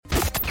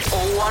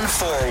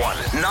0141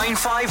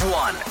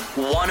 951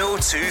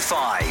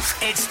 1025.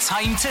 It's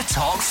time to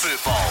talk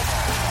football.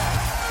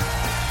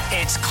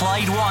 It's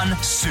Clyde One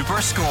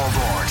Super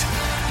Scoreboard.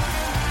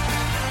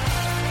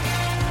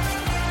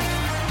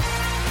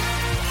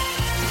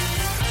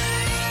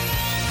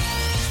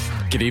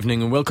 Good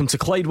evening and welcome to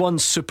Clyde One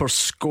Super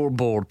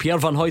Scoreboard. Pierre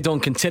Van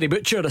Hooijdonk and Terry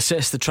Butcher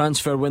assess the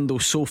transfer window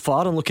so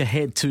far and look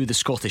ahead to the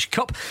Scottish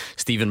Cup.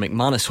 Stephen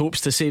McManus hopes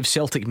to save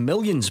Celtic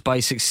millions by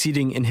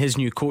succeeding in his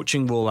new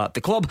coaching role at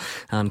the club.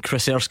 And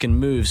Chris Erskine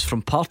moves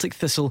from Partick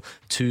Thistle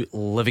to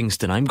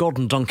Livingston. I'm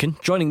Gordon Duncan.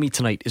 Joining me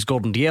tonight is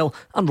Gordon Dalziel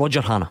and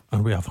Roger Hanna.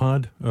 And we have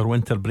had our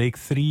winter break.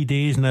 3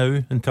 days now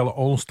until it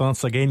all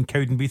starts again.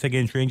 Cowdenbeath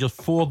against Rangers.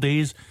 4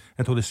 days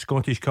until the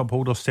Scottish Cup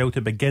holders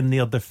Celtic begin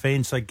their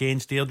defence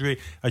against Airdrie.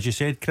 As you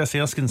said, Chris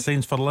Erskine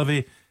signs for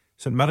Livy,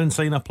 St Mirren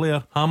sign a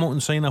player,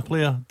 Hamilton sign a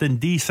player,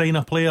 Dundee sign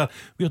a player.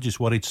 We're just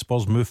worried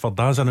Spurs move for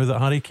Daza now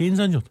that Harry Kane's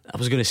injured. I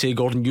was going to say,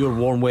 Gordon, your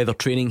warm weather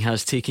training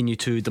has taken you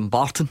to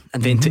Dumbarton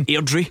and then to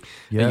Airdrie.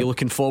 Are you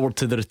looking forward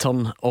to the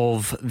return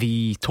of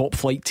the top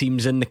flight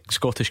teams in the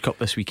Scottish Cup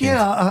this weekend?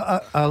 Yeah,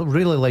 I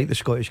really like the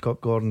Scottish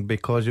Cup, Gordon,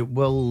 because it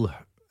will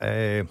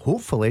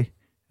hopefully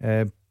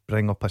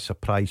bring up a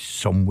surprise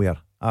somewhere.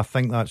 I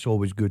think that's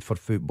always good for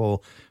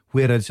football.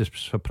 Where is the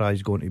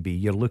surprise going to be?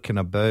 You're looking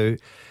about,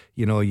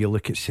 you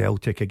look at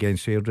Celtic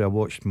against Airdrie. I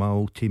watched my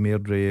old team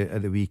Airdrie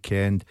at the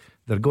weekend.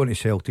 They're going to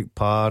Celtic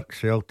Park.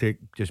 Celtic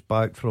just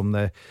back from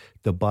the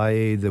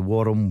Dubai, the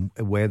warm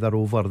weather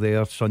over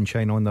there,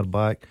 sunshine on their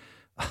back.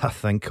 I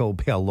think it'll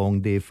be a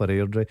long day for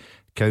Airdrie.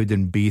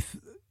 Cowdenbeath,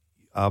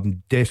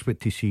 I'm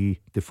desperate to see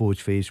Defoe's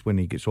face when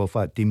he gets off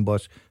that team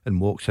bus and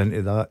walks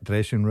into that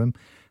dressing room.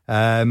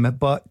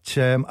 But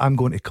I'm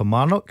going to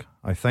Kilmarnock,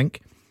 I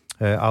think.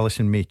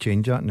 Alison may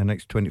change that in the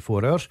next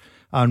 24 hours.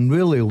 I'm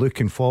really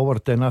looking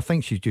forward, and I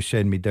think she's just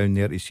sent me down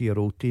there to see her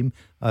old team,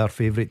 our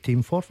favourite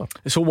team, Forfar.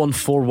 It's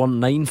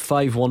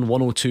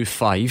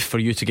 01419511025 for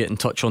you to get in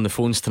touch on the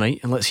phones tonight,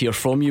 and let's hear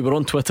from you. We're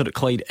on Twitter at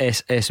Clyde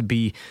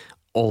SSB.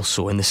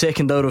 Also, in the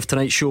second hour of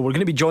tonight's show, we're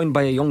going to be joined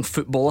by a young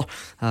footballer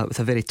with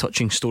a very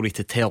touching story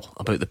to tell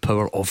about the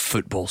power of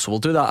football. So we'll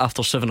do that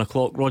after 7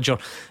 o'clock. Roger,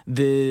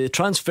 the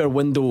transfer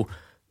window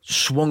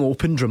swung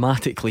open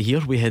dramatically here.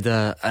 We had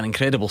an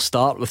incredible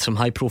start with some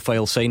high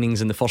profile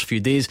signings in the first few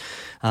days.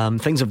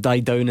 Things have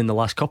died down in the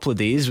last couple of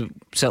days,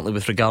 certainly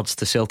with regards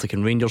to Celtic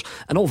and Rangers,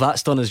 and all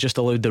that's done is just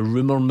allowed the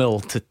rumour mill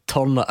to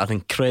turn at an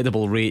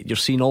incredible rate. You're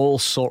seeing all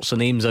sorts of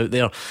names out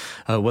there,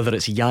 whether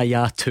it's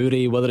Yaya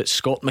Toure, whether it's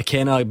Scott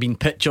McKenna being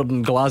pictured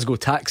in Glasgow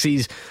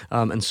taxis,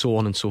 and so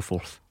on and so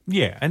forth.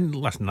 Yeah, and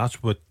listen,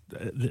 that's what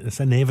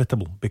it's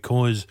inevitable,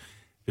 because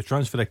the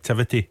transfer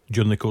activity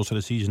during the course of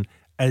the season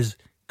is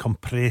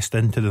compressed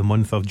into the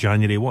month of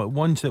January.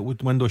 Once the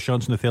window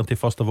shuts on the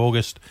 31st of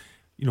August,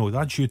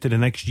 that's due to the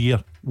next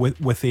year,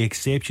 with the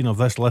exception of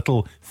this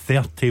little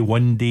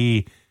 31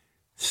 day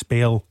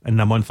spell in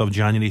the month of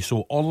January.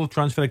 So all the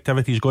transfer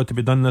activity has got to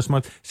be done this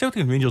month.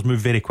 Celtic and Rangers move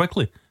very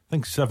quickly. I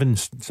think seven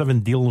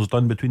deals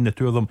done between the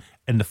two of them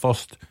in the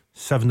first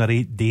 7 or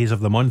 8 days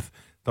of the month.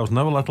 There's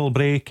now a little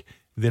break.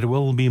 There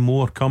will be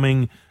more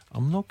coming.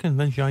 I'm not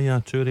convinced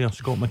Yaya Toure or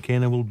Scott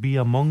McKenna will be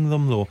among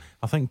them, though.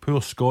 I think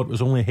poor Scott was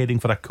only heading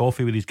for a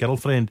coffee with his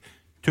girlfriend,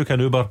 took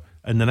an Uber,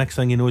 and the next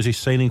thing he knows he's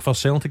signing for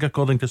Celtic,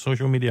 according to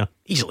social media.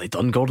 Easily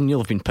done, Gordon. You'll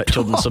have been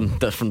pictured in some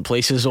different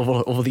places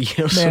over the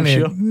years, I'm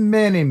sure.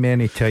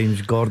 Many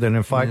times, Gordon.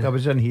 In fact, I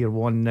was in here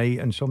one night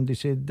and somebody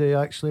said they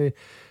actually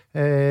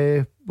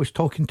was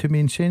talking to me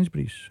in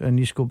Sainsbury's in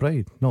East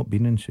Kilbride. Not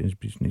been in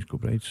Sainsbury's in East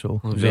Kilbride,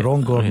 so it was a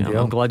wrong Gordon.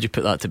 I'm glad you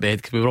put that to bed,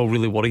 because we were all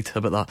really worried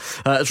about that.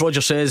 As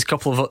Roger says, a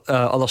couple of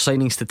other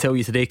signings to tell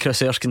you today.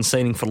 Chris Erskine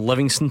signing for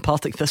Livingston.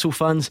 Partick Thistle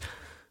fans,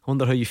 I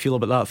wonder how you feel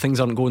about that. Things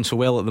aren't going so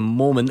well at the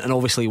moment, and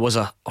obviously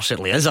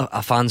certainly is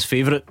a fan's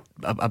favourite,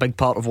 a big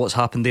part of what's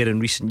happened there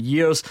in recent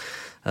years.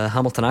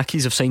 Hamilton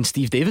Accies have signed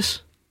Steve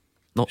Davis,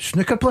 not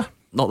snooker player,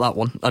 not that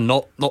one, and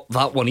not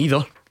that one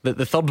either.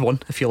 The third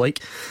one, if you like,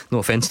 no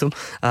offence to him.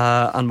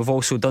 And we've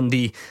also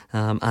Dundee,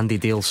 Andy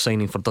Dale's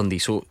signing for Dundee.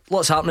 So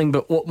lots happening,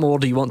 but what more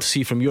do you want to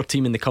see from your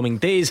team in the coming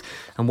days?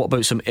 And what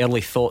about some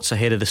early thoughts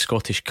ahead of the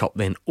Scottish Cup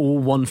then?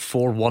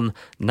 0141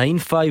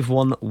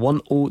 951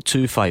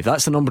 1025.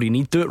 That's the number you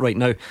need. Do it right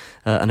now.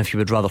 And if you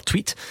would rather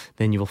tweet,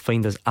 then you will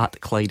find us at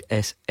Clyde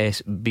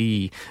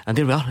SSB. And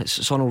there we are,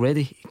 it's on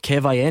already.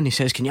 Kev IN, he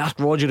says, can you ask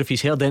Roger if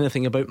he's heard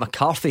anything about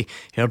McCarthy?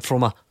 Heard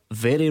from a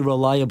very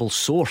reliable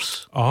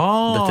source.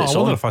 I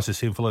wonder if that's the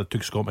same fellow that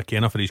took Scott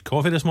McKenna for his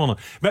coffee this morning.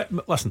 But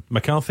listen,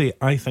 McCarthy,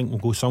 I think, will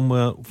go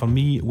somewhere. For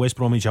me, West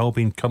Bromwich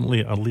Albion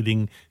currently are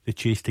leading the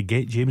chase to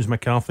get James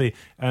McCarthy.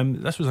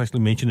 This was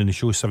actually mentioned in the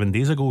show 7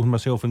 days ago when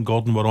myself and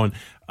Gordon were on.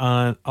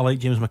 And I like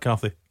James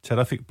McCarthy,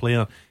 terrific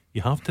player.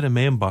 You have to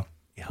remember,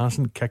 he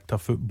hasn't kicked a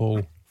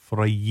football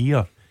for a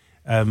year.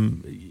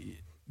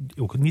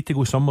 He'll need to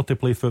go somewhere to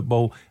play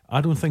football. I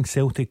don't think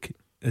Celtic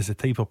is the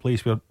type of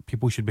place where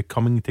people should be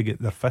coming to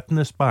get their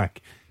fitness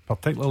back,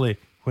 particularly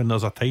when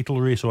there's a title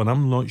race on.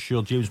 I'm not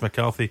sure James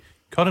McCarthy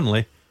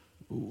currently,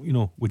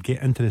 would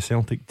get into the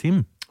Celtic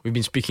team. We've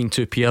been speaking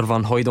to Pierre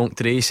Van Hooijdonk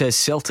today. He says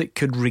Celtic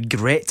could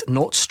regret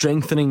not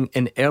strengthening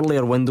in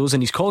earlier windows,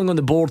 and he's calling on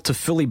the board to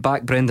fully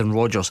back Brendan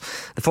Rodgers.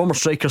 The former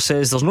striker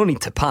says there's no need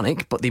to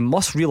panic, but they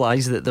must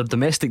realise that their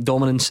domestic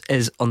dominance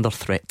is under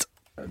threat.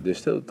 They're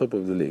still top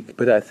of the league,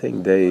 but I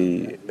think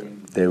they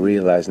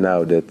realise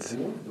now that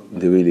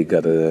they really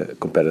got a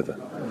competitor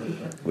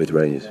with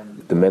Rangers.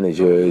 The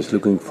manager is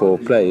looking for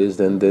players,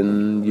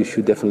 then you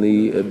should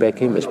definitely back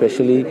him,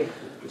 especially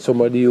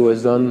somebody who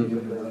has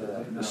done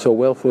so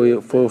well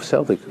for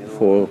Celtic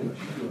for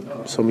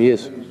some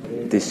years.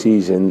 This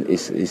season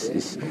is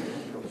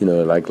like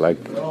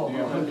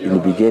in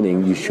the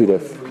beginning you should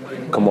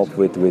have come up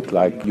with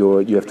like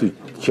you have to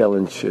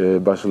challenge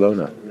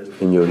Barcelona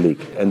in your league,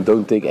 and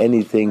don't take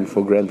anything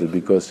for granted,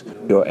 because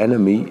your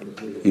enemy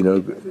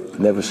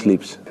never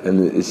sleeps,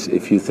 and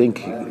if you think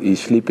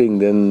he's sleeping,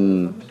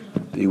 then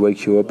he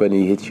wakes you up and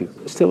he hits you.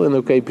 Still in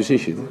okay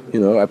position.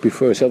 I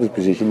prefer Celtic's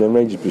position than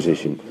Rangers'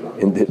 position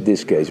in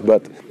this case,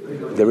 but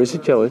there is a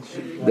challenge,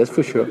 that's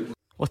for sure.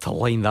 What a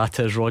line that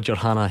is, Roger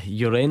Hanna.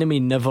 Your enemy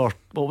never...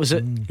 What was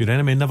it? Your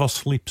enemy never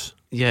sleeps.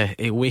 Yeah,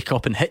 he'll wake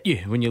up and hit you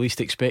when you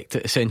least expect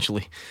it,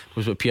 essentially,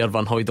 was what Pierre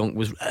Van Hooijdonk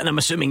was. And I'm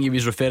assuming he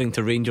was referring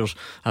to Rangers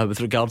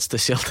with regards to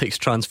Celtic's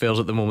transfers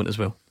at the moment as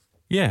well.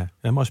 Yeah,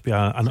 it must be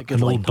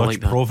an old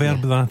Dutch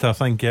proverb, that I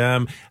think.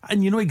 And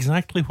you know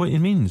exactly what he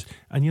means.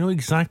 And you know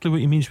exactly what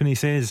he means when he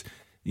says,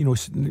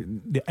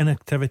 the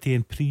inactivity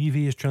in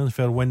previous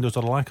transfer windows,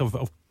 or lack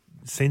of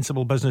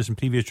sensible business in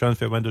previous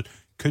transfer windows,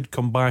 could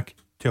come back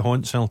to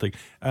haunt Celtic.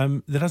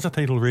 There is a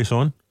title race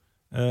on.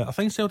 I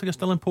think Celtic are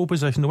still in pole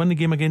position. They win the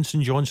game against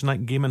St Johnstone,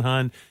 that game in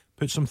hand,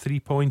 put some 3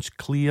 points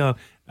clear.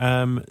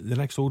 The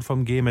next Old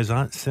Firm game is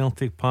at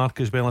Celtic Park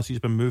as well, as he's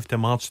been moved to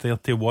March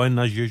 31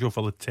 as usual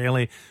for the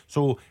telly.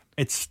 So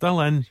it's still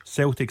in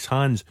Celtic's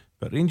hands.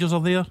 But Rangers are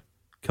there,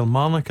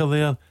 Kilmarnock are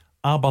there,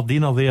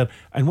 Aberdeen are there,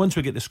 and once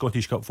we get the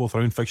Scottish Cup 4th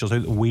round fixtures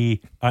out the way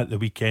at the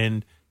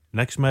weekend,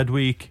 next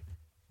midweek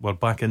we're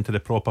back into the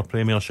proper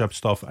Premiership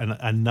stuff,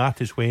 and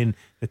that is when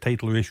the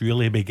title race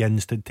really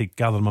begins to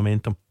gather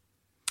momentum.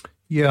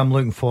 Yeah, I'm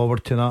looking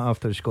forward to that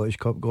after the Scottish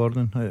Cup,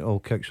 Gordon. It all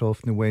kicks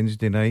off on the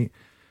Wednesday night.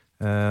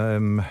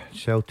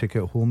 Celtic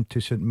at home to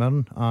St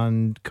Mirren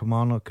and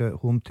Kilmarnock at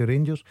home to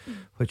Rangers,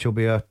 which will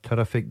be a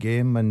terrific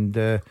game,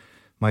 and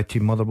my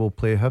team Motherwell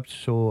play Hibs,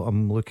 so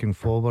I'm looking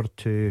forward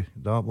to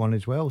that one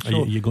as well.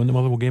 So, are you going to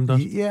Motherwell game, Dan?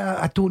 Yeah,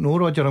 I don't know,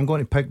 Roger. I'm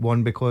going to pick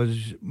one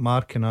because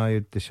Mark and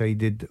I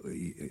decided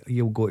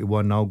you'll go to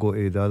one, I'll go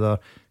to the other,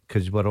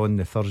 because we're on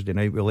the Thursday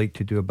night. We like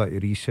to do a bit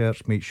of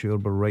research, make sure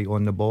we're right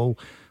on the ball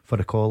for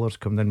the callers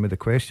coming in with the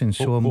questions.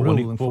 So I'm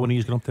rolling. What one of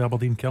you going up to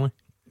Aberdeen, Kelly?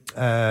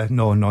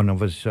 No, none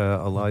of us.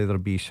 I'll either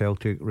be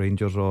Celtic,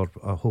 Rangers, or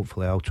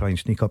hopefully I'll try and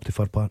sneak up to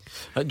Fir Park.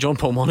 John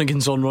Paul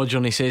Monaghan's on, Roger,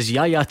 and he says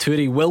Yaya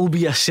Toure will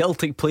be a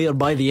Celtic player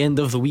by the end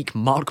of the week.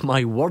 Mark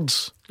my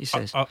words, he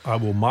says. I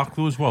will mark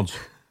those words.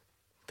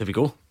 There we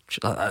go.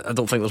 I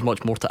don't think there's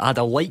much more to add.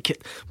 I like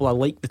it. Well, I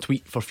like the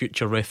tweet for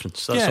future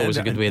reference. That's always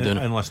a good way of doing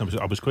it. And listen,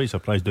 I was quite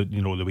surprised that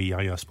the way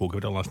Yaya spoke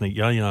about it last night.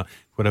 Yaya,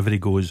 wherever he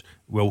goes,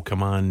 will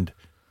command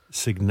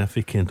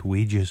significant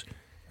wages.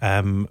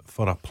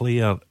 For a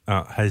player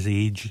at his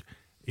age,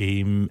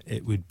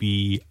 it would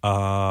be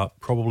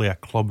probably a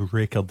club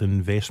record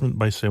investment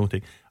by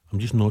Celtic. I'm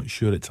just not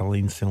sure it's a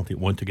line Celtic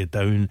want to get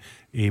down.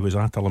 He was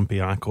at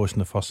Olympiacos in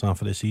the first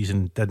half of the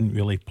season, didn't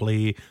really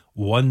play.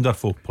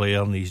 Wonderful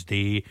player in his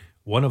day,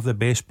 one of the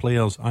best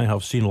players I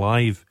have seen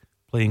live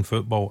playing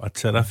football, a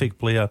terrific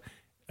player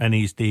in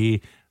his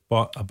day,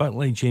 but a bit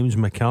like James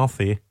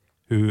McCarthy,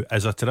 who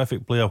is a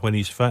terrific player when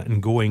he's fit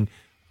and going.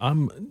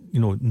 I'm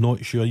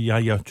not sure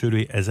Yaya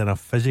Toure is in a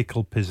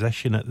physical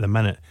position at the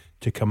minute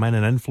to come in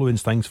and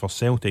influence things for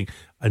Celtic.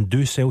 And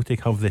do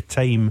Celtic have the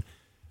time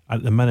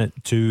at the minute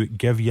to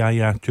give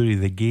Yaya Toure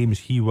the games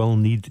he will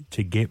need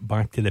to get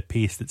back to the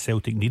pace that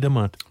Celtic need him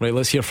at? Right,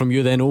 let's hear from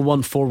you then.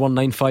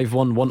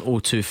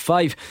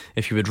 01419511025.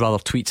 If you would rather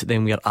tweet,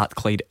 then we are at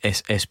Clyde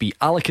SSB.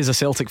 Alec is a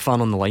Celtic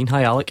fan on the line.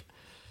 Hi, Alec.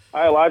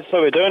 Hi, lads. How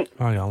are we doing?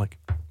 Hi, Alec.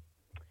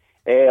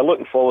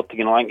 Looking forward to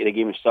getting along to the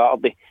game on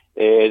Saturday.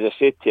 As I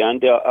said to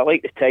Andy, I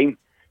like the time,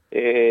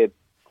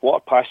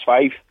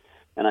 5:15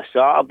 on a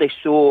Saturday,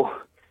 so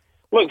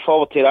looking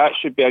forward to that.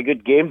 Should be a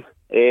good game.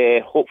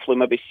 Hopefully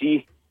maybe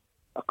see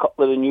a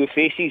couple of the new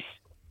faces.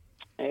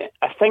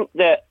 I think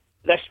that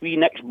this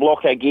next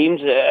block of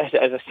games, as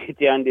I said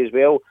to Andy as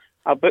well,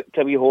 I booked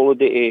a wee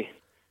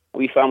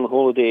family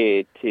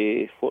holiday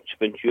to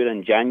Fuerteventura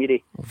in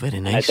January. Oh,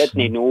 very nice. I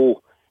didn't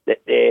know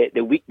that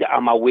the week that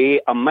I'm away,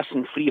 I'm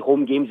missing 3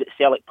 home games at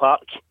Celtic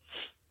Park.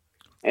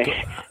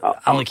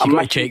 Alec, you've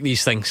got to check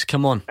these things.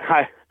 Come on.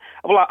 I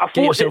thought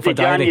that the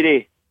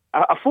January.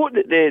 I thought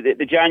that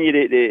the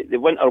January, the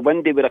winter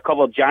window would have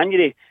covered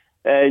January,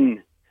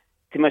 and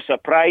to my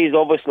surprise,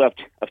 obviously,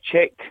 I've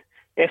checked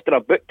after I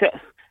booked it.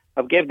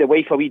 I've given the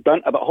wife a wee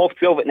dunt about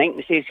 12:30 at night,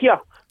 and says, "Here,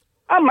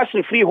 I'm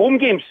missing 3 home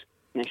games."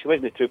 And she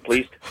wasn't too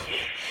pleased.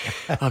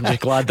 I'm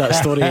just glad that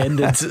story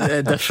ended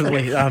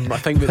differently. I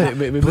think we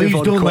please move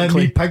on don't quickly. Let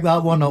me pick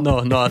that one up.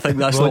 No, I think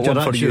that's Roger,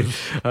 not one for you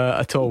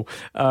at all.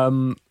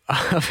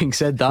 Having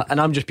said that,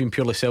 and I'm just being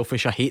purely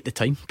selfish, I hate the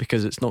time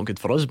because it's not good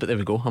for us, but there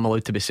we go, I'm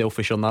allowed to be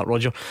selfish on that,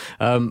 Roger.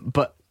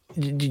 But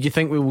do you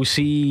think we will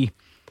see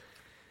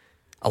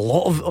a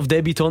lot of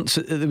debutants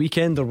at the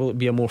weekend, or will it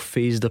be a more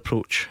phased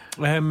approach?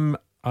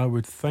 I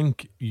would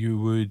think you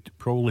would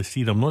probably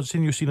see them. I'm not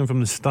saying you see them from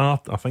the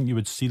start. I think you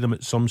would see them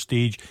at some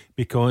stage,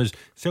 because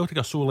Celtic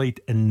are so light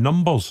in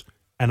numbers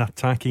in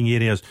attacking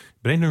areas.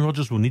 Brendan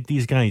Rodgers will need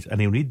these guys, and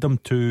he'll need them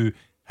to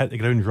hit the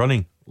ground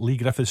running. Lee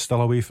Griffiths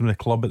still away from the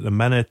club at the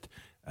minute.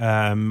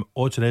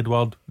 Odsonne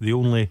Edouard, the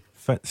only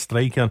fit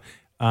striker,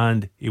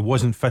 and he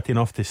wasn't fit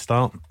enough to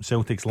start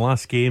Celtic's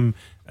last game.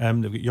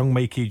 They've got young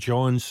Mikey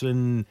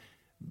Johnson.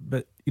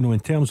 But, you know, in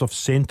terms of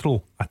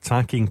central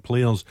attacking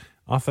players,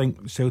 I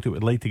think Celtic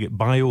would like to get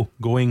Bayo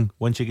going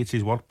once he gets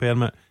his work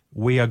permit,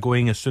 Weah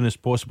going as soon as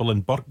possible,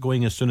 and Burke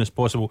going as soon as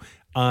possible.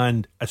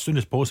 And as soon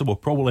as possible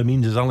probably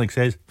means, as Alex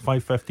says,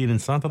 5:15 on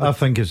Saturday. I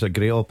think it's a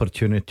great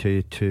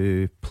opportunity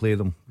to play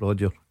them,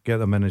 Roger. Get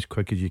them in as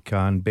quick as you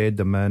can, bed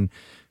them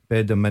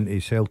into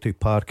Celtic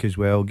Park as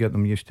well, get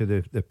them used to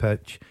the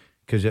pitch,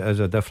 because it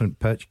is a different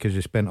pitch, because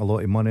they spent a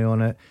lot of money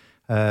on it.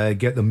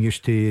 Get them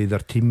used to their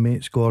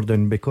teammates,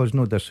 Gordon, because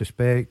no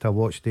disrespect, I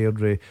watched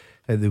Airdrie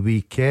at the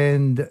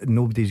weekend.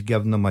 Nobody's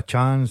given them a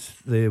chance.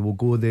 They will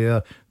go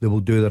there, they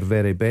will do their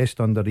very best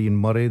under Ian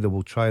Murray, they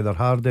will try their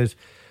hardest,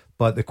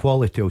 but the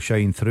quality will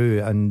shine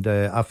through. And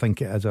I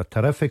think it is a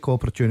terrific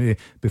opportunity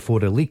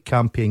before the league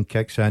campaign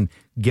kicks in.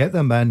 Get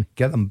them in,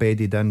 get them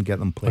bedded in, get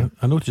them playing.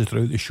 I noticed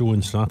throughout the show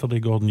on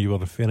Saturday, Gordon, you were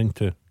referring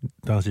to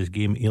Daz's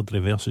game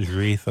Airdrie versus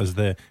Wraith as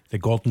the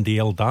Gordon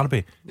Dalziel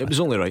derby. It was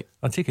only right.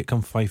 I take it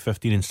come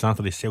 5:15 on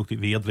Saturday, Celtic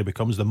v Airdrie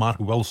becomes the Mark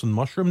Wilson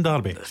Mushroom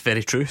derby. That's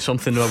very true.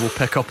 Something I will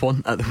pick up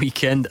on at the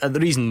weekend. The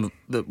reason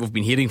that we've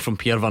been hearing from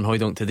Pierre Van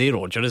Hooijdonk today,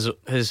 Roger, is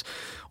his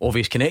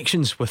obvious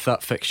connections with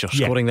that fixture,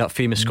 scoring that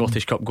famous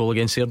Scottish Cup goal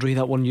against Airdrie.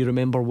 That one you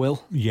remember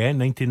well? Yeah,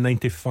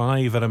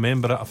 1995. I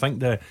remember it. I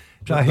think a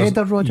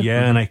header, Roger?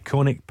 Yeah, an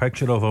iconic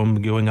picture of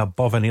him going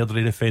above an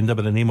Airdrie defender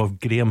by the name of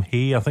Graham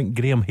Hay. I think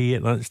Graham Hay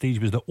at that stage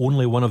was the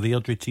only one of the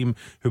Airdrie team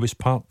who was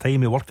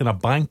part-time. He worked in a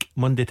bank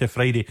Monday to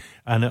Friday,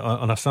 and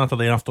on a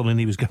Saturday afternoon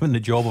he was given the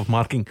job of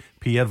marking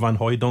Pierre Van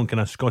Hooijdonk in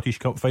a Scottish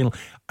Cup final.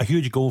 A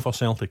huge goal for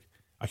Celtic,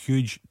 a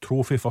huge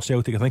trophy for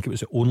Celtic. I think it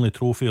was the only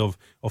trophy of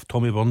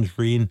Tommy Byrne's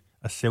reign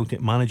as Celtic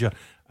manager,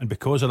 and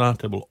because of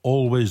that it will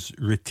always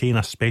retain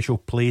a special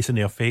place in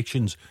the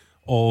affections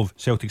of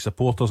Celtic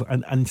supporters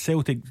and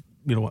Celtic.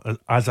 You know,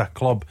 as a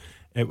club,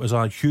 it was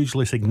a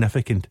hugely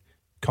significant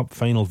cup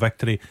final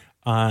victory,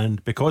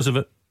 and because of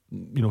it,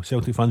 you know,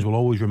 Celtic fans will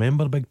always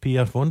remember Big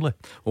Pierre fondly.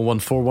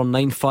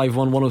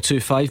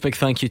 01419511025. Big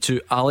thank you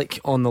to Alec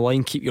on the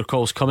line. Keep your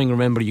calls coming.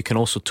 Remember, you can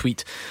also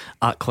tweet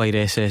at Clyde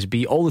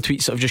SSB. All the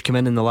tweets that have just come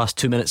in the last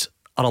 2 minutes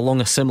are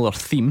along a similar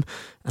theme,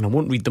 and I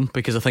won't read them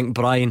because I think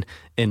Brian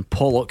in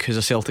Pollock, who's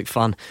a Celtic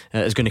fan,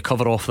 is going to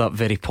cover off that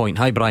very point.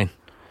 Hi, Brian.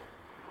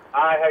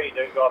 Hi, how you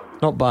doing, Gordon?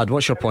 Not bad.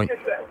 What's your point?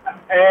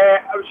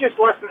 I was just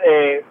listening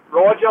to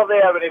Roger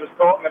there when he was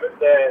talking about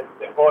the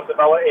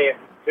possibility of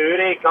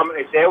Toure coming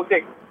to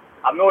Celtic.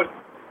 I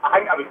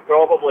think I would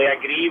probably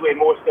agree with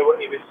most of what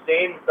he was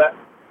saying, but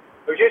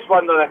I was just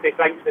wondering if he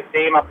thinks the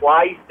same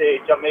applies to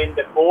Jermaine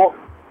Defoe.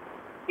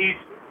 He's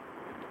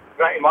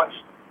pretty much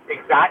the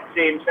exact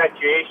same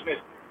situation as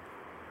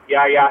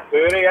Toure,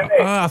 isn't he?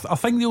 I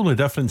think the only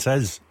difference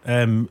is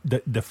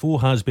that Defoe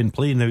has been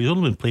playing. Now, he's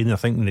only been playing, I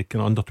think, in the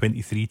kind of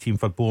under-23 team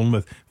for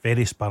Bournemouth,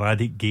 very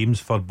sporadic games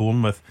for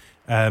Bournemouth,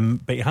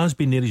 but he has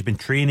been there. He's been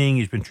training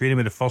with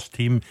the first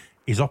team.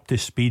 He's up to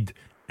speed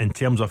in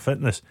terms of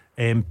fitness.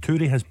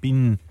 Toure has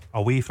been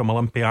away from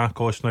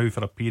Olympiacos now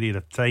for a period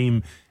of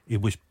time. He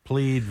was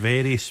played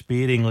very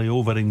sparingly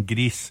over in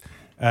Greece.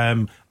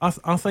 I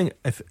think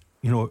if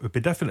it would be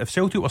different if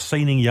Celtic were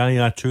signing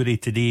Yaya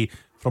Toure today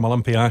from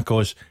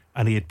Olympiacos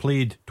and he had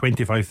played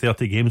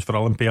 25-30 games for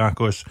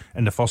Olympiacos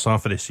in the first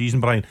half of the season,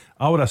 Brian,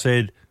 I would have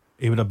said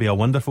he would have been a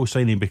wonderful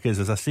signing, because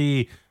as I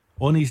say,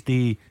 on his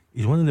day,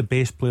 he's one of the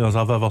best players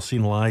I've ever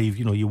seen live.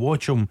 You know, you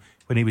watch him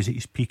when he was at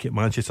his peak at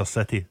Manchester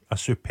City, a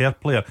superb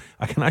player.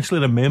 I can actually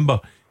remember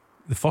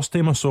the first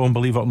time I saw him,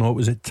 believe it or not,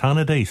 was at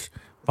Tannadice.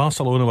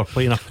 Barcelona were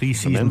playing a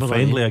pre-season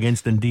friendly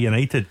against Dundee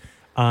United,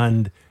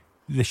 and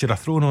they should have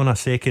thrown on a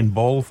second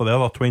ball for the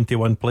other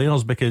 21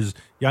 players, because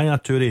Yaya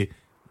Toure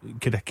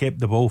could have kept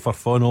the ball for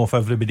fun off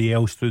everybody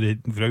else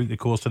throughout the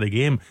course of the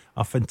game.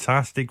 A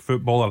fantastic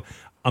footballer.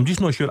 I'm just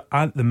not sure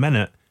at the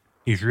minute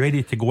he's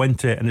ready to go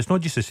into it. And it's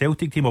not just the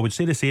Celtic team. I would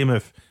say the same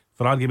if,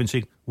 for argument's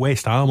sake,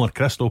 West Ham or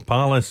Crystal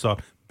Palace or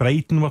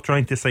Brighton were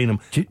trying to sign him.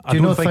 Do you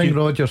not think,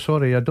 Roger,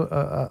 sorry,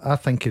 I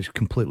think it's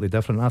completely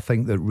different. I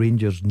think that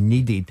Rangers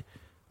needed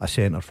a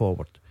centre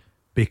forward,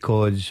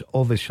 because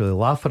obviously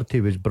Lafferty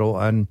was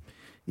brought in.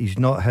 He's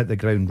not hit the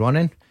ground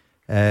running.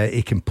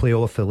 He can play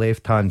off the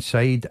left hand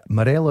side.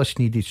 Morelos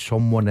needed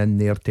someone in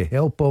there to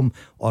help him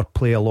or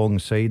play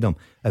alongside him.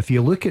 If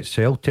you look at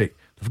Celtic,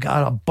 they've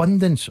got an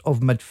abundance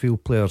of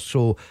midfield players.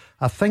 So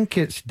I think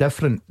it's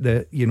different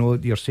that, you know,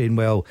 you're saying,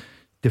 well,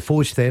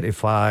 Defoe's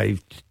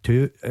 35,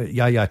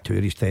 Yaya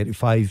Toure's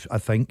 35, I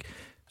think.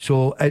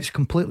 So it's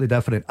completely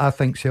different. I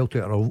think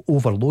Celtic are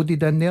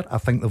overloaded in there. I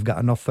think they've got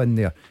enough in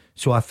there.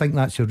 So I think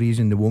that's the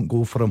reason they won't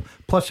go for him.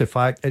 Plus the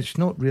fact it's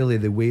not really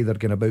the way they're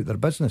going about their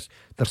business.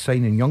 They're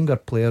signing younger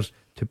players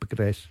to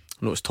progress.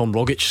 I noticed Tom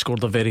Rogic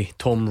scored a very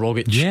Tom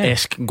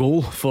Rogic-esque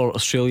goal for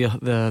Australia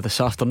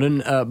this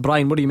afternoon.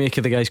 Brian, what do you make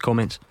of the guy's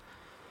comments?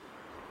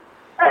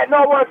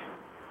 No, well,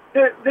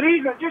 the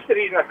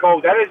reason I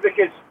called in is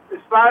because as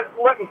far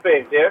looking for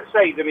the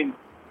outside, I mean,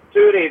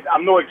 Toure,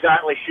 I'm not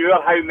exactly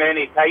sure how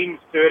many times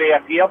Toure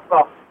appeared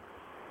for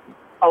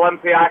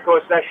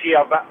Olympiacos this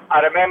year, but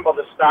I remember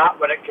the start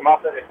when it came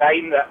up at the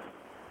time that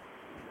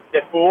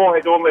Defoe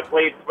had only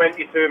played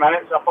 22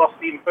 minutes of first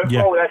team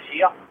football this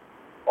year,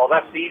 or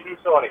this season,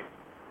 sorry.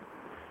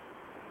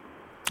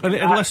 And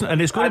listen,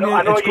 and it's going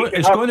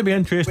to be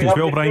interesting as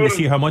well, Brian, to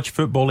see how much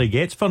football he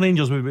gets for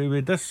Rangers.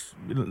 This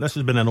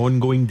has been an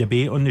ongoing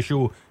debate on the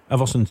show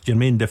ever since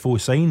Jermaine Defoe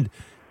signed.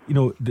 You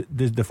know,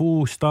 does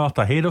Defoe start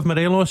ahead of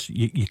Morelos?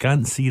 You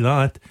can't see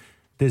that.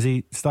 Does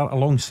he start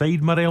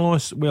alongside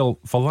Morelos? Well,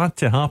 for that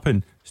to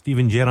happen,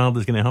 Steven Gerrard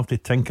is going to have to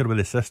tinker with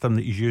the system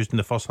that he's used in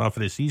the first half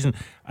of the season.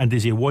 And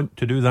does he want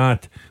to do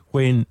that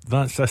when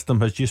that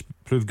system has just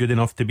proved good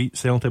enough to beat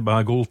Celtic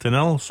by a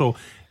 1-0? So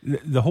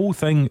the whole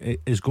thing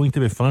is going to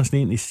be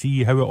fascinating to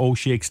see how it all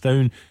shakes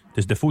down.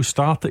 Does Defoe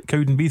start at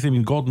Cowdenbeath? I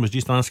mean, Gordon was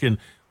just asking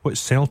what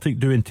Celtic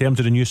do in terms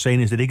of the new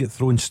signings. Did they get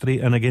thrown straight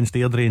in against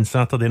Airdrie on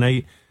Saturday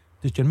night?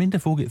 Does Jermaine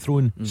Defoe get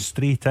thrown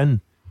straight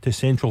in to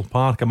Central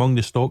Park among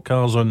the stock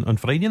cars on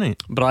Friday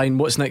night? Brian,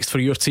 what's next for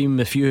your team?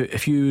 If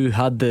you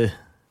had the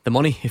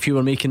money, if you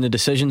were making the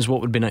decisions,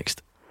 what would be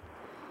next?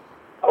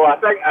 Oh, I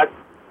think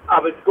I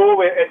would go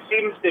with, it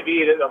seems to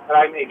be that they're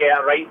trying to get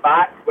a right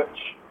back,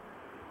 which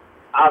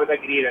I would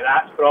agree that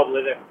that's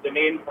probably the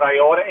main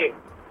priority.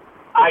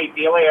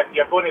 Ideally, if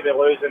you're going to be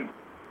losing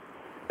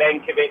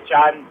Benkovic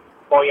and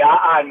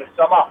Boyata in the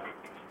summer,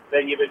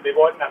 then you would be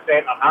wanting a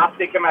centre half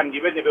to come in.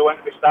 You wouldn't be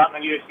wanting to be starting a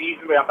new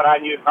season with a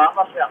brand new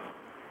partnership.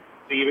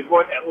 So you would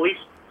want at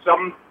least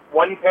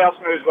one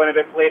person who's going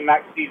to be playing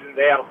next season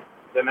there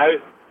than now.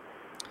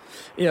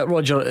 Yeah,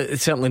 Roger,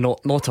 it's certainly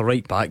not a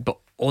right back, but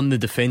on the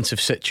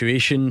defensive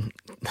situation,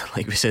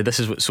 like we said, this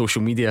is what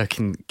social media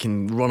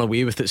can run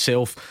away with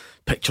itself.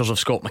 Pictures of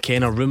Scott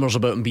McKenna, rumours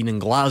about him being in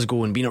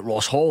Glasgow and being at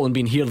Ross Hall and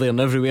being here, there and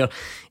everywhere.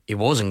 He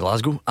was in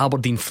Glasgow.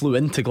 Aberdeen flew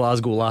into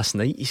Glasgow last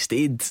night. He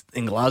stayed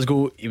in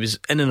Glasgow. He was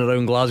in and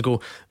around Glasgow.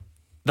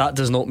 That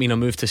does not mean a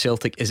move to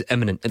Celtic is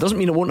imminent. It doesn't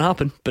mean it won't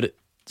happen, but it's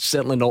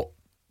certainly not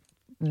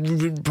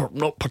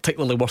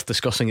particularly worth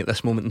discussing at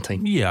this moment in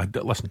time. Yeah,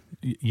 listen,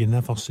 you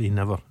never say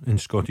never in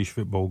Scottish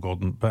football,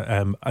 Gordon. But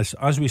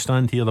as we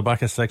stand here, the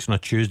back of 6 on a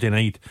Tuesday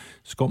night,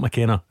 Scott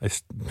McKenna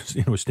is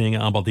staying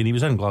at Aberdeen. He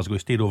was in Glasgow, he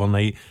stayed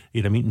overnight. He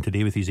had a meeting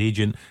today with his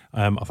agent.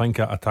 I think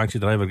a taxi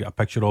driver got a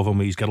picture of him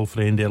with his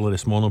girlfriend earlier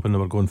this morning when they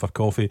were going for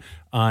coffee.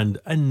 And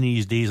in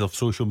these days of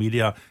social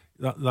media,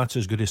 that's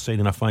as good as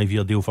signing a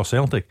 5-year deal for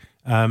Celtic.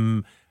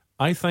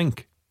 I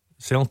think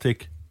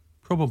Celtic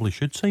probably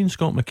should sign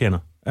Scott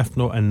McKenna. If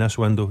not in this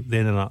window,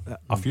 then in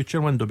a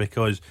future window,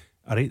 because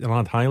I rate the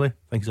lad highly.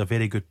 I think he's a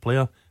very good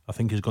player. I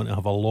think he's going to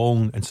have a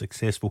long and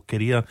successful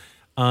career.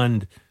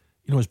 And,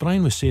 you know, as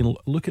Brian was saying,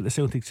 look at the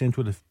Celtic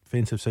central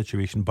defensive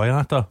situation.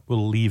 Boyata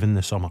will leave in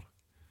the summer.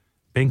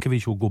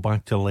 Benkovic will go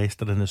back to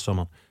Leicester in the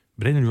summer.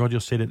 Brendan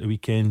Rodgers said at the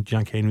weekend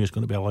Jack Henry is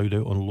going to be allowed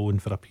out on loan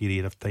for a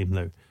period of time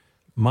now.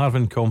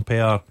 Marvin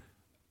Compere,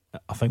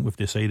 I think we've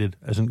decided,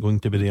 isn't going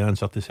to be the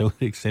answer to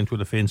Celtic's central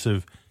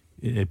defensive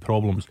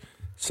problems.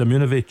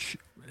 Simunovic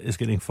is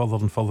getting further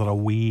and further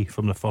away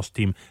from the first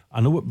team.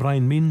 I know what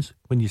Brian means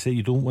when you say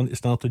you don't want to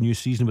start a new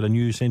season with a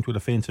new central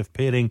defensive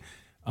pairing.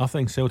 I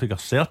think Celtic are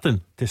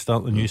certain to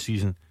start the new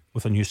season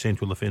with a new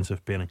central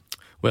defensive pairing.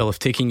 Well, if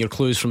taking your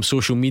clues from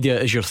social media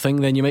is your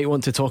thing, then you might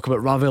want to talk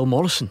about Ravel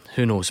Morrison.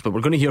 Who knows? But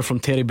we're going to hear from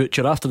Terry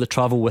Butcher after the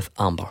travel with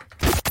Amber.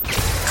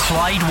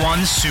 Clyde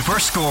One Super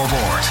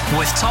Scoreboard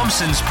with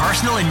Thompson's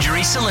personal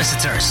injury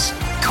solicitors.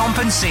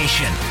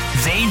 Compensation.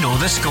 They know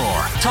the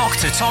score. Talk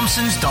to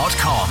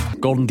Thompsons.com.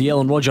 Gordon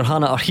Dalziel and Roger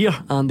Hannah are here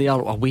and they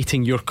are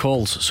awaiting your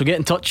calls. So get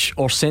in touch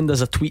or send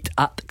us a tweet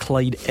at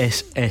Clyde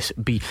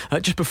SSB.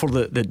 Just before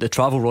the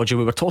travel, Roger,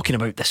 we were talking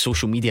about the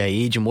social media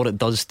age and what it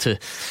does to,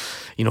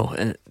 you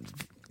know,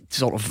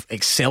 sort of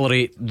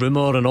accelerate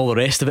rumour and all the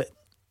rest of it.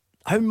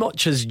 How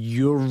much has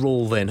your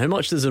role then? How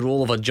much has the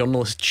role of a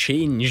journalist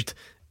changed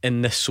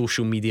in this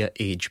social media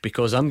age?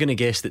 Because I'm going to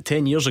guess that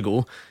 10 years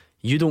ago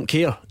you don't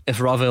care if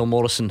Ravel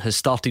Morrison has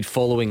started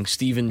following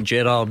Steven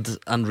Gerrard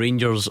and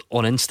Rangers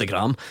on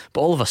Instagram,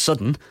 but all of a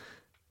sudden,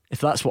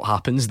 if that's what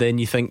happens, then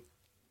you think,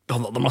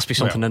 oh, there must be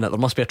something in it, there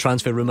must be a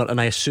transfer rumour,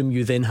 and I assume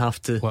you then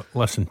have to... Well,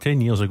 listen,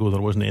 10 years ago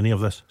there wasn't any of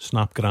this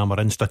Snapgram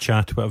or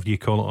Instachat, whatever you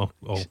call it.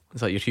 Or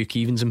is that your Hugh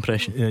Keevins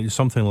impression? Yeah,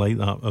 something like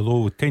that.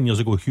 Although 10 years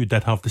ago Hugh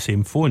did have the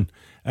same phone.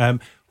 Well,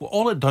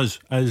 all it does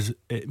is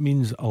it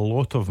means a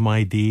lot of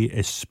my day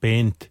is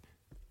spent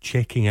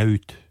checking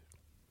out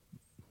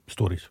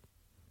stories.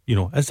 You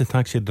know, is the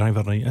taxi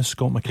driver right? Is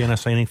Scott McKenna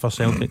signing for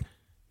Celtic?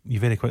 You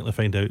very quickly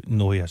find out,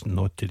 no, he is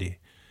not today.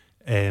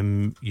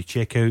 You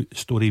check out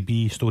story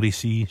B, story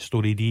C,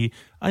 story D,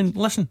 and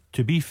listen,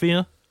 to be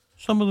fair,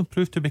 some of them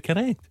prove to be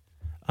correct.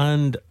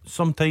 And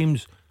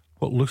sometimes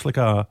what looks like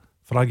for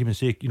argument's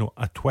sake,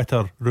 a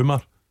Twitter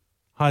rumour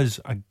has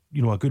a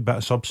good bit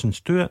of substance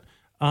to it.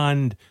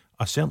 And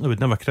I certainly would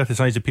never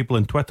criticise the people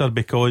on Twitter,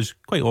 because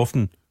quite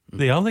often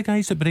they are the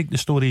guys that break the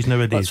stories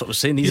nowadays. That's what I was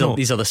saying.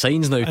 These are the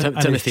signs now.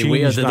 Timothy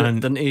Weah did it,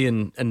 didn't he?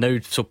 And now,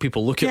 so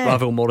people look at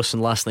Ravel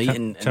Morrison last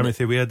night.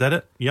 Timothy Weah did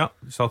it. Yeah,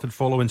 started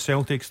following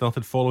Celtic,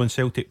 started following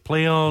Celtic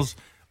players,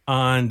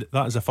 and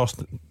that is the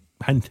first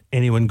hint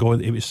anyone got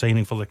that he was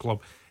signing for the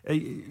club.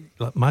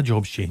 My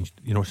job's changed,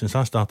 since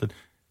I started.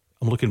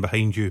 I'm looking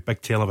behind you,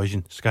 big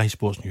television, Sky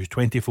Sports News,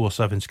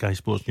 24/7 Sky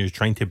Sports News,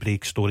 trying to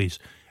break stories.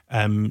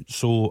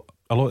 So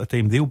a lot of the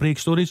time they'll break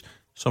stories,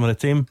 some of the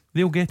time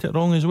they'll get it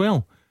wrong as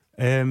well.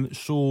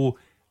 So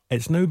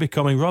it's now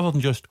becoming, rather than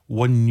just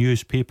one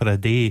newspaper a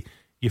day,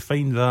 you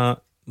find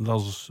that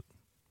there's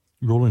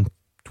rolling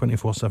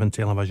 24/7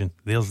 television,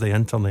 there's the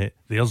internet,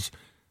 there's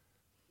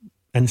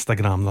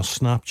Instagram, there's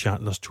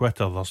Snapchat, there's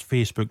Twitter, there's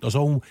Facebook, there's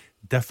all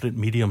different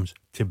mediums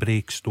to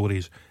break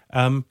stories.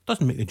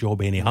 Doesn't make the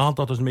job any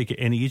harder, doesn't make it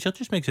any easier,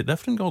 just makes it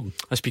different, Gordon.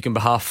 I speak on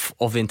behalf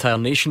of the entire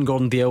nation,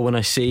 Gordon Dale, when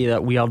I say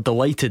that we are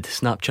delighted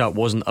Snapchat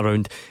wasn't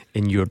around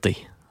in your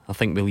day. I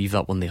think we leave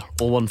that one there.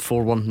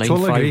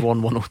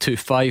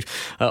 01419511025.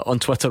 On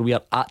Twitter we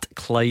are at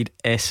Clyde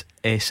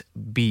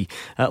SSB.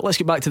 Let's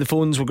get back to the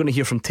phones. We're going to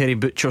hear from Terry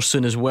Butcher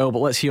soon as well, but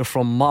let's hear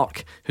from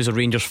Mark, who's a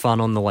Rangers fan,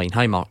 on the line.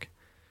 Hi, Mark.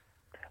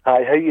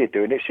 Hi, how you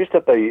doing? It's just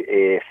about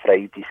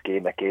Friday's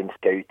game against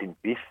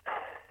Cowdenbeath.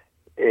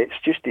 It's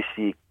just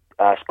to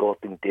ask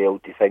Gordon Dale,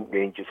 do you think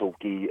Rangers will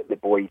give the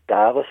boy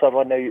Dallas a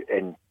run out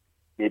and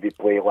maybe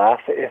play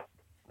Lafferty, a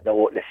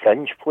lot of the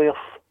fringe players?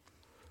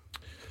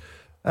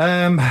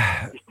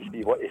 Just to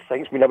see what he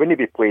thinks. I wouldn't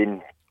be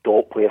playing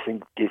top players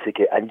in case they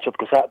get injured,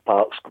 because that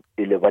park's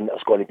in the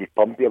winter's going to be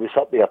pumpy. I was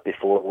up there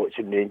before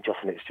watching Rangers,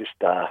 and it's just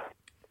no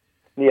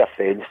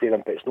offence to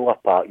them, but it's not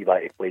a park you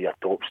want to play your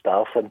top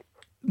stars in.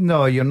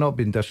 No, you're not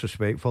being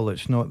disrespectful.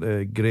 It's not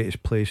the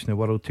greatest place in the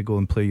world to go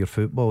and play your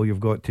football, you've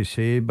got to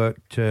say, but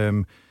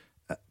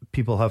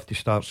people have to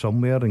start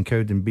somewhere, and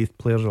Cowdenbeath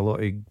players, a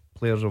lot of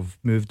players have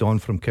moved on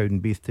from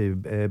Cowdenbeath to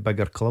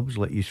bigger clubs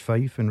like East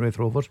Fife and Raith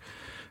Rovers.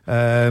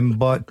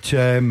 But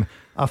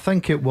I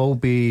think it will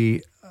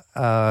be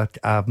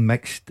a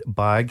mixed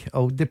bag.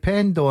 It'll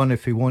depend on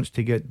if he wants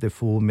to get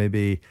Defoe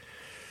maybe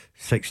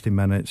 60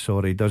 minutes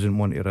or he doesn't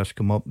want to risk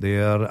him up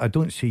there. I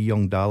don't see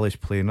young Dallas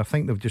playing. I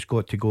think they've just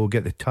got to go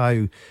get the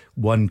tie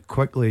won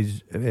quickly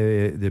as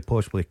they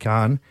possibly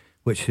can,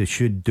 which they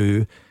should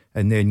do,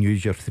 and then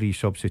use your 3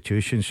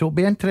 substitutions. So it'll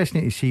be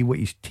interesting to see what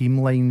his team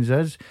lines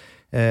is.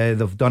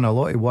 They've done a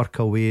lot of work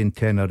away in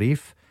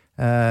Tenerife.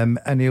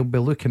 And he'll be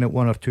looking at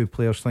 1 or 2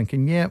 players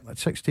thinking,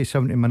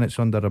 60-70 minutes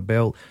under a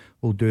belt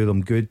will do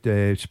them good,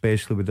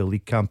 especially with the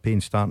league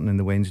campaign starting on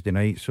the Wednesday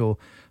night. So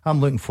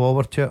I'm looking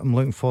forward to it. I'm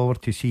looking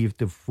forward to see if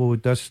Defoe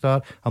does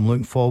start. I'm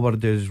looking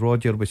forward, as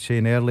Roger was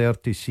saying earlier,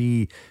 to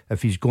see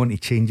if he's going to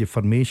change the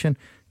formation,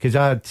 because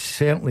I'd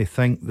certainly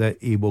think that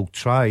he will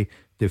try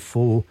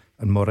Defoe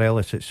and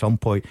Morelos at some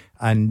point,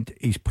 and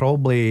he's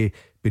probably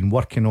been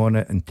working on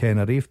it in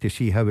Tenerife to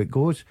see how it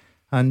goes.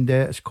 And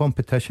it's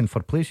competition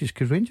for places,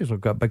 because Rangers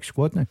have got a big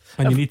squad now.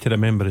 And you need to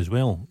remember as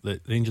well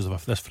that Rangers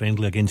have this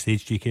friendly against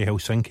HJK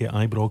Helsinki at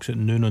Ibrox at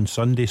noon on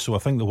Sunday. So I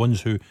think the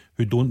ones who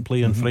don't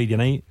play on Friday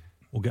night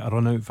will get a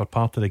run out for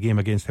part of the game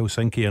against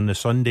Helsinki on the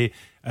Sunday.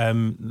 They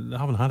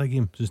haven't had a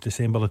game since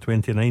December the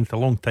 29th, a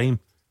long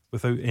time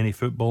without any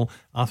football.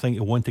 I think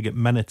he'll want to get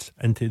minutes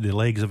into the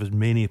legs of as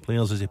many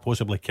players as he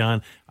possibly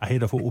can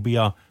ahead of what will be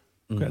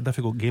quite a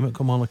difficult game at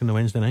Kilmarnock on the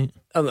Wednesday night.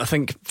 I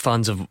think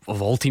fans of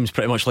all teams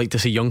pretty much like to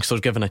see youngsters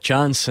given a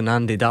chance, and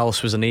Andy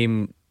Dallas was a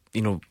name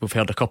we've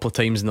heard a couple of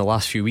times in the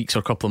last few weeks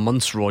or couple of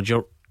months,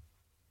 Roger.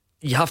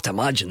 You have to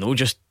imagine though,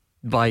 just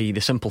by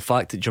the simple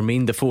fact that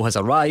Jermaine Defoe has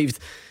arrived,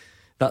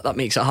 that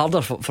makes it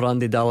harder for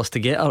Andy Dallas to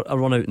get a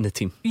run out in the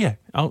team. Yeah,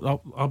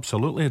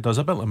 absolutely it does.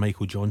 A bit like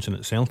Michael Johnson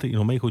at Celtic.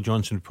 Michael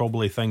Johnson would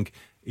probably think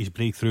his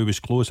breakthrough was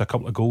close. A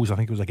couple of goals, I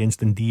think it was against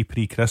Dundee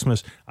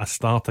pre-Christmas, a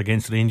start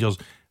against Rangers,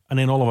 and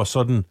then all of a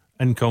sudden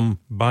in come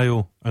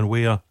Bayo and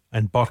Weah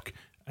and Burke,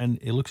 and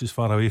he looks as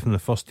far away from the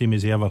first team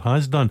as he ever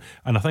has done.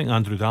 And I think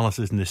Andrew Dallas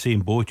is in the same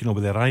boat,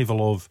 with the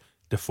arrival of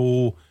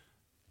Defoe.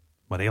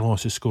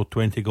 Morelos has scored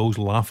 20 goals,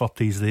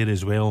 Lafferty's there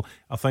as well.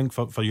 I think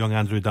for young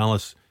Andrew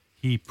Dallas,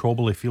 he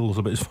probably feels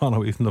a bit as far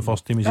away from the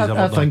first team as he's ever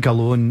done. I think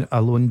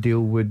a loan deal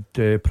would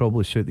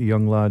probably suit the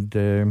young lad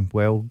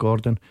well,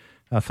 Gordon.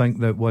 I think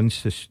that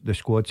once the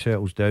squad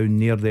settles down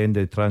near the end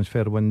of the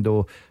transfer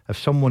window, if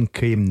someone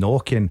came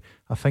knocking,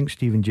 I think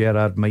Steven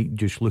Gerrard might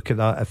just look at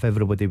that if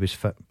everybody was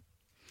fit.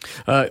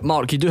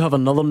 Mark, you do have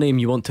another name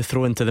you want to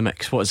throw into the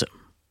mix. What is it?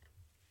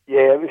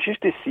 Yeah, it was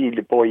just to see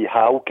the boy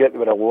Halkett. There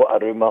were a lot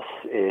of rumours.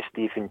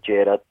 Steven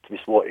Gerrard was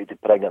wanting to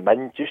bring him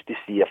in, just to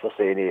see if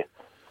there's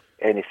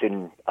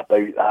anything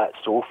about that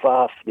so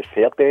far. If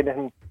you've heard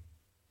anything?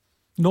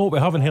 No, we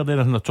haven't heard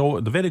anything at all.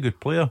 He's a very good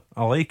player.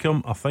 I like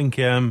him. I think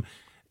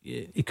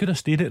he could have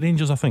stayed at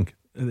Rangers, I think,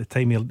 at the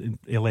time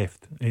he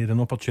left. He had an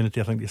opportunity,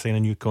 I think, to sign a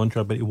new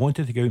contract, but he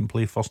wanted to go out and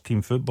play first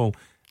team football.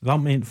 That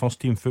meant first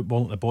team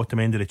football at the bottom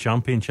end of the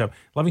Championship.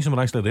 Livingston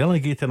were actually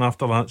relegated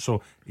after that,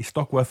 so he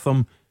stuck with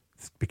them,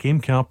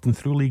 became captain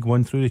through League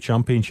One, through the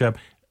Championship,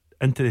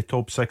 into the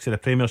top 6 of the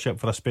Premiership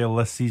for a spell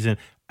this season,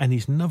 and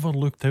he's never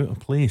looked out of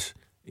place.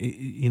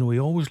 He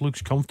always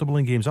looks comfortable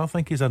in games. I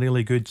think he's a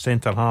really good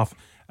centre half.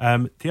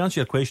 To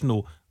answer your question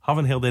though,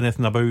 haven't heard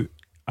anything about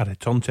a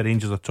return to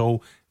Rangers at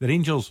all. The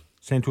Rangers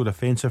central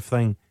defensive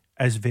thing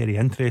is very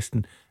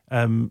interesting.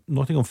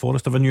 Nottingham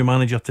Forest have a new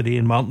manager today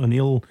in Martin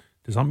O'Neill.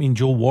 Does that mean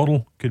Joe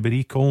Worrell could be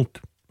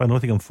recalled by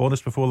Nottingham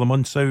Forest before the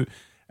month's out?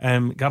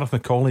 Gareth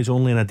McCauley's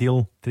only in a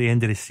deal to the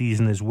end of the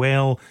season as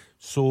well.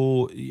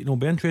 So, it'll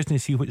be interesting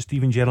to see what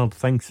Stephen Gerrard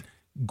thinks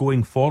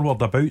going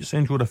forward about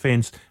central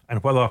defence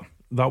and whether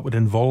that would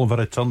involve a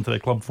return to the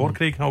club for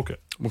Craig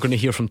Halkett. We're going to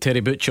hear from Terry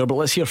Butcher, but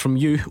let's hear from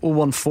you.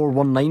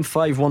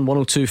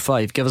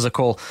 01419511025. Give us a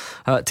call.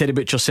 Terry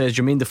Butcher says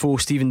Jermaine Defoe,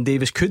 Stephen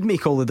Davis could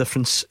make all the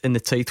difference in the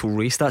title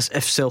race. That's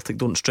if Celtic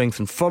don't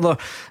strengthen further.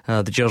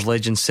 The Gers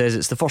legend says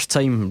it's the first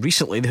time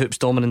recently the Hoops'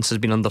 dominance has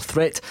been under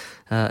threat,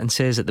 and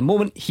says at the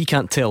moment he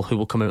can't tell who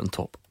will come out on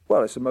top.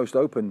 Well, it's the most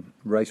open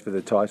race for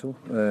the title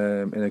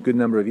in a good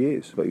number of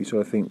years. But you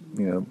sort of think,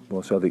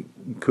 Celtic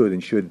could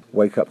and should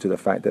wake up to the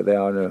fact that they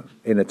are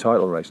in a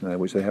title race now,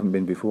 which they haven't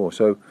been before.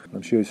 So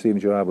I'm sure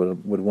Steven Gerrard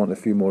would want a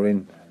few more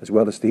in, as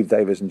well as Steve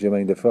Davis and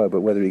Jermaine Defoe.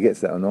 But whether he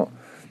gets that or not,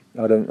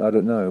 I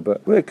don't know.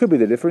 But it could be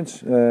the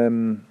difference.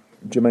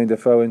 Jermaine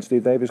Defoe and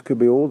Steve Davis could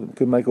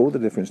make all the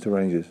difference to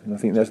Rangers. And I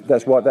think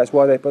that's why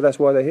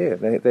they're here.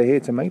 They're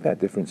here to make that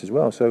difference as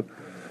well. So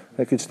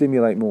they could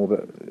stimulate more,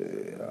 but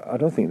I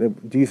don't think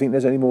do you think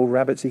there's any more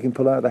rabbits he can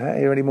pull out of the hat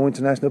here? Any more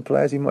international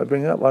players he might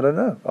bring up? I don't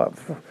know.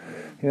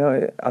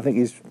 I think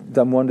he's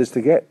done wonders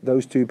to get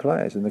those two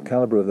players and the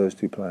calibre of those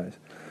two players.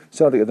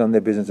 Celtic have done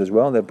their business as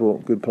well. They've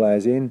brought good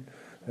players in,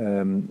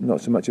 not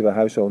so much of a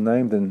household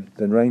name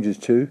than Rangers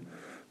too,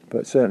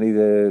 but certainly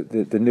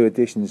the new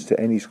additions to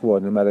any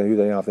squad, no matter who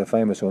they are, if they're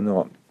famous or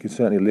not, could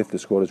certainly lift the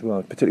squad as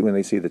well, particularly when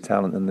they see the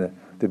talent and the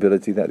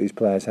ability that these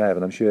players have.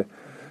 And I'm sure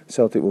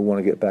Celtic will want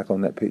to get back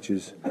on that pitch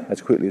as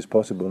quickly as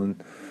possible,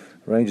 and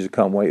Rangers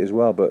can't wait as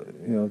well. But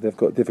they've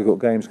got difficult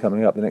games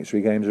coming up. The next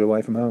 3 games are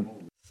away from home.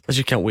 As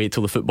you can't wait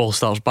till the football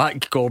starts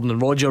back, Gordon and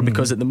Roger,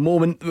 because at the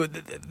moment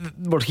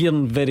we're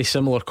hearing very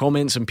similar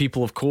comments, and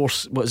people, of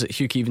course, what is it,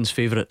 Hugh Keevan's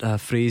favourite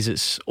phrase,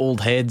 it's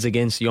old heads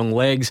against young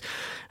legs.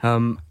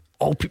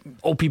 All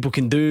people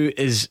can do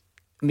is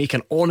make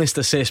an honest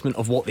assessment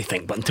of what they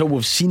think, but until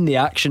we've seen the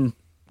action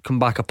come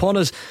back upon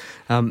us,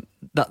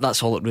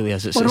 that's all it really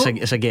is.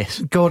 It's a guess.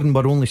 Gordon,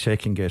 we're only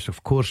second guess.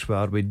 Of course we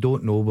are. We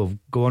don't know. We've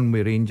gone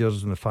with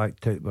Rangers, and the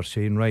fact that we're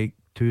saying, right,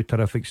 2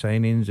 terrific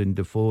signings in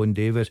Defoe and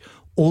Davis,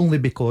 only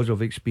because of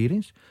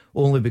experience,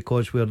 only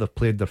because where they've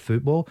played their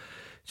football.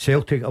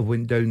 Celtic have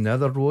went down the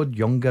other road,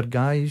 younger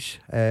guys.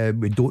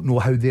 We don't know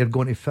how they're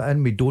going to fit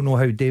in. We don't know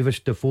how Davis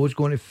Defoe's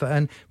going to fit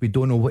in. We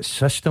don't know what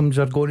systems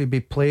are going to be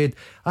played.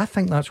 I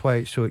think that's why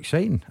it's so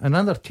exciting. And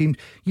other teams,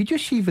 you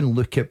just even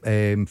look at,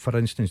 for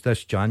instance,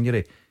 this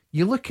January,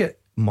 you look at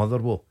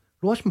Motherwell,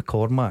 Ross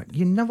McCormack.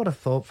 You never have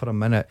thought for a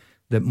minute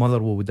that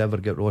Motherwell would ever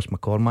get Ross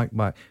McCormack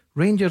back.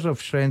 Rangers have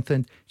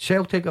strengthened,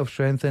 Celtic have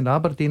strengthened,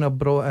 Aberdeen have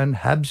brought in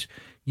Hibs,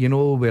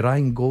 with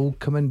Ryan Gold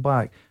coming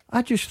back.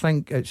 I just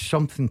think it's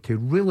something to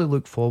really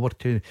look forward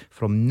to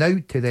from now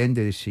to the end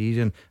of the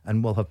season,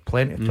 and we'll have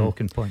plenty of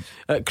talking points.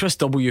 Chris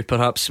W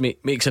perhaps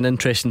makes an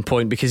interesting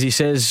point, because he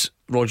says,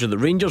 Roger, the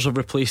Rangers have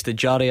replaced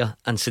Ejaria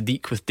and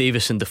Sadiq with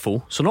Davis and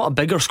Defoe, so not a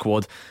bigger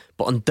squad,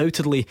 but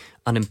undoubtedly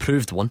an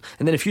improved one.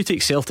 And then if you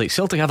take Celtic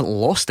haven't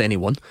lost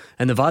anyone,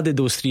 and they've added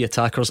those 3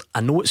 attackers.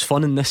 I know it's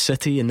fun in this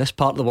city, in this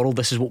part of the world,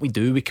 this is what we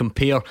do, we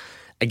compare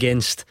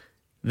against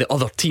the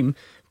other team.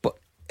 But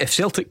if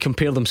Celtic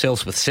compare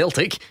themselves with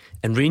Celtic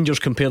and Rangers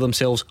compare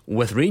themselves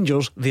with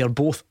Rangers, they are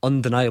both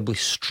undeniably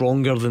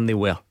stronger than they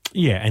were.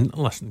 Yeah, and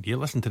you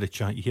listen to the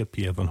chat, you hear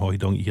Pierre Van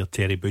Hooijdonk, you hear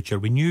Terry Butcher.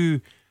 We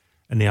knew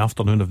in the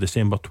afternoon of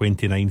December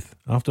 29th,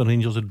 after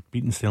Rangers had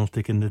beaten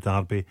Celtic in the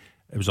derby,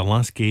 it was the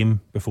last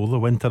game before the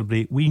winter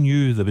break. We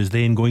knew there was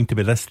then going to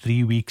be this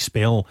 3-week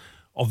spell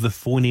of the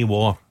phony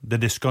war, the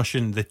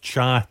discussion, the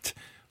chat,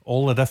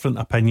 all the different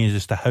opinions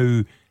as to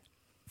how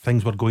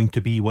things were going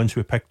to be once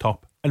we picked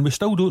up. And we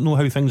still don't know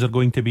how things are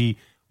going to be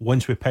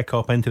once we pick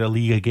up into the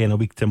league again a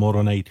week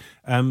tomorrow night.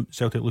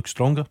 Celtic looks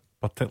stronger,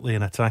 particularly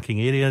in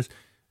attacking areas.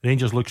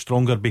 Rangers look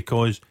stronger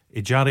because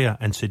Ejaria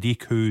and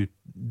Sadiq, who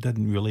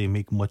didn't really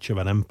make much of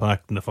an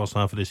impact in the first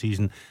half of the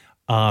season,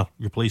 are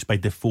replaced by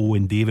Defoe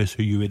and Davis,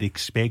 who you would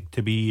expect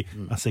to be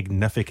a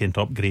significant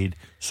upgrade.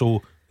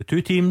 So the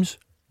two teams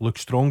look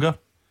stronger.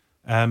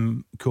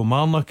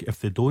 Kilmarnock, if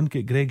they don't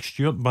get Greg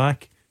Stewart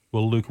back,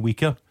 will look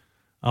weaker.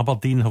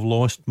 Aberdeen have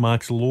lost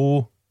Max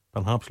Lowe,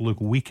 perhaps look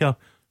weaker.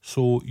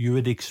 So you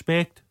would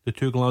expect the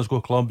 2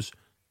 Glasgow clubs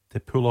to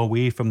pull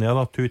away from the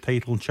other 2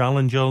 title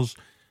challengers.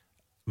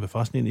 It'll be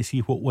fascinating to see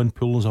what one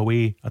pulls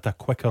away at a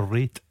quicker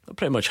rate. That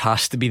pretty much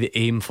has to be the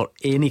aim for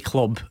any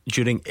club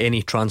during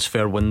any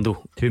transfer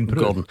window,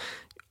 Gordon.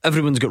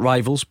 everyone's got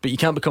rivals, but you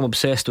can't become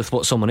obsessed with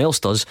what someone else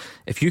does.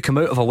 If you come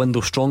out of a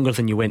window stronger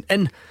than you went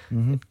in,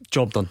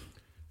 job done.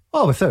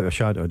 Oh, without a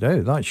shadow of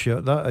doubt,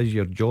 that is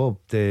your job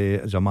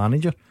as a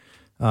manager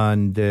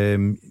and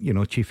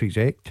chief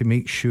exec, to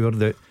make sure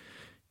that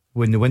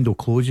when the window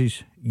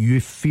closes,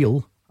 you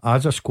feel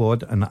as a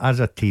squad and as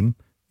a team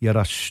you're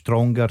a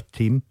stronger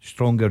team,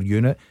 stronger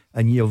unit,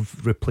 and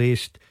you've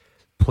replaced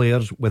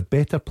players with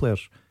better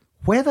players.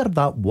 Whether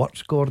that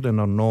works, Gordon,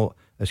 or not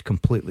is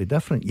completely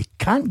different. You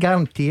can't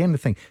guarantee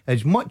anything.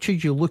 As much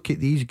as you look at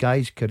these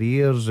guys'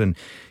 careers and,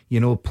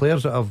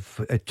 players that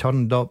have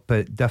turned up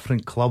at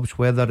different clubs,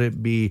 whether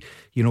it be,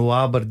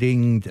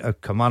 Aberdeen,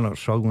 Kilmarnock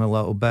struggling a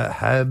little bit,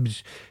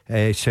 Hibs,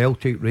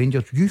 Celtic,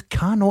 Rangers, you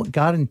cannot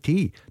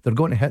guarantee they're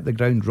going to hit the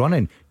ground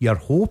running. You're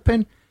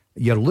hoping,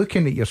 you're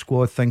looking at your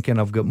squad thinking,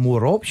 I've got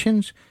more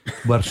options,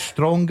 we're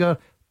stronger,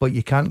 but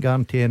you can't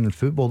guarantee any in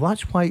football.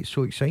 That's why it's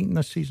so exciting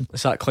this season.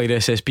 It's at Clyde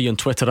SSB on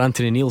Twitter.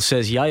 Anthony Neal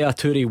says Yaya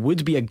Toure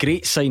would be a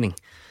great signing.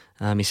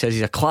 He says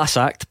he's a class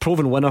act,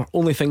 proven winner,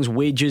 only things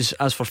wages.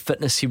 As for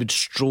fitness, he would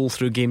stroll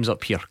through games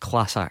up here.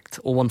 Class act.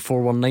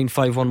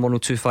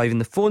 01419511025 in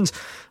the phones.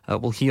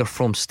 We'll hear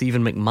from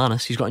Stephen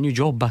McManus. He's got a new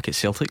job back at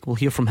Celtic. We'll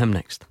hear from him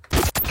next.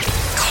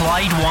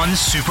 Clyde One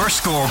Super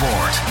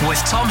Scoreboard with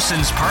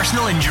Thompson's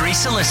personal injury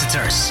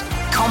solicitors.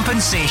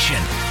 Compensation.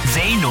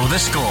 They know the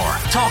score.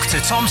 Talk to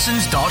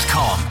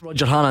Thompsons.com.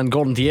 Roger Hanna and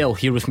Gordon DL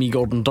here with me,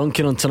 Gordon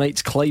Duncan, on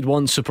tonight's Clyde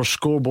One Super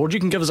Scoreboard. You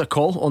can give us a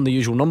call on the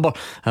usual number,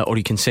 or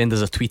you can send us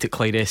a tweet at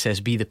Clyde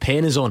SSB. The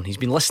pen is on. He's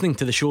been listening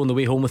to the show on the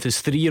way home with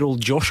his 3-year-old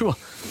Joshua.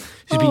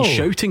 He's been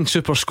shouting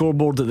Super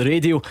Scoreboard at the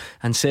radio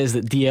and says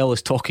that DL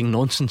is talking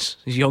nonsense.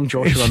 His young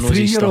Joshua knows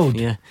his stuff.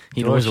 Yeah,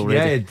 he knows already.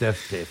 Yeah, it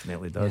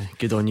definitely does. Yeah,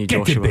 good on you,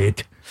 Get Joshua. to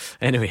bed.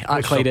 Anyway,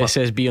 at Clyde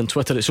SSB on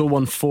Twitter, it's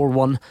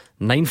 0141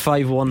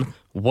 951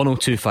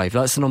 1025.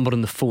 That's the number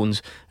on the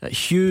phones.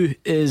 Hugh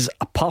is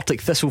a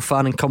Partick Thistle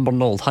fan in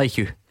Cumbernauld. Hi,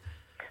 Hugh.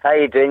 How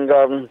you doing,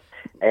 Gordon?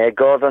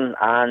 Gordon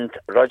and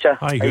Roger.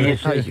 Hi, Hugh.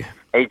 Hugh.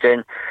 How you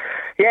doing?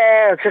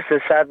 Yeah, just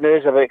the sad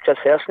news about Chris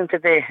Erskine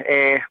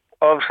today.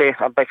 Obviously,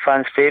 a big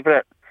fan's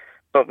favourite,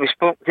 but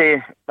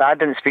I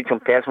didn't speak to him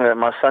personally, but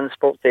my son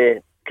spoke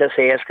to Chris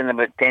Erskine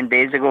about 10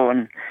 days ago,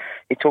 and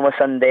he told my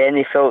son then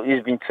he felt he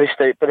was being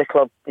pushed out by the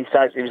club. He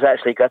was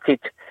actually gutted.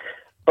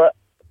 But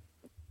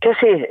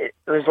Chrissy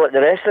was like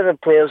the rest of the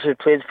players who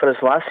played for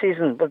us last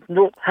season, but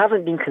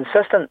haven't been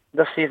consistent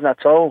this season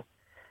at all.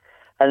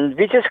 And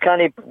we just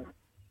can't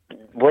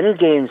win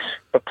games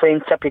by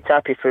playing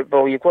tippy-tappy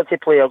football. You've got to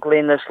play ugly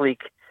in this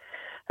league.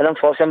 And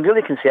unfortunately, I'm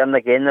really concerned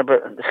again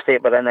about the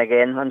state we're in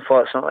again,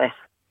 unfortunately.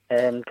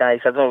 Guys, I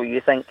don't know what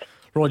you think.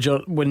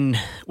 Roger, when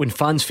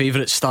fans'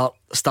 favourites start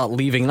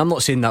leaving, and I'm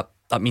not saying that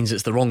means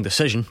it's the wrong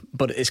decision,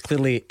 but it's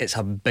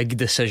a big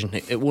decision.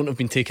 It won't have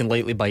been taken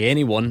lightly by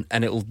anyone,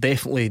 and it will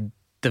definitely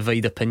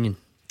divide opinion.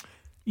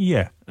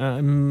 Yeah,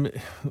 listen,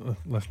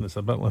 it's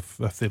a bit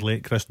if they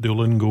let Chris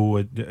Doolan go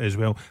as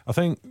well. I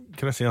think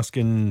Chris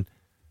Erskine,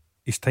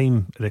 his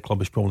time at the club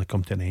has probably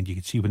come to an end. You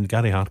could see when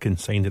Gary Harkin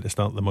signed at the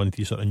start of the month,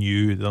 he sort of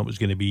knew that was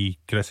going to be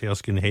Chris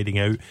Erskine heading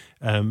out.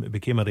 It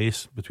became a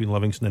race between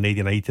Livingston and Ayr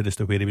United as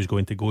to where he was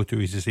going to go to.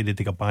 He's decided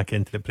to go back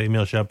into the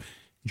Premiership,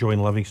 join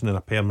Livingston in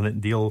a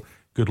permanent deal.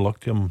 Good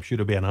luck to him. Sure,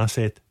 he'll be an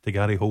asset to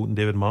Gary Holt and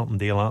David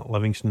Martindale at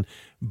Livingston.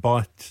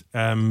 But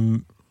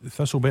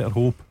Thistle better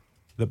hope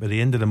that by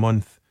the end of the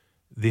month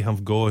they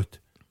have got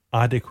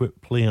adequate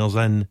players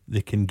in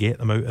that can get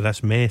them out of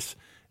this mess.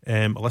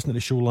 I listened to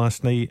the show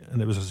last night,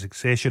 and it was a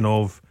succession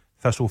of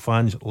Thistle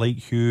fans like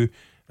Hugh.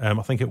 I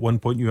think at one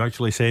point you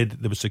actually said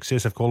there was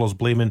successive callers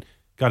blaming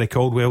Gary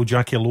Caldwell,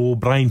 Jackie Lowe,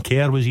 Brian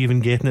Kerr was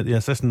even getting it, the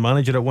assistant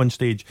manager at one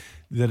stage.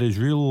 There is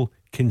real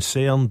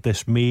concern,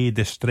 dismay,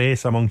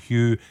 distress among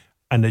Hugh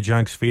and the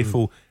Jags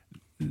faithful.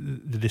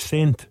 The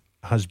descent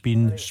has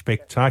been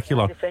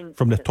spectacular,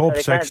 from the top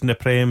six in the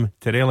Prem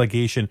to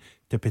relegation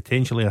to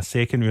potentially a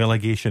second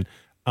relegation.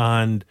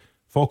 And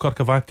Falkirk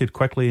have acted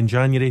quickly in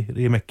January.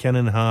 Ray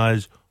McKinnon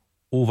has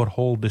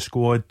overhauled the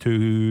squad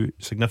to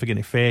significant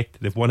effect.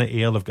 They've won at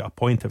Ayr, they've got a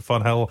point at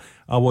Firhill.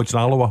 I watched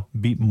Alloa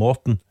beat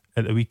Morton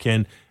at the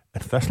weekend,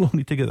 and Thistle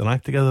need to get their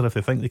act together if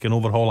they think they can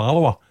overhaul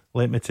Alloa,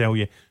 let me tell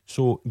you.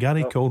 So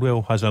Gary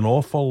Caldwell has an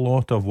awful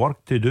lot of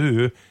work to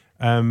do,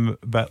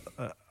 but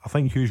I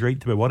think Hugh's right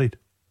to be worried.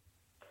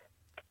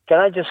 Can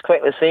I just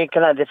quickly say,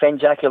 can I defend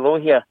Jackie Lowe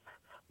here?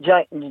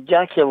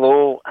 Jackie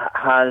Lowe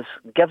has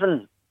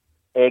given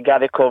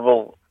Gary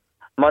Caldwell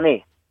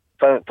money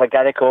for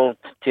Gary Caldwell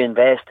to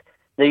invest.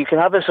 Now you can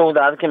have this old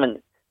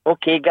argument,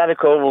 okay, Gary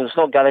Caldwell's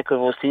not Gary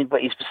Caldwell's team,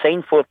 but he's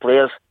signed 4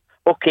 players.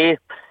 Okay,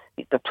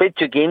 they played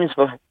 2 games,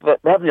 but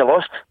they haven't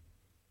lost.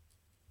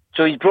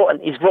 So he's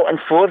brought in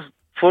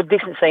four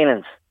decent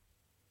signings,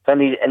 and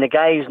the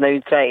guy is now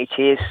trying to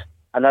chase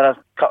another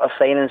couple of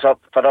signings up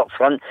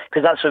front,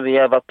 because that's what we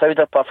have, a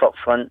powder puff up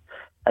front,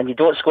 and you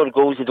don't score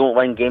goals, you don't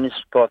win games,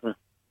 Gordon.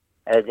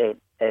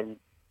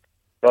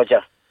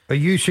 Roger. Are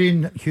you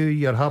saying, Hugh,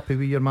 you're happy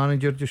with your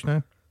manager just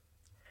now?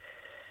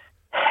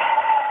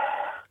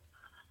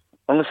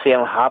 I'm going to say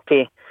I'm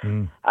happy.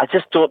 I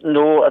just don't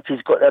know if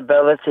he's got the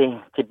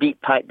ability to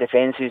beat packed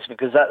defences,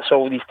 because that's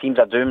all these teams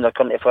are doing. They're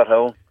coming to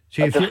Firhill.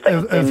 See, if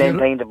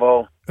the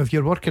ball. If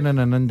you're working in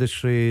an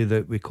industry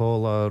that we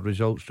call a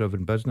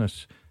results-driven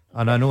business,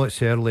 and I know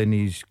it's early in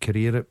his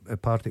career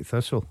at Partick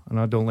Thistle, and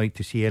I don't like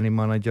to see any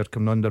manager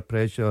coming under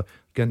pressure,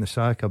 getting the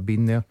sack. I've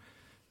been there,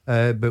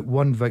 but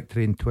 1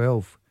 victory in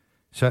 12,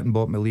 sitting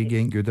bottom of the league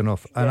ain't good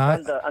enough. And I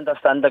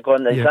understand they're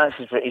going.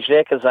 His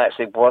record's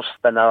actually worse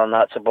than Alan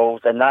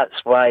Archibald, and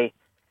that's why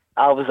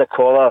I was a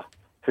caller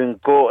who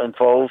got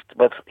involved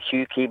with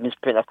Hugh Keevins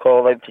putting a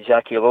call out to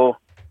Jackie Lowe.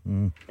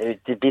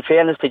 To be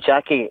fairness to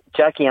Jackie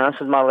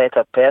answered my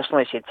letter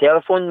personally. She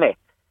telephoned me,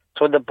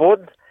 so the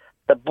board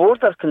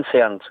are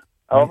concerned,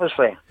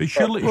 obviously. But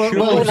surely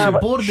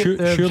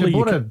the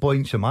board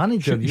appoints a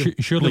manager.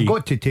 You've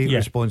got to take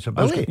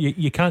responsibility.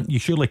 You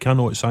surely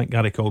cannot sack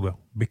Gary Caldwell,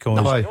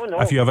 because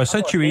if you have a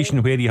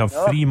situation where you have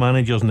 3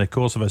 managers in the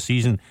course of a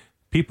season,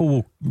 people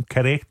will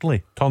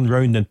correctly turn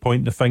round and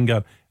point the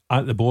finger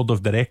at the board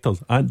of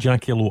directors, at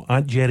Jackie Lowe,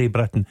 at Jerry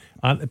Britton,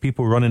 at the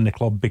people running the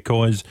club,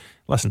 because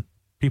listen,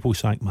 people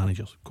sack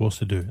managers, of course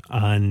they do,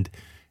 and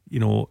you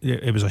know,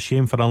 it was a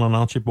shame for Alan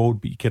Archibald,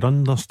 but you could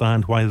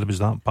understand why there was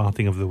that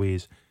parting of the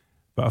ways.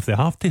 But if they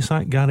have to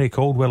sack Gary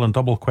Caldwell in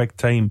double quick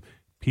time,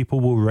 people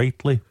will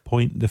rightly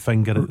point the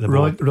finger at the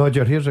board.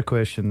 Roger, here's a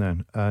question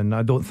then, and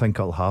I don't think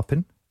it'll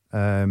happen.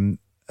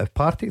 If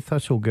Partick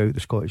Thistle go out the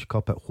Scottish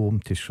Cup at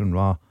home to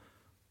Stranraer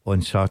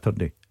on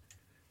Saturday,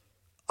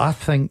 I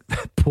think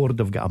the board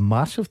have got a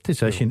massive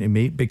decision to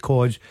make,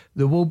 because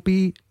there will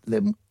be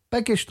the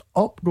biggest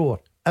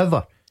uproar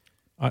ever.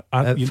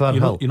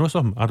 You know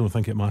something? I don't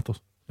think it matters.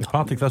 If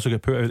Partick Thistle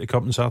get put out of the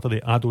cup on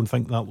Saturday, I don't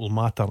think that will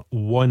matter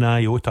one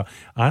iota.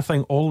 I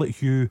think all that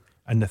Hugh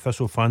and the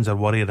Thistle fans are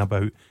worrying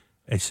about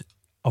is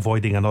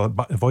avoiding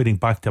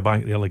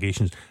back-to-back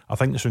relegations. I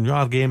think the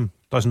Stranraer game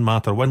doesn't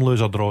matter, win,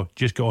 lose or draw,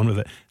 just get on with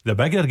it. The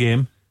bigger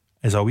game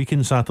is a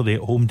weekend Saturday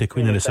at home to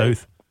Queen of the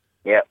South.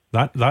 Yeah,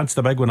 that's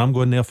the big one. I'm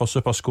going there for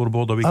Super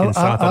Scoreboard a weekend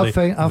Saturday.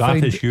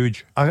 That is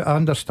huge. I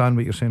understand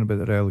what you're saying about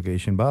the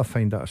relegation, but I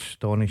find that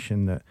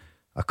astonishing that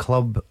a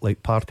club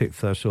like Partick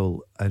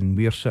Thistle, and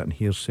we're sitting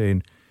here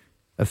saying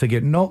if they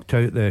get knocked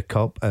out the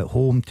cup at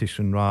home to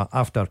Stranraer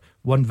after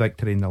 1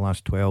 victory in the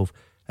last 12,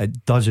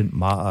 it doesn't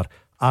matter.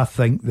 I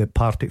think that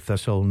Partick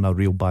Thistle in a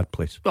real bad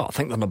place. Well, I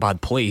think they're in a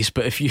bad place,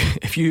 but if you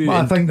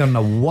I think they're in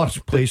a worse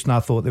place than I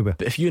thought they were.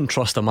 But if you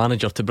entrust a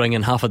manager to bring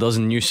in half a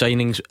dozen new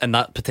signings, and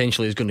that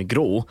potentially is going to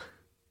grow,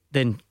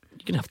 then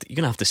you're going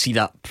to have to see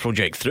that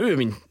project through. I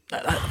mean,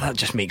 that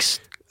just makes...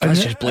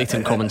 That's just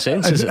blatant common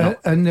sense, is it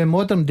not? In the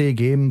modern day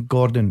game,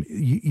 Gordon,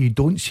 you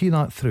don't see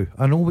that through.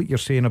 I know what you're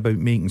saying about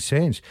making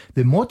sense.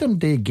 The modern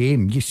day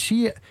game, you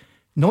see it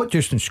not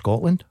just in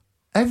Scotland,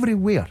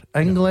 everywhere,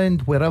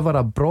 England, wherever,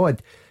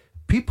 abroad.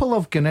 People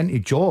have gone into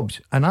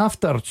jobs, and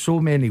after so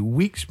many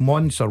weeks,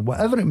 months, or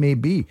whatever it may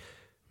be,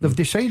 they've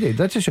decided.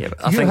 That's just,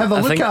 have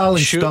a look at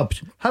Alan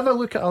Stubbs. Have a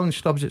look at Alan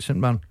Stubbs at St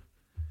Mirren.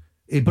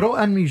 He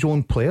brought in his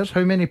own players.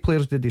 How many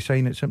players did he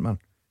sign at St Mirren?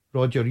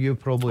 Roger, you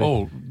probably...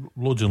 Oh,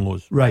 loads and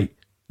loads. Right.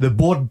 The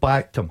board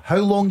backed him. How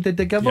long did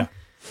they give him?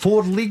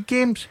 4 league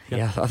games?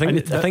 Yeah, I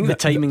think the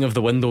timing of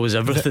the window is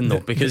everything,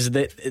 though, because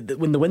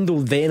when the window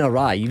then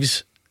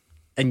arrives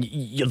and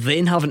you're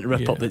then having to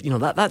rip up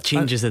that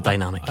changes the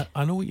dynamic.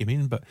 I know what you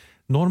mean, but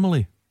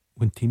normally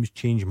when teams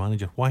change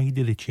manager, why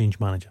do they change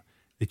manager?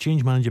 They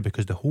change manager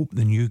because they hope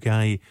the new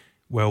guy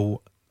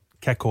will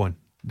kick on.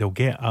 They'll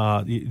get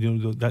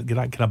that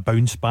kind of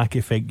bounce back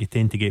effect you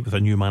tend to get with a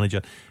new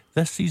manager.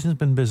 This season's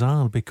been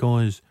bizarre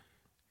because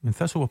when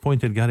Thistle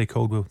appointed Gary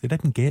Caldwell, they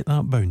didn't get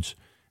that bounce.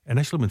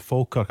 Initially when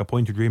Falkirk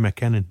appointed Ray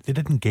McKinnon, they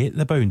didn't get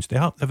the bounce. They've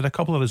had a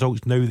couple of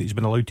results now that he's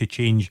been allowed to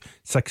change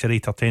 6 or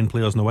 8 or 10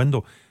 players in the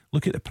window.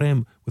 Look at the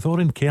Prem with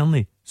Oren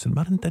Kearney. St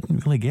Mirren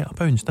didn't really get a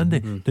bounce, did they?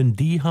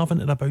 Dundee haven't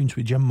had a bounce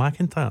with Jim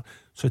McIntyre.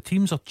 So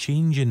teams are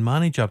changing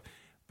manager,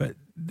 but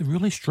they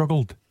really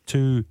struggled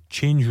to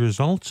change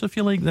results, if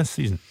you like, this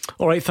season.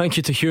 Alright, thank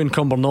you to Hugh and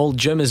Cumbernauld.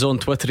 Jim is on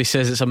Twitter. He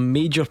says it's a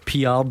major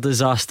PR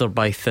disaster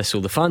by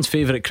Thistle. The fans'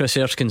 favourite Chris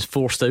Erskine's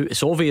forced out.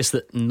 It's obvious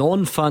that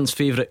non-fans'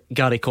 favourite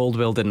Gary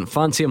Caldwell didn't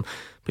fancy him,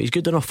 but he's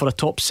good enough for a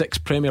top 6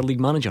 Premier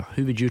League manager.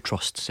 Who would you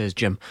trust, says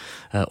Jim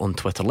on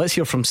Twitter. Let's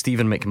hear from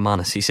Stephen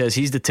McManus. He says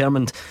he's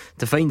determined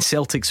to find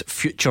Celtic's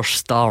future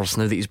stars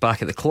now that he's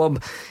back at the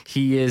club.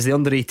 He is the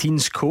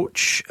under-18s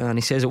coach, and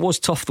he says it was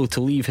tough though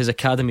to leave his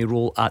academy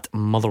role at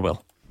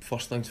Motherwell.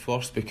 First things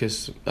first,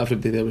 because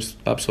everybody there was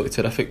absolutely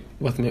terrific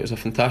with me. It was a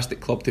fantastic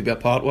club to be a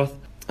part with.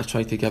 I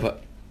tried to give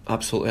it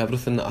absolutely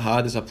everything that I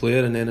had as a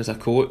player and then as a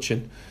coach,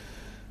 and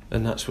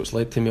that's what's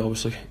led to me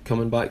obviously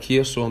coming back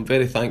here. So I'm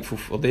very thankful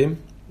for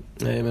them,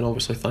 and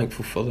obviously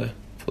thankful for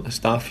the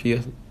staff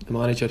here, the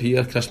manager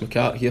here, Chris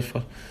McCart here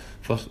for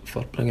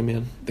bringing me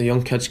in. The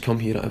young kids come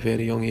here at a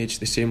very young age,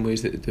 the same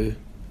ways that they do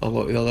a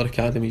lot of the other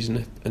academies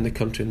in the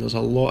country, and there's a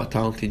lot of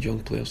talented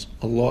young players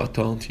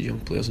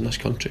in this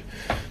country.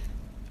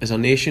 As a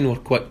nation, we're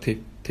quick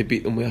to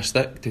beat them with a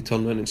stick, to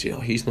turn around and say, oh,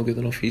 he's not good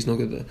enough, he's not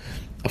good enough.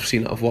 I've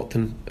seen it, I've worked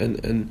in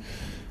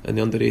in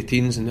the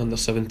under-18s and the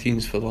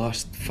under-17s for the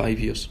last 5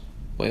 years.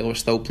 While I was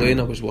still playing,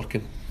 I was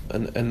working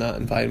in that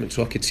environment,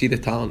 so I could see the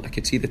talent. I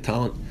could see the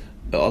talent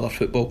at other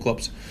football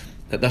clubs.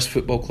 At this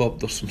football club,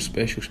 there's some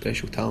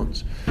special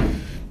talents,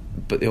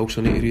 but they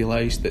also need to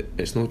realise that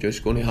it's not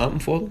just going to happen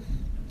for them.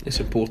 It's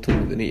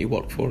important that they need to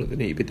work for it. They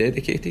need to be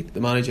dedicated.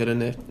 The manager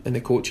and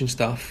the coaching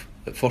staff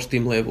at first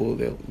team level,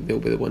 they'll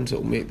be the ones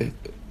that will make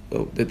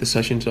the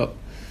decisions up.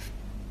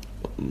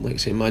 Like I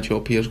say, my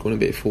job here is going to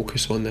be to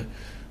focus on the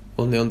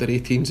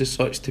under-18s as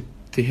such,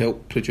 to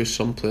help produce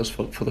some players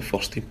for the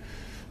first team.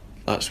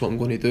 That's what I'm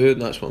going to do,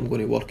 and that's what I'm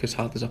going to work as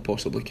hard as I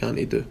possibly can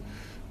to do.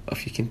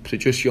 If you can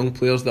produce young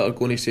players that are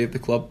going to save the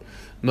club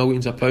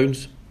millions of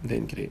pounds,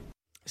 then great.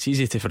 It's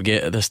easy to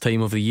forget at this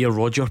time of the year,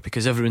 Roger,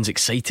 because everyone's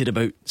excited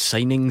about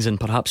signings and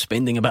perhaps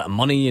spending a bit of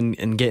money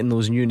and getting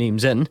those new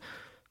names in.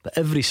 But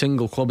every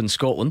single club in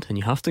Scotland, and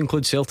you have to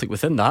include Celtic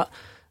within that,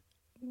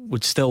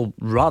 would still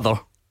rather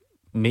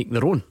make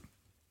their own.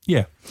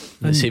 Yeah.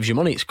 And it saves you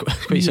money. It's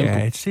quite simple. Yeah,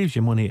 it saves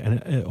you money. And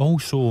it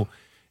also,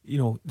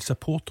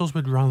 supporters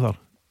would rather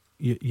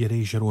you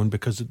raise your own,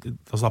 because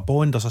there's a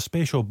bond, there's a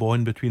special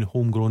bond between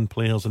homegrown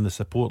players and the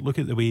support. Look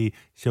at the way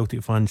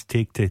Celtic fans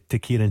take to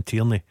Kieran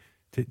Tierney,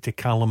 to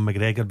Callum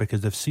McGregor,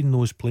 because they've seen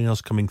those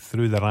players coming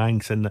through the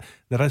ranks, and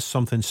there is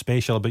something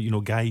special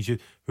about guys who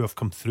have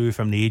come through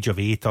from the age of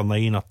 8 or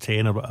 9 or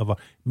 10 or whatever,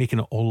 making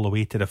it all the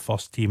way to the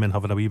first team and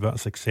having a wee bit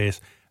of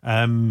success.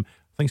 I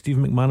think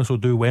Stephen McManus will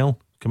do well,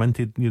 come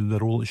into the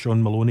role that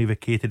Sean Maloney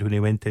vacated when he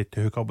went to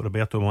hook up with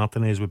Roberto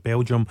Martinez with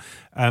Belgium.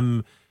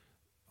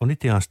 I need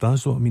to ask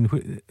Daz though, I mean,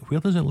 where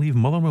does it leave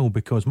Motherwell?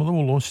 Because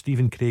Motherwell lost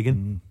Stephen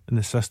Craigan in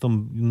the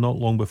system not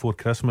long before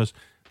Christmas.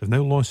 They've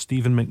now lost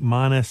Stephen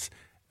McManus.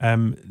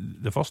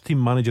 The first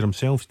team manager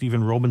himself,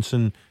 Stephen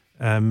Robinson,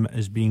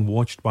 is being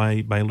watched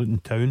by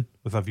Luton Town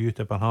with a view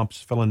to perhaps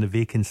filling the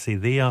vacancy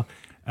there.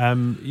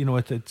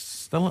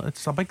 It's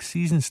a big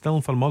season still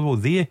for Motherwell.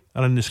 They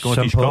are in the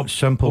Scottish Cup.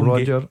 Simple,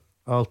 Roger.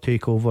 I'll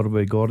take over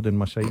with Gordon,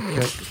 my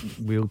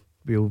sidekick.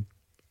 We'll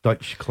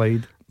Dutch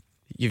Clyde.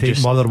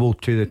 Take Motherwell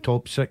to the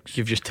top 6.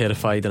 You've just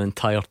terrified an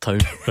entire town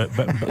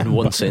in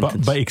one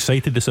sentence. But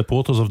excited the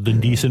supporters of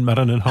Dundee, St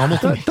Mirren and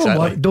Hamilton.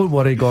 Don't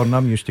worry, Gordon.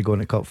 I'm used to going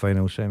to cup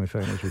finals,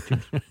 semi-finals with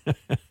teams.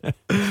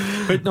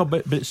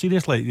 But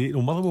seriously,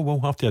 Motherwell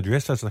will have to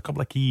address this. There's a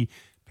couple of key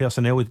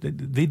personnel.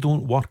 They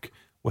don't work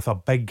with a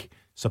big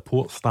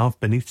support staff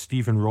beneath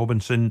Stephen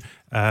Robinson.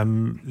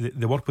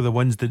 They work with the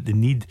ones that they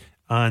need,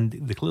 and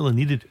they clearly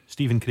needed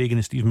Stephen Craigan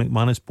and Steve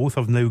McManus. Both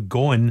have now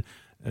gone.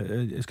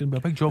 It's going to be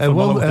a big job for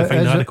Motherwell to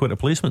find adequate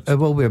replacements. It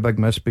will be a big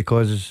miss,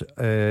 because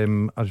I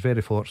was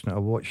very fortunate. I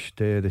watched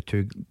the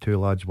two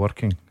lads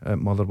working at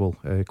Motherwell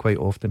quite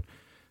often,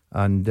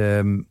 and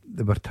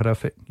they were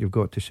terrific, you've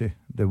got to say.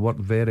 They worked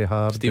very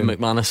hard. Steve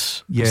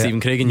McManus, Stephen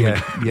Craigan,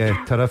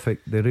 yeah, terrific.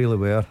 They really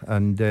were.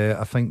 And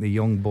I think the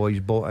young boys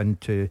bought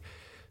into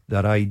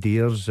their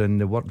ideas, and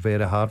they worked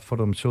very hard for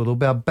them. So there'll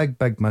be a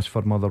big miss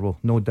for Motherwell,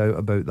 no doubt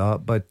about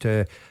that. But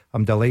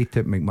I'm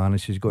delighted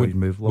McManus has got his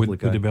move. Lovely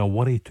guy. Would it be a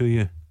worry to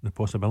you, the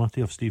possibility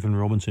of Stephen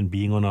Robinson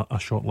being on a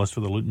short list for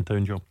the Luton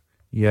Town job?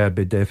 Yeah, I'd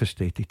be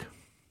devastated.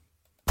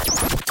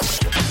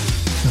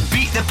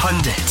 Beat the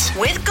Pundit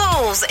with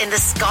goals in the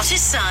Scottish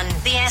Sun,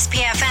 the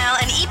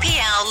SPFL and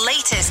EPL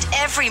latest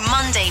every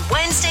Monday,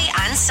 Wednesday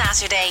and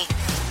Saturday.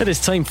 It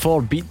is time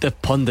for Beat the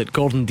Pundit.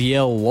 Gordon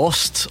Dalziel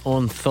lost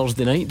on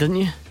Thursday night, didn't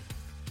you?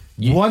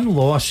 One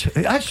loss.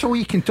 That's all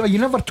you can tell. You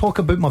never talk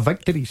about my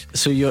victories.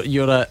 So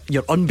your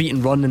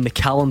unbeaten run in the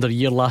calendar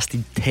year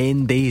lasted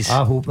 10 days.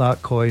 I hope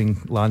that coin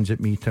lands at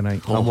me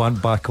tonight. I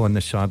want back on the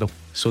saddle.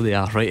 So they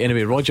are, right.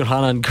 Anyway, Roger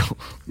Hannah and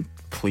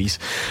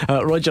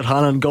Roger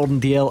Hannah and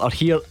Gordon Dalziel are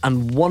here,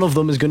 and one of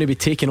them is going to be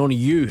taking on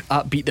you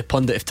at Beat the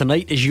Pundit. If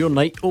tonight is your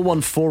night,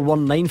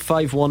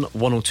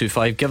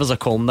 01419511025. Give us a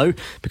call now,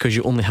 because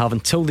you only have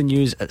until the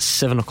news at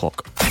 7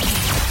 o'clock.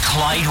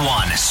 Clyde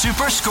One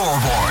Super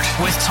Scoreboard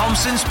with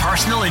Thompson's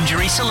personal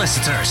injury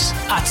solicitors.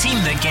 A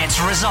team that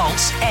gets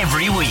results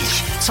every week.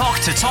 Talk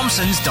to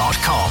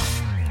Thompsons.com.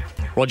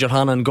 Roger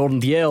Hannah and Gordon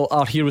Dalziel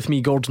are here with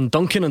me, Gordon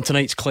Duncan, on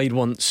tonight's Clyde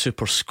One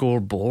Super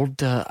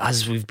Scoreboard.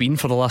 As we've been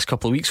for the last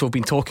couple of weeks, we've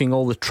been talking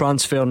all the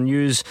transfer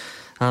news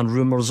and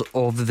rumours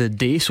of the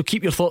day, so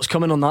keep your thoughts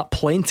coming on that.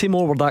 Plenty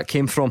more where that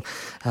came from.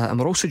 And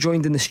we're also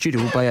joined in the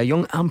studio by a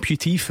young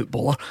amputee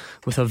footballer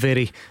with a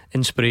very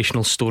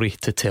inspirational story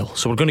to tell.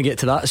 So we're going to get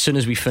to that as soon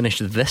as we finish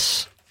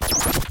this.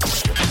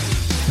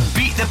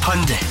 Beat the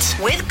Pundit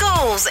with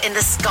goals in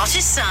the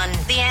Scottish Sun,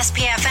 the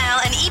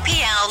SPFL and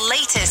EPL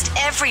latest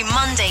every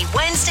Monday,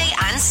 Wednesday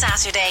and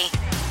Saturday.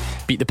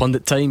 Beat the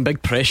Pundit time.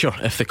 Big pressure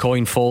if the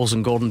coin falls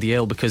on Gordon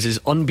Dalziel, because his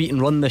unbeaten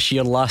run this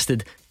year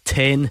lasted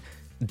 10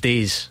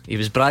 days. He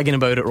was bragging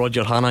about it,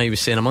 Roger Hannah. He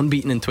was saying, I'm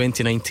unbeaten in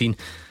 2019.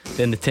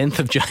 Then the 10th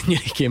of January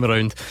came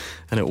around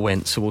and it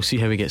went. So we'll see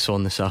how he gets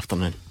on this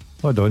afternoon.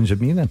 What odds it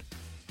me then?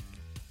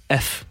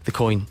 If the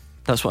coin.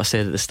 That's what I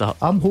said at the start.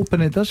 I'm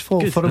hoping it does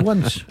fall. Good. For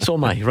once. So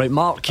am I. Right,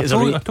 Mark is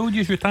I told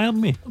you retired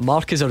me.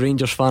 Mark is a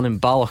Rangers fan in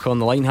Balloch on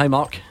the line. Hi,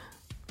 Mark.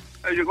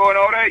 How's it going?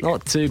 Alright?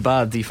 Not too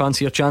bad. Do you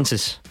fancy your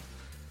chances?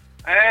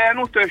 I'm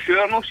not too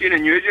sure. I'm not seeing the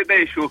news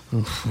today, so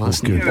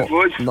That's good.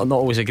 Not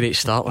always a great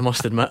start, I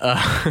must admit.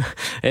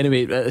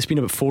 Anyway, it's been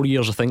about 4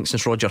 years, I think,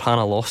 since Roger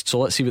Hannah lost. So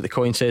let's see what the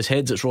coin says.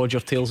 Heads, it's Roger.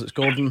 Tails, it's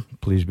Gordon.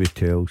 Please be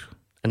tails.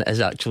 And it is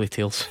actually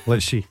tails.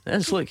 Let's see. It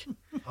is, look.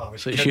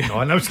 So it's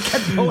I was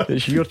kidding on.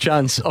 it's your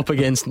chance up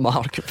against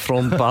Mark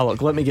from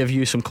Ballock. Let me give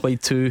you some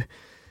Clyde 2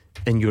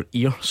 in your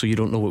ear so you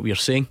don't know what we're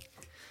saying.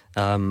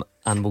 And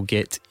we'll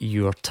get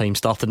your time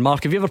started.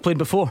 Mark, have you ever played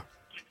before?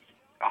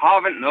 I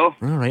haven't, no.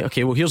 Alright,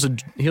 okay, well here's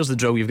the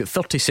drill. You've got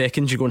 30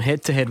 seconds. You're going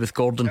head to head with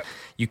Gordon. Yep.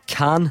 You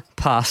can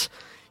pass.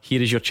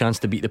 Here is your chance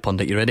to beat the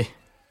pundit. You ready?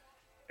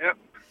 Yep.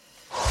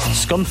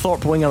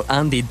 Scunthorpe winger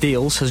Andy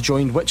Dales has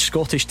joined which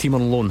Scottish team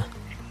on loan?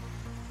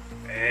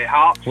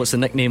 Hearts. What's the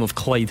nickname of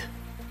Clyde?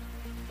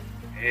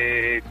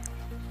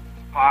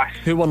 Pass.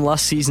 Who won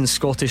last season's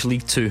Scottish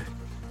League 2?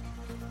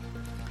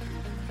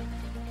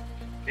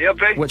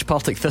 Airdrie. Which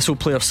Partick Thistle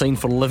player signed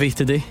for Livy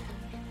today?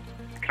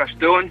 Chris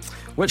Dillon.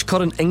 Which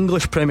current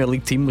English Premier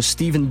League team was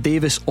Stephen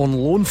Davis on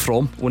loan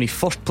from when he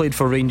first played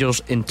for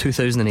Rangers in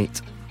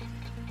 2008?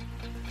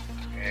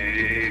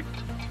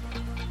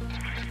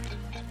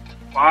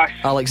 Pass.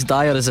 Alex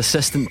Dyer is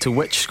assistant to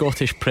which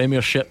Scottish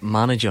Premiership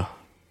manager?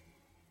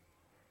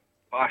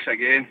 Pass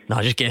again.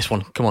 Nah, just guess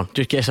one. Come on,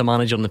 just guess a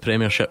manager in the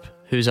Premiership.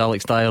 Who's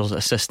Alex Dyer's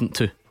assistant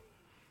to?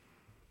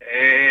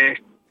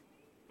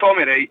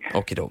 Tommy Wright.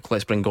 Okie doke,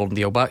 let's bring Gordon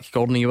Dale back.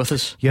 Gordon, are you with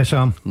us? Yes,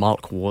 I am.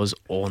 Mark was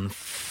on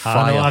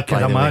fire. I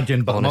can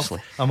imagine, but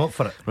honestly. I'm up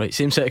for it. Right,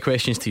 same set of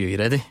questions to you. You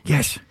ready?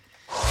 Yes.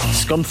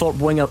 Scunthorpe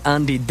winger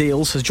Andy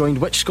Dales has joined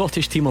which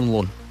Scottish team on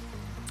loan?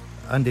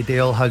 Andy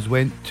Dale has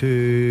went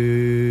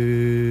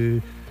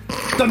to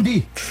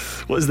Dundee.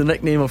 What is the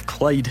nickname of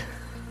Clyde?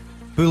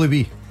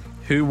 Bully.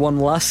 Who won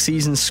last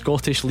season's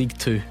Scottish League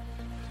 2?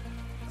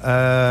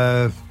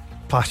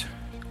 Pass.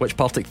 Which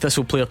Partick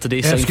Thistle player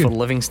today signed for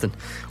Livingston?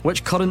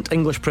 Which current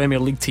English Premier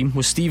League team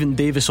was Stephen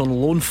Davis on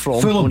loan from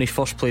Fulham. when he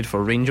first played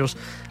for Rangers?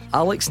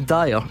 Alex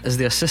Dyer is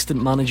the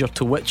assistant manager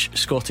to which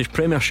Scottish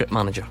Premiership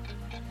manager?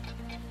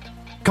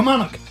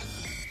 Kilmarnock.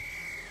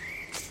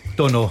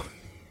 Don't know.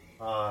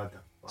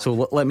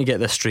 So let me get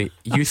this straight.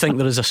 You think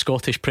there is a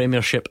Scottish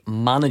Premiership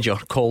manager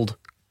called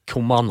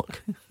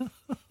Kilmarnock?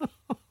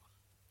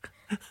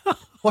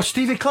 What,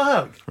 Stevie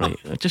Clark? Right,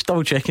 just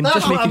double checking. That's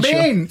just what making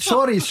I mean.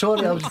 sure.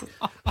 Sorry, I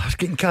was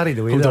getting carried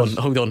away.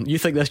 Hold on. You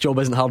think this job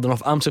isn't hard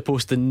enough? I'm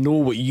supposed to know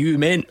what you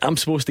meant. I'm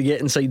supposed to get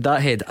inside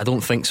that head. I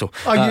don't think so.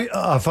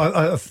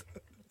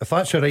 If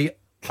that's the right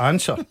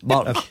answer,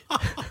 Mark,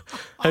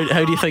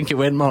 how do you think it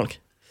went, Mark?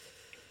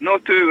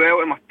 Not too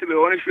well, to be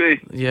honest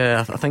with you.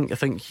 Yeah, I think a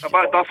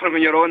bit different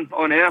when you're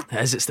on air.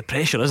 It's the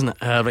pressure, isn't it?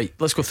 Right,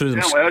 let's go through them.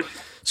 Yeah,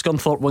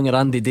 Scunthorpe winger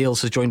Andy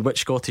Dales has joined which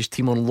Scottish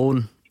team on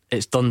loan?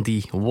 It's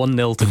Dundee.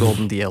 1-0 to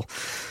Gordon Dale.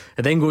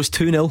 It then goes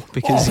 2-0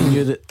 because he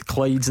knew that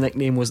Clyde's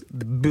nickname was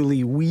the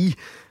Bully Wee.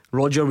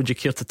 Roger, would you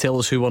care to tell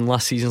us who won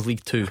last season's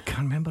League 2? I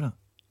can't remember it.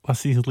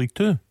 Last season's League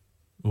 2?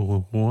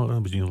 Oh,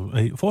 what was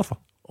Forfar?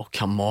 Oh,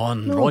 come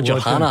on, Roger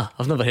Hannah.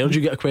 I've never heard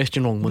you get a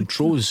question wrong.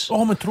 Montrose.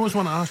 Oh, Montrose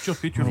one I asked you.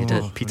 He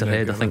did.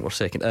 Peterhead, I think, we're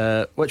second.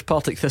 Which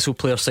Partick Thistle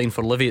player signed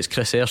for Livy? It's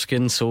Chris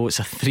Erskine, so it's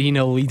a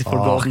 3-0 lead for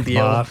Gordon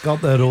Dale. Mark, up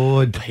the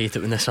road. I hate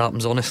it when this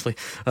happens, honestly.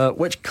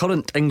 Which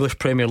current English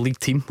Premier League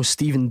team was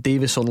Stephen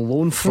Davis on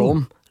loan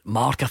from?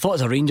 Mark, I thought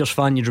as a Rangers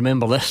fan you'd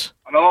remember this.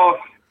 I know.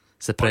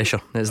 It's the pressure.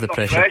 It's the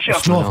pressure.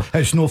 It's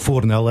no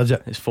 4-0, is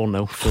it? It's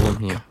 4-0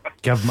 Fulham, yeah.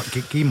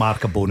 Give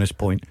Mark a bonus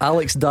point.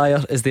 Alex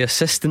Dyer is the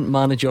assistant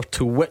manager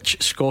to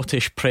which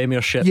Scottish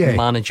Premiership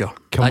manager?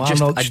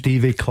 Kilmarnock,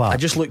 Stevie Clark. I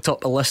just looked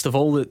up a list of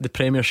all the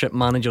Premiership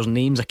managers'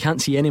 names. I can't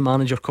see any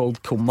manager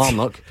called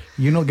Kilmarnock.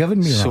 You're not giving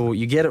me that. So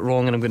you get it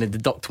wrong and I'm going to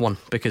deduct one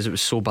because it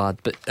was so bad.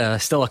 But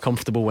still a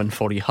comfortable win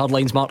for you. Hard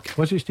lines, Mark.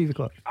 Was it Stevie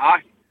Clark?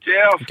 Aye,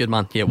 cheers. Good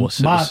man. Yeah, it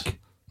was. Mark,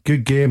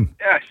 good game.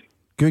 Yes.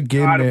 Good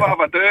game, mate. What am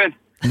I doing?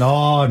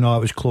 No,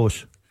 it was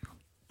close.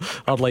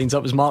 Hard lines.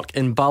 That was Mark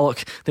in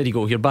Ballock. There you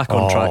go. You're back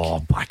on track. Oh,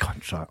 back on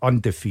track.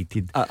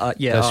 Undefeated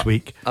this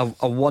week. A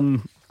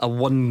one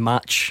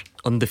match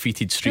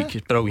undefeated streak.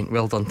 Yeah. Brilliant.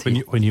 Well done to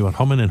you. When you were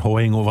humming and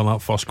hawing over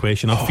that first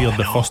question, I feared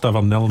the first ever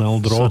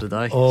 0-0 draw. So did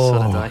I.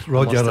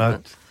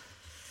 Roger,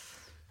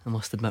 I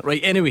must admit. Right,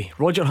 anyway,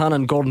 Roger Hannah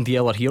and Gordon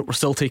Dale are here. We're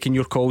still taking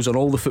your calls on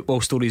all the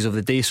football stories of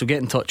the day, so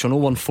get in touch on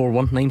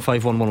 0141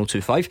 951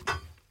 1025.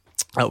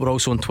 We're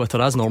also on Twitter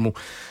as normal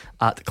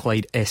at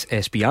Clyde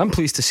SSB. I'm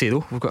pleased to say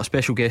though we've got a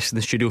special guest in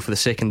the studio for the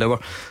second hour.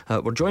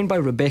 We're joined by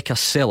Rebecca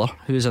Seller,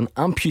 who is an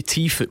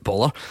amputee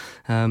footballer.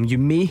 You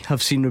may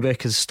have seen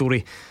Rebecca's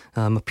story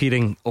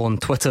appearing on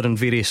Twitter and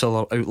various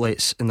other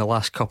outlets in the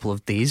last couple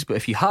of days, but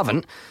if you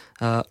haven't,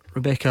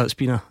 Rebecca, it's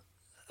been a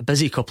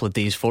busy couple of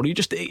days for you.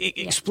 Just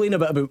explain a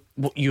bit about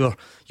what your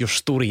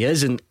story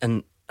is and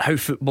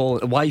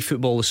why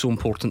football is so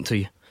important to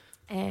you.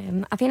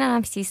 I've been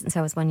an amputee since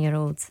I was 1 year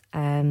old,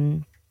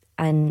 and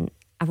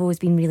I've always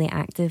been really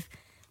active,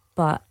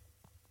 but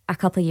a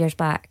couple of years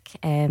back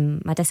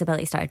my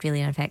disability started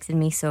really affecting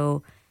me,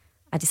 so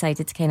I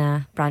decided to kind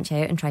of branch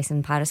out and try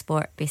some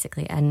parasport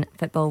basically, and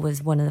football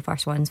was one of the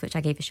first ones which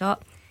I gave a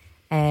shot.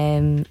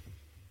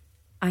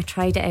 I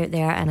tried it out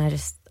there and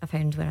I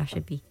found where I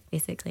should be,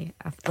 basically.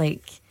 I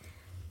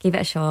gave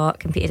it a shot,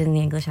 competed in the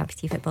English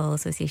Amputee Football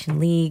Association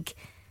League,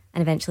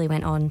 and eventually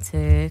went on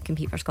to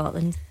compete for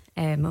Scotland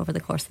over the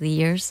course of the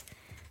years.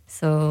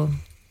 So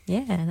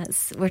yeah,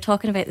 we're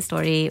talking about the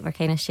story, we're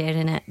kind of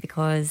sharing it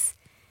because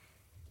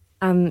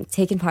I'm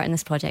taking part in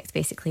this project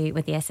basically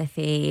with the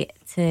SFA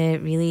to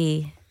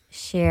really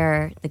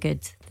share the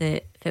good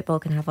that football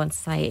can have on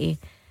society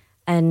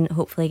and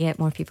hopefully get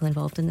more people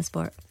involved in the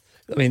sport.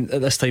 I mean,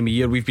 at this time of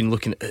year, we've been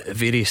looking at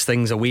various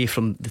things away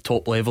from the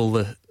top level,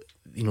 the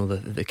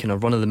kind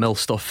of run-of-the-mill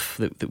stuff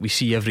that we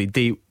see every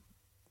day.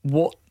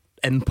 What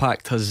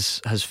impact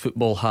has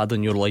football had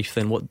on your life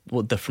then?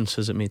 What difference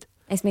has it made?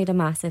 It's made a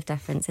massive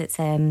difference. It's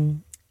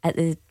at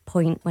the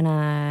point when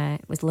I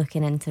was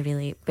looking into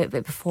really, but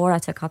before I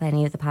took up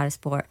any of the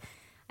parasport,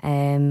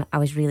 I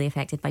was really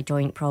affected by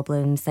joint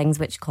problems, things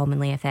which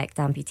commonly affect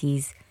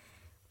amputees.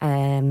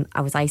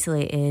 I was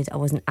isolated, I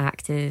wasn't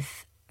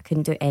active, I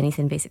couldn't do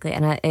anything basically,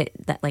 and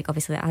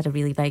obviously that had a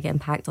really big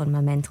impact on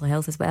my mental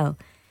health as well.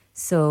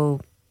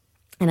 So,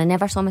 and I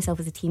never saw myself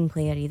as a team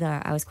player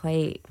either. I was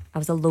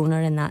a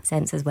loner in that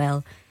sense as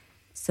well.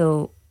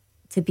 So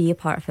to be a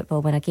part of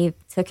football, when I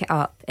took it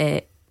up,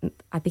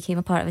 I became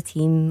a part of a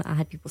team. I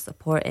had people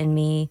supporting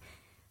me,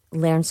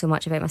 learned so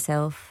much about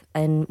myself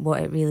and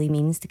what it really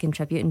means to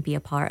contribute and be a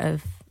part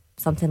of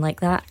something like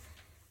that.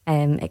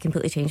 It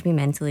completely changed me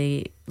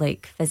mentally,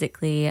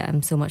 physically.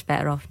 I'm so much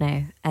better off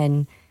now,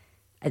 and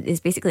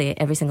it's basically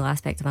every single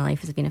aspect of my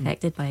life has been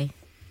affected by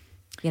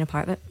being a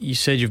part of it. You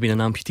said you've been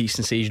an amputee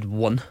since age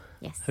 1.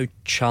 Yes. How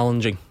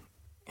challenging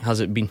has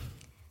it been?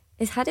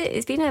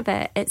 It's been a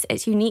bit.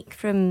 It's unique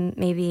from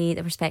maybe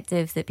the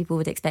perspective that people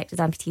would expect as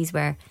amputees,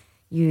 where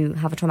you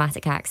have a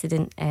traumatic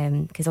accident,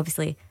 because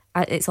obviously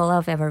it's all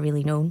I've ever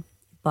really known,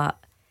 but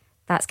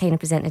that's kind of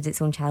presented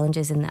its own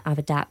challenges in that I've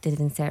adapted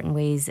in certain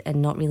ways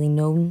and not really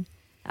known.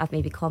 I've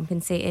maybe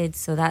compensated,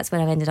 so that's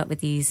where I've ended up with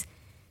these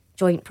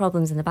joint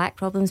problems and the back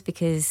problems,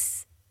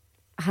 because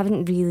I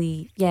haven't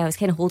really, I was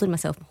kind of holding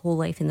myself my whole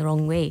life in the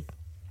wrong way.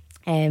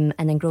 And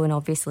then growing up,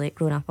 obviously,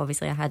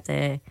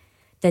 I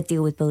did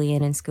deal with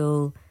bullying in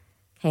school,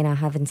 kind of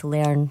having to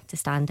learn to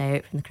stand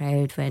out from the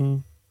crowd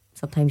when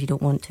sometimes you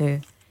don't want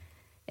to.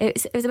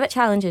 It was a bit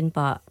challenging,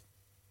 but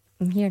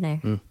I'm here now,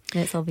 and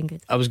it's all been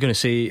good. I was going to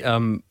say,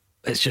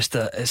 it's just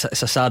it's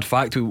a sad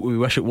fact. We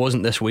wish it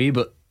wasn't this way,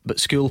 but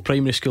school,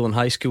 primary school and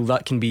high school,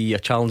 that can be a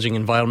challenging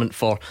environment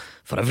for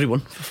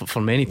everyone,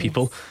 for many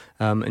people.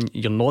 And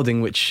you're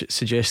nodding, which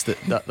suggests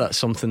that's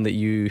something that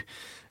you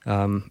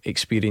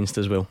experienced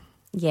as well.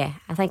 Yeah,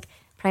 I think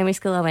primary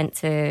school I went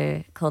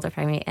to Calder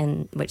Primary,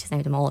 which is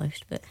now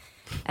demolished, but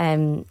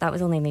that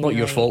was only maybe not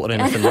your fault or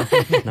anything.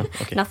 No?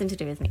 Okay. Nothing to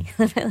do with me.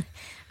 I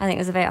think it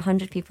was about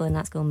 100 people in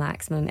that school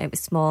maximum. It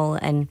was small.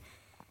 And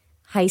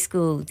high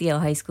school, DL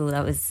High School,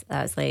 that was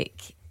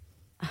like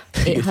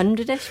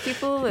 800-ish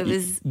people. It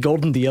was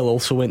Gordon DL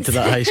also went to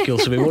that high school,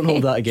 so we won't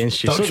hold that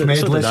against you. So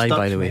did I,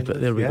 by the way. But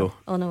there we go.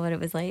 I'll know what it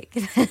was like.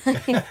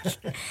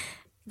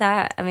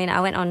 I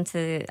went on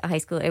to a high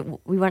school.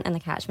 We weren't in the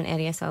catchment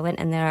area, so I went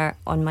in there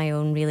on my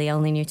own. Really, I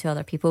only knew 2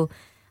 other people,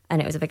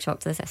 and it was a big shock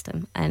to the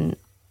system. And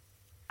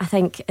I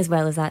think, as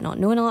well as that, not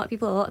knowing a lot of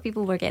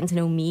people were getting to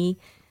know me,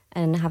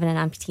 and having an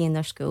amputee in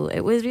their school,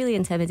 it was really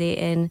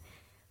intimidating.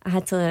 I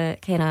had to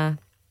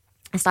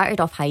I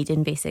started off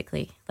hiding,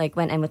 basically.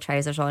 Went in with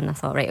trousers on, and I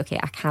thought, right, okay,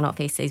 I cannot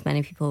face these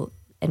many people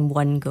in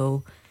one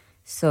go.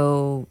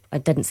 So I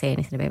didn't say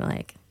anything about my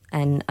leg.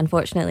 And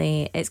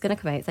unfortunately, it's going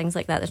to come out, things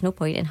like that. There's no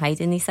point in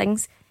hiding these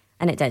things.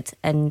 And it did.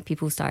 And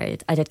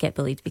I did get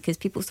bullied because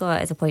people saw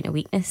it as a point of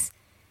weakness.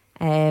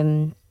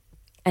 And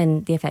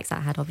the effects that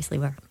I had obviously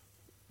were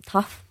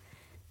tough.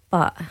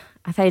 But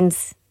I found,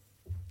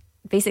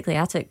 basically,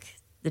 I took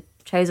the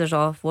trousers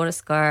off, wore a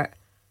skirt,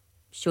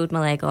 showed my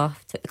leg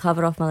off, took the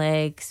cover off my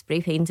leg,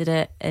 spray painted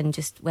it, and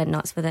just went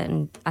nuts with it.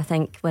 And I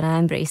think when I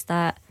embraced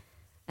that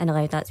and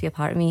allowed that to be a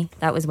part of me,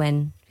 that was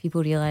when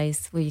people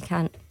realised, well, you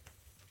can't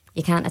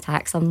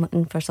attack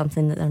someone for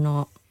something that they're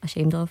not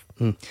ashamed of.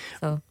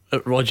 So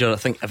Roger, I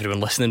think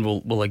everyone listening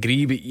will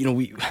agree, but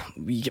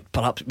we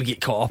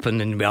get caught up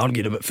and we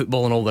argue about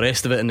football and all the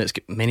rest of it, and it's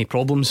got many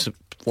problems.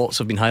 Lots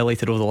have been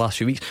highlighted over the last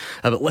few weeks,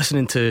 but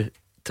listening to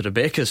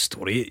Rebecca's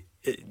story,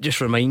 it just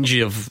reminds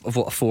you of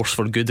what a force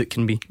for good it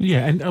can be.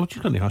 Yeah, and I was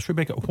just going to ask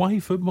Rebecca, why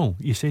football?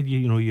 You said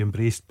you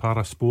embraced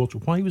para sports.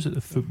 Why was it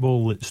the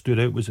football that stood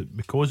out? Was it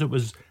because it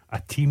was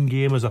a team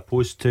game as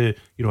opposed to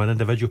an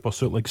individual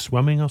pursuit like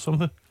swimming or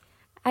something?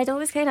 I'd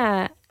always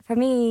for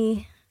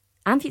me,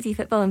 amputee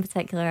football in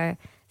particular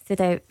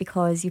stood out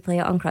because you play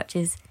it on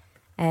crutches.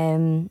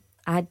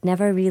 I'd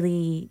never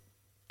really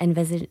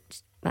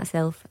envisaged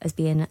myself as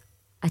being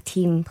a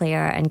team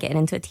player and getting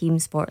into a team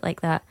sport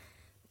like that.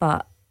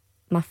 But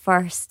my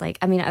first, I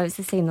was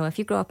the same though. If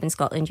you grow up in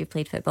Scotland, you've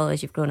played football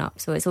as you've grown up,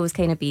 so it's always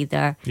kind of been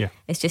there. Yeah.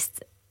 It's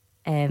just,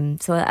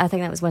 so I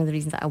think that was one of the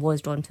reasons that I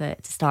was drawn to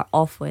it to start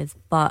off with.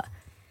 But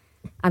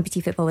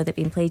amputee football, with it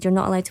being played, you're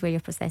not allowed to wear your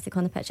prosthetic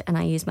on the pitch, and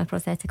I use my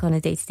prosthetic on a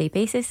day-to-day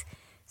basis.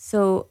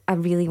 So I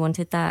really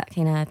wanted that,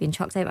 kind of being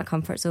chucked out of my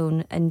comfort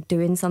zone and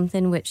doing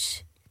something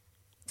which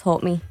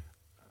taught me.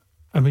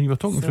 I mean, you were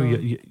talking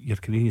through your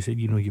career, you said,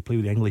 you play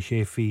with the English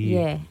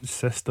FA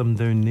system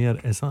down there.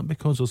 Is that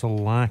because there's a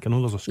lack? I know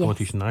there's a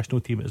Scottish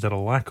national team. Is there a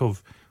lack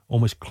of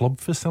almost club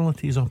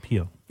facilities up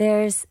here?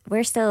 When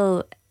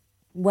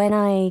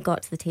I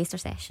got to the taster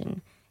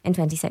session in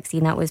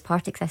 2016, that was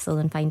Partick Thistle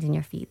and Finding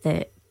Your Feet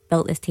that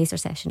built this taster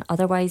session.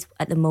 Otherwise,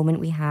 at the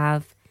moment, we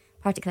have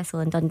Partick Thistle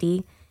and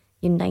Dundee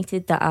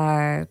United that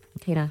are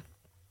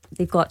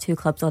they've got 2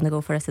 clubs on the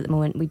go for us at the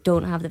moment. We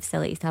don't have the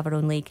facilities to have our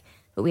own league,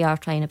 but we are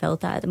trying to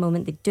build that at the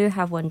moment. They do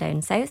have one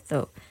down south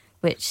though,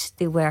 which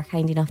they were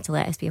kind enough to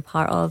let us be a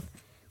part of,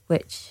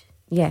 which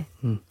You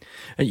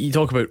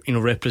talk about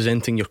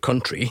representing your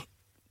country.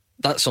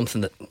 That's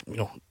something that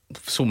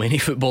so many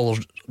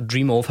footballers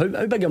dream of.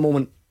 How big a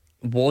moment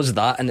was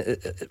that, and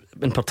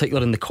in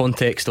particular in the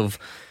context of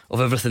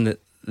everything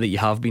that you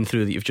have been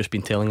through, that you've just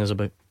been telling us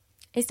about?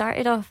 It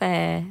started off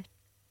I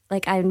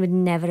would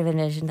never have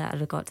envisioned that I would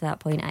have got to that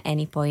point at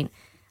any point.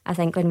 I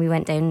think when we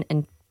went down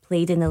and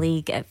played in the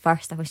league at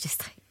first, I was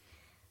just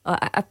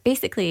I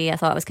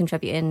thought I was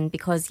contributing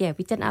because we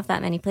didn't have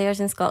that many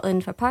players in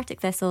Scotland for Partick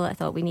Thistle. I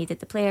thought we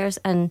needed the players,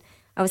 and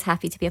I was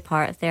happy to be a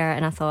part of there.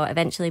 And I thought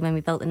eventually when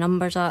we built the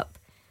numbers up,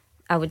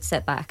 I would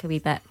sit back a wee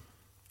bit,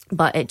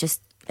 but it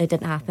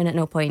didn't happen. At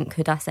no point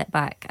could I sit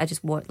back. I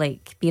just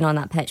being on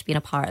that pitch, being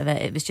a part of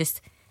it. It was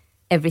just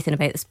everything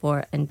about the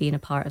sport, and being a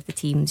part of the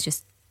team is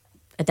just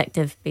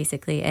addictive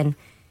basically. And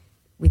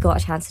we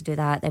got a chance to do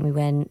that. Then we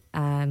went,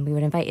 we were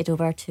invited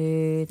over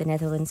to the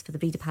Netherlands for the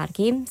Breda Para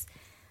Games,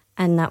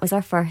 and that was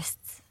our first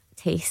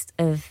taste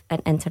of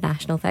an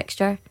international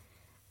fixture,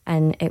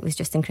 and it was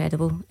just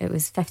incredible. It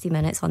was 50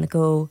 minutes on the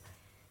go,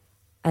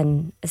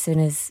 and as soon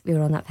as we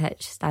were on that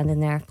pitch,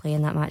 standing there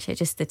playing that match,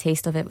 the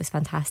taste of it was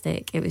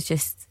fantastic. It was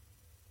just,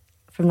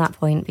 from that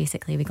point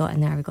basically, we got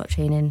in there, we got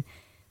training,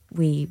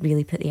 we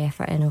really put the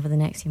effort in over the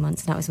next few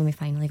months, and that was when we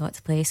finally got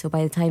to play. So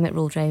by the time it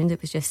rolled round, it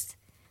was just,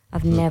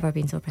 I've never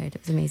been so proud.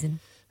 It was amazing.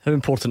 How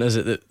important is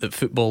it that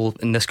football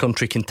in this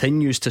country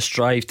continues to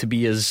strive to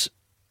be as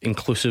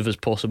inclusive as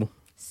possible?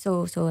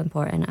 So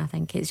important. I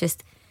think it's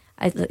just,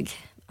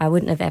 I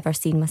wouldn't have ever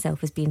seen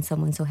myself as being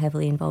someone so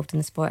heavily involved in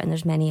the sport, and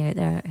there's many out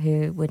there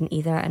who wouldn't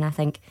either, and I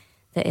think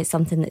that it's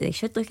something that they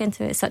should look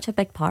into. It's such a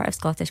big part of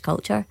Scottish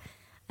culture,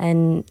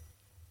 and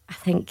I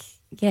think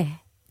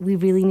we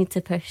really need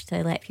to push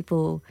to let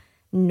people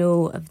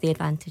know of the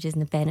advantages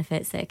and the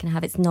benefits that it can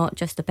have. It's not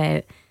just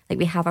about,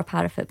 we have our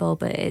para football,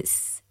 but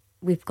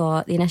we've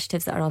got the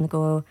initiatives that are on the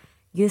go,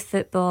 youth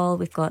football,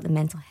 we've got the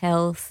mental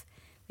health,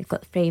 we've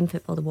got the frame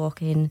football, the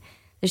walking.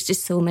 There's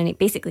just so many.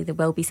 Basically, there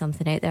will be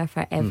something out there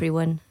for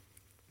everyone.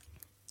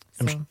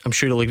 I'm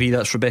sure you'll agree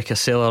that's Rebecca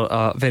Seller,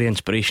 a very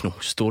inspirational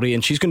story,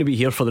 and she's going to be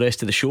here for the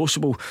rest of the show, so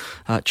we'll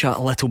chat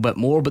a little bit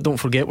more. But don't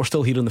forget, we're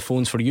still here on the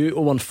phones for you.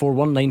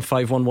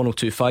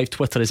 01419511025.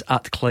 Twitter is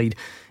at Clyde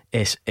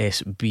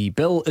SSB.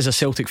 Bill is a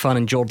Celtic fan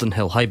in Jordan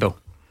Hill. Hi Bill.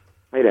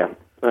 Hi there.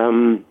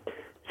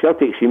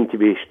 Celtic seem to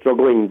be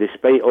struggling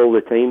despite all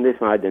the time they've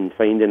had in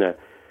finding a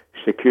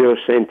secure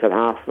centre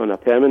half on a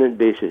permanent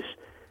basis.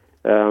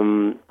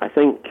 I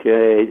think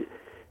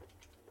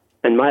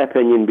in my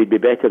opinion we'd be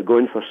better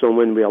going for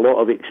someone with a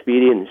lot of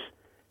experience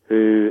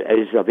who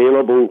is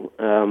available,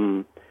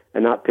 and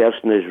that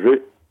person is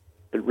Ruth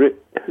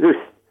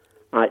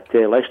at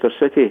Leicester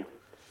City.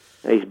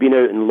 He's been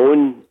out on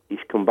loan, he's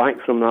come back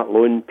from that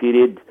loan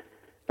period.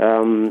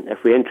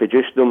 If we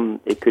introduced him,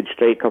 he could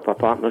strike up a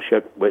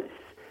partnership with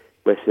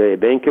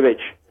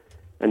Benkovic,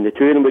 and the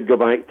two of them would go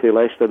back to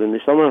Leicester in the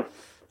summer.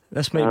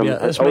 I think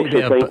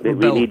that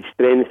we need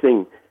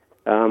strengthening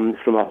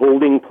from a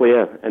holding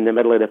player in the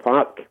middle of the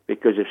park,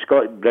 because if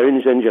Scott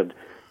Brown's injured,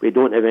 we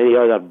don't have any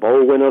other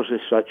ball winners as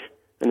such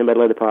in the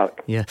middle of the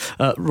park.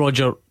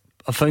 Roger,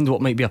 I found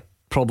what might be a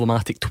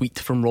problematic tweet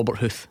from Robert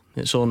Huth.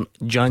 It's on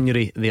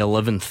January the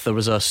 11th. There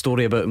was a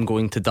story about him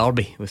going to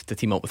Derby to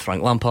team up with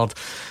Frank Lampard.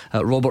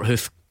 Robert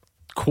Huth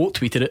quote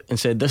tweeted it and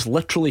said, "This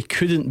literally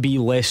couldn't be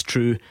less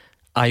true.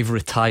 I've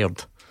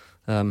retired."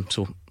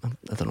 So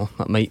I don't know,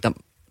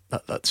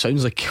 that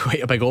sounds like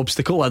quite a big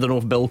obstacle. I don't know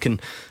if Bill can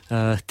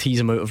tease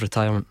him out of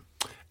retirement.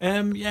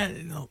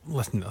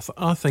 Listen,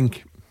 I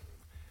think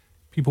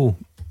people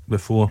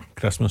before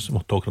Christmas were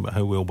talking about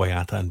how well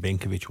Boyata and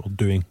Benkovic were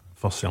doing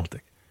for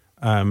Celtic.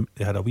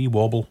 They had a wee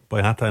wobble,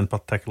 Boyata in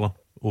particular,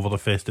 over the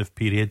festive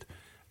period.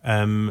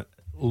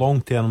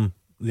 Long term,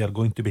 they are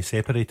going to be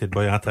separated,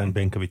 Boyata and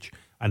Benkovic,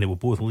 and they will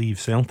both leave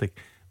Celtic.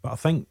 But I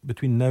think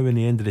between now and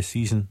the end of the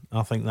season,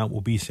 I think that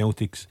will be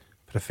Celtic's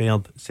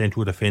preferred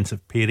central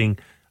defensive pairing,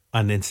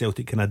 and then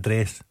Celtic can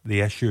address the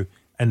issue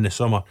in the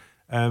summer.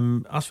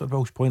 As for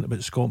Bill's point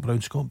about Scott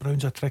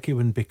Brown's a tricky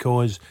one,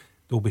 because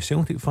there'll be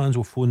Celtic fans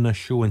will phone this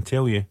show and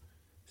tell you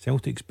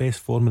Celtic's best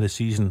form of the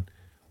season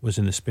was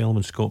in the spell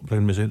when Scott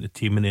Brown was out the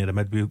team, and they had a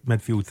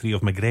midfield three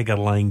of McGregor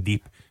lying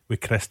deep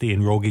with Christie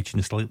and Rogic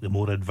in slightly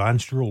more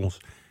advanced roles.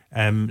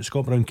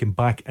 Scott Brown came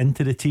back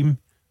into the team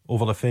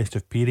over the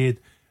festive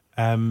period,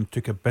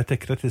 took a bit of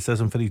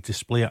criticism for his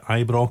display at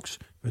Ibrox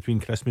between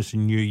Christmas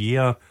and New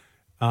Year,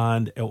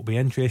 and it'll be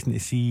interesting to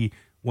see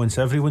once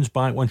everyone's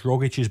back, once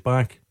Rogic is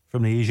back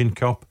from the Asian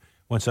Cup,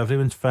 once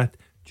everyone's fit,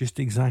 just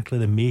exactly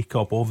the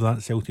makeup of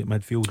that Celtic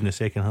midfield in the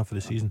second half of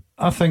the season.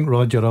 I think,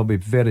 Roger, I'll be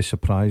very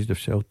surprised if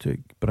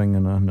Celtic bring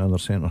in another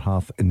centre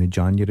half in the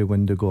January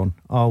window gone.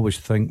 I always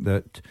think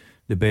that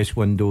the best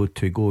window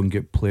to go and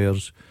get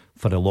players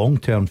for a long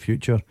term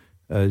future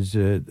is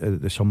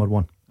the summer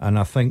one. And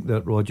I think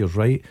that Roger's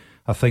right.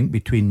 I think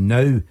between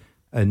now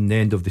and the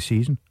end of the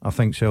season, I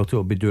think Celtic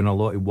will be doing a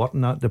lot of work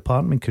in that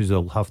department, because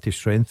they'll have to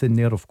strengthen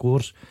there, of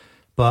course.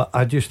 But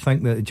I just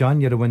think that the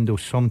January window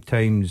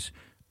sometimes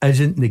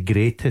isn't the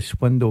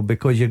greatest window,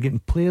 because you're getting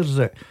players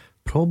that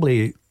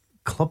probably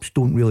clubs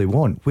don't really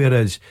want.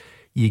 Whereas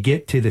you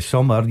get to the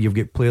summer, you've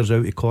got players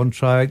out of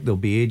contract, there'll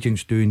be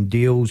agents doing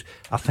deals.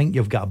 I think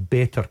you've got a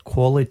better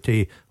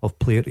quality of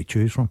player to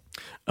choose from.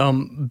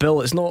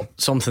 Bill, it's not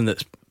something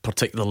that's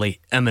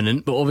particularly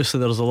imminent, but obviously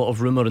there's a lot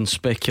of rumour and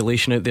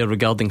speculation out there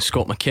regarding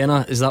Scott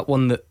McKenna. Is that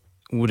one that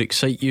would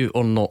excite you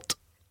or not?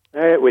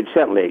 It would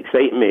certainly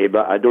excite me,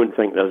 but I don't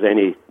think there's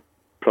any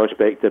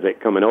prospect of it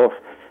coming off.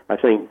 I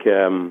think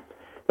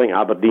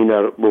Aberdeen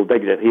will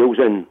dig their heels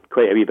in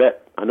quite a wee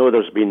bit. I know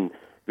there's been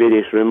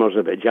various rumours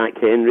about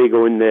Jack Henry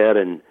going there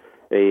and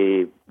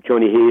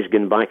Johnny Hayes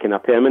going back on a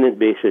permanent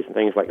basis and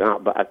things like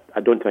that, but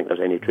I don't think there's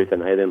any truth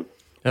in either.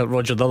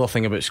 Roger, the other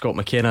thing about Scott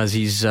McKenna is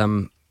he's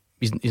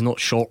not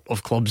short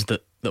of clubs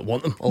that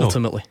want him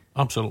ultimately.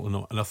 No, absolutely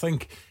not. And I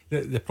think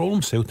the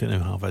problem Celtic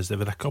now have is they've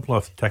had a couple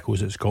of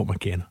tickles at Scott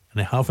McKenna and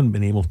they haven't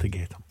been able to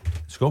get him.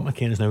 Scott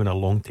McKenna is now in a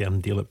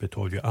long-term deal at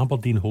Pittodrie.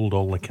 Aberdeen hold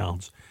all the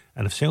cards,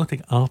 and if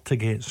Celtic are to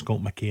get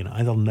Scott McKenna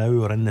either now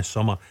or in the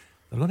summer,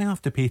 they're going to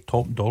have to pay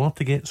top dollar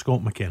to get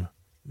Scott McKenna.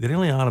 They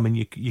really are. I mean,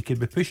 you could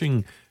be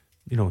pushing,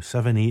 £7,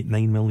 £8,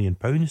 £9 million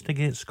to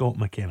get Scott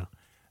McKenna.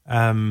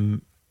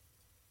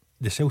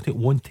 The Celtic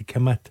want to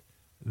commit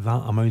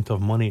that amount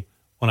of money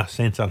on a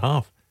centre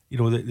half.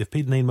 They've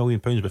paid £9 million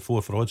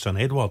before for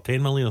Odsonne Edouard,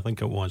 £10 million I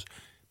think it was,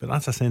 but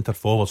that's a centre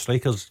forward.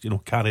 Strikers,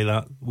 carry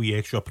that wee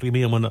extra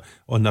premium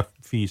on their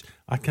fees.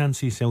 I can't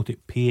see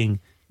Celtic paying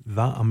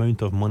that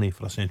amount of money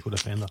for a central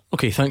defender.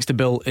 Okay, thanks to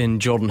Bill in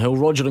Jordan Hill.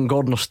 Roger and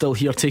Gordon are still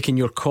here taking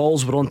your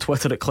calls. We're on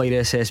Twitter at Clyde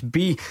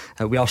SSB.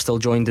 We are still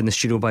joined in the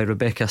studio by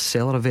Rebecca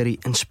Seller, a very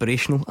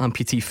inspirational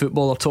amputee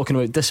footballer, talking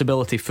about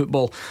disability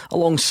football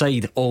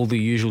alongside all the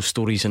usual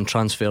stories and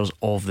transfers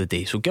of the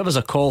day. So give us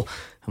a call,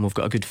 and we've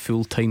got a good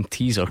full-time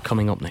teaser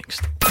coming up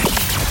next.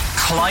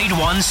 Clyde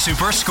One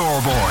Super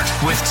Scoreboard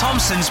with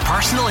Thompson's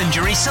personal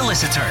injury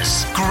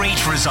solicitors.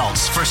 Great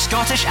results for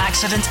Scottish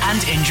accident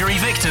and injury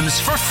victims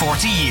for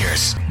 40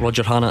 years.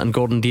 Roger Hannah and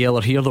Gordon DL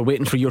are here. They're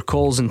waiting for your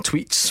calls and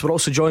tweets. We're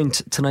also joined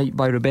tonight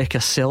by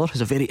Rebecca Seller,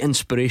 who's a very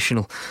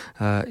inspirational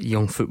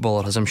young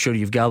footballer, as I'm sure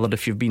you've gathered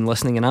if you've been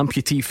listening. An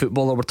amputee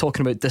footballer. We're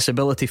talking about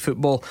disability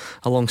football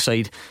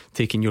alongside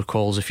taking your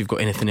calls if you've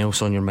got anything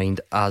else on your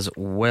mind as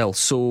well.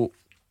 So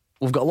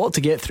we've got a lot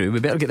to get through. We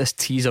better get this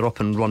teaser up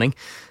and running.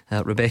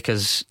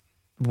 Rebecca's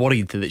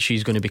worried that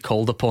she's going to be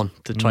called upon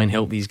to try and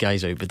help these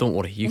guys out, but don't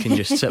worry, you can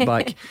just sit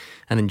back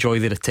and enjoy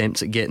their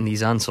attempts at getting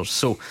these answers.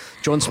 So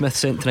John Smith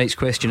sent tonight's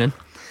question in,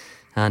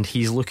 and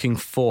he's looking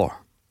for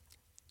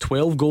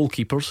 12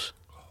 goalkeepers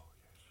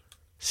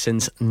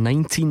since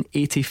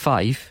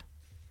 1985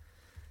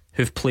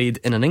 who've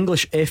played in an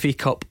English FA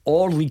Cup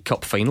or League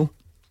Cup final,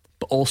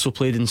 but also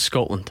played in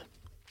Scotland.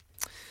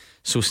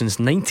 So since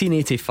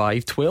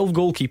 1985, 12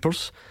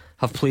 goalkeepers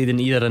have played in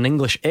either an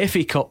English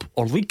FA Cup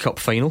or League Cup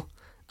final,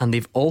 and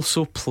they've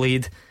also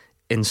played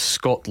in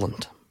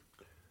Scotland.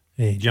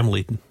 Jim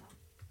Leighton.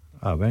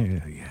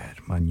 Yeah,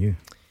 Man U.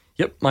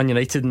 Yep, Man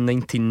United in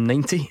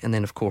 1990, and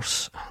then of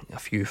course a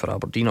few for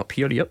Aberdeen up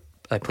here. Yep,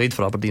 I played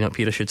for Aberdeen up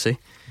here, I should say.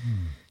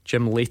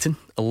 Jim Leighton,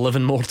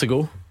 11 more to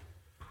go.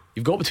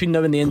 You've got between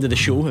now and the end of the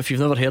show. If you've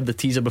never heard the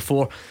teaser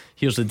before,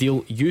 here's the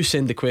deal. You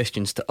send the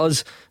questions to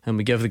us, and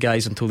we give the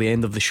guys until the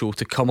end of the show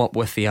to come up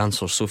with the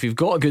answers. So if you've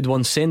got a good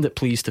one, send it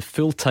please to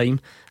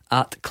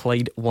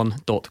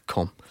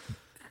fulltime@Clyde1.com.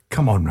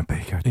 Come on,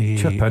 Rebecca,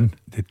 chip in.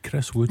 Did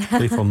Chris Wood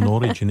play for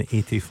Norwich in the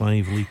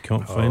 85 League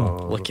Cup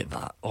final? Look at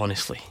that,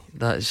 honestly.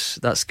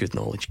 That's good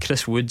knowledge.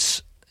 Chris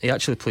Woods, he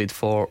actually played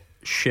for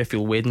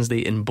Sheffield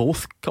Wednesday in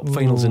both cup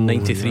finals in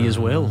 93 as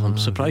well. I'm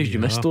surprised you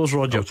missed those,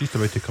 Roger. I was just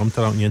about to come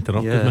to that and you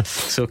interrupted me.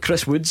 So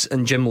Chris Woods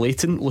and Jim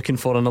Leighton looking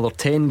for another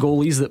 10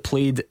 goalies that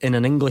played in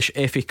an English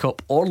FA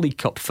Cup or League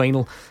Cup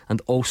final and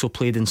also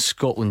played in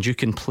Scotland. You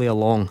can play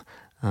along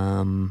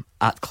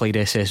at Clyde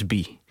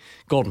SSB.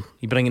 Gordon,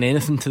 you bringing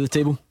anything to the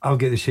table? I'll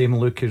get the same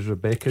look as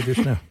Rebecca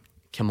just now.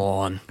 Come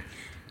on,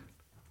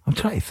 I'm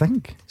trying to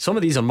think. Some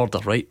of these are murder,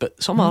 right?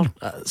 But some are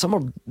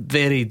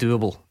very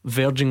doable,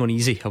 verging on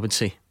easy, I would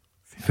say.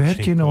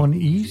 Verging on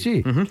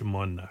easy. Come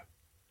on now.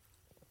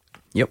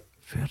 Yep.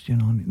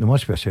 Verging on. There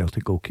must be a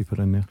Celtic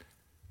goalkeeper in there.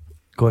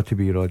 Got to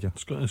be, Roger.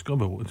 It's got to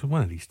be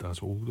one of these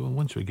stars.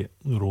 Once we get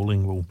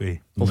rolling, we'll be.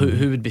 Well,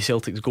 who would be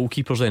Celtic's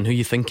goalkeepers then? Who are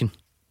you thinking?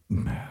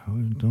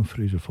 Don't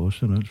Fraser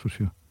Foster, that's for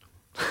sure.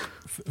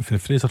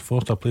 Fraser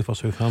Forster play for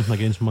Southampton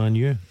against Man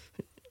U.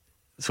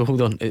 So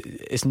hold on,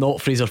 it's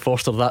not Fraser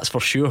Forster, that's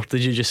for sure.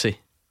 Did you just say?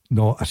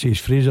 No, I say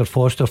Fraser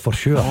Forster for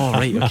sure. Oh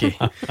right, okay.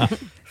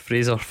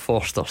 Fraser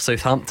Forster,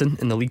 Southampton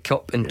in the League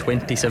Cup in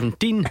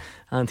 2017,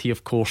 and he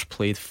of course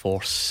played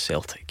for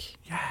Celtic.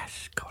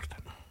 Yes, Gordon.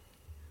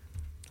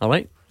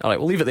 Alright,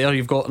 we'll leave it there.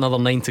 You've got another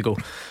 9 to go.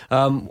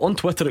 On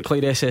Twitter at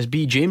Clyde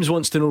SSB, James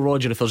wants to know,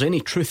 Roger, if there's any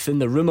truth in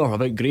the rumour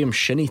about Graham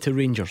Shinnie to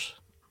Rangers.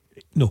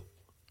 No.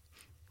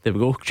 There we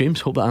go,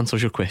 James, hope that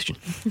answers your question.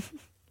 Is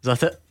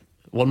that it?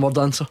 One word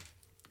answer?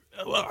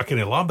 Well, I can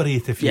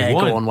elaborate if you want.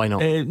 want. Go on, why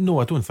not? No,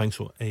 I don't think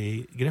so.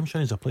 Graham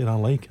Shinnie's a player I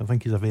like. I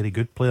think he's a very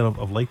good player.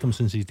 I've liked him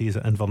since his days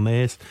at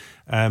Inverness.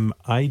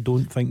 I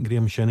don't think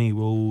Graham Shinnie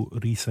will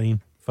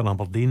re-sign for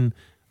Aberdeen.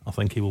 I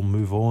think he will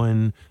move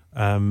on.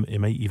 He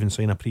might even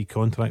sign a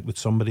pre-contract with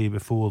somebody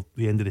before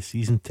the end of the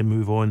season to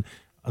move on.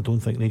 I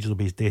don't think Rangers will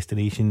be his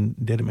destination.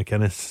 Derek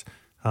McInnes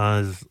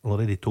has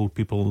already told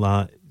people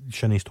that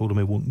Shinnie's told him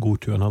he won't go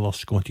to another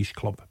Scottish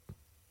club.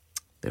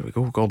 There we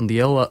go, Gordon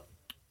Dalziel.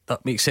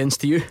 That makes sense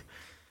to you?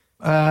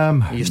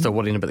 You're still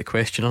worrying about the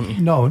question, aren't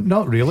you? No,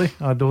 not really.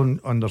 I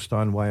don't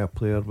understand why a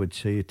player would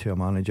say to a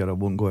manager, I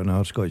won't go to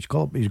another Scottish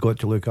club. He's got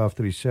to look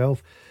after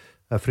himself.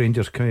 If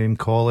Rangers came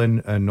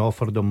calling and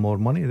offered him more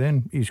money,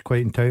 then he's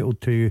quite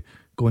entitled to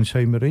go and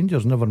sign with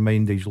Rangers, never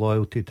mind his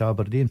loyalty to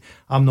Aberdeen.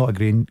 I'm not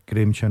a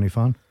Graham Shinnie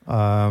fan.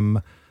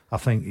 I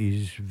think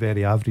he's a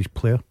very average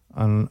player,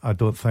 and I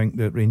don't think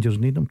that Rangers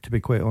need him, to be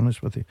quite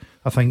honest with you.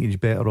 I think he's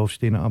better off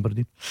staying at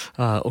Aberdeen.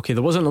 Okay,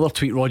 there was another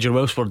tweet, Roger,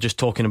 whilst we're just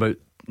talking about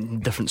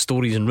different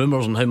stories and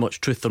rumours and how much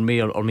truth there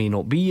may or may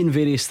not be in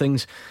various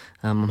things.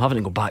 I'm having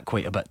to go back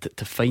quite a bit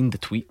to find the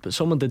tweet, but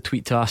someone did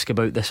tweet to ask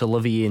about this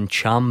Olivier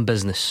Ntcham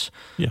business.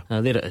 Yeah,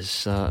 there it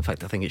is. In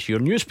fact, I think it's your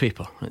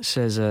newspaper. It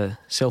says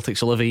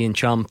Celtic's Olivier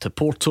Ntcham to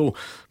Porto.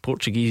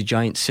 Portuguese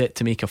giant set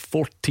to make a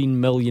 £14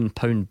 million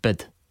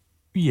bid.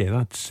 Yeah,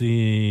 that's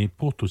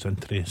Porto's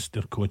interest.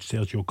 Their coach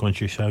Sergio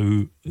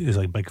Conceição is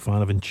a big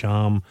fan of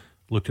Ntcham.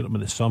 Looked at him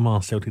in the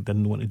summer. Celtic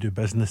didn't want to do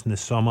business in the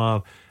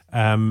summer.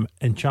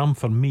 Ntcham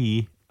for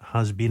me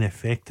has been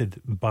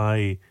affected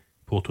by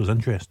Porto's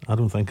interest. I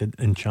don't think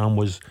Ntcham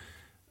was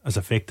as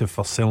effective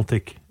for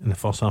Celtic in the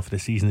first half of the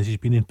season as he's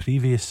been in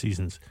previous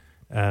seasons.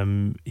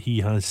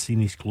 He has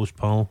seen his close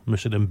pal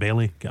Moussa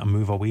Dembele get a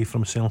move away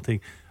from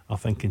Celtic. I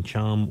think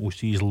Ntcham will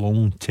see his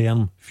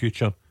long-term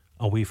future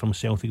away from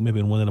Celtic, maybe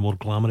in one of the more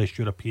glamorous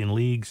European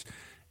leagues.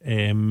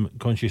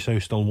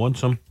 Conceição still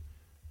wants him.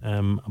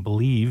 I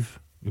believe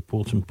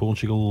reports in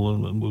Portugal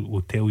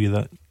will tell you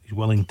that he's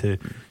willing to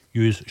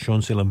use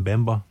Chancel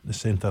Mbemba, the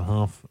centre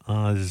half,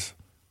 as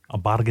a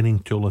bargaining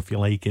tool, if you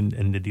like,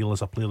 in the deal,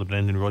 as a player that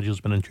Brendan Rodgers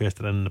has been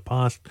interested in the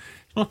past.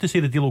 It's not to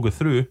say the deal will go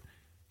through.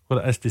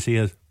 What it is to say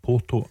is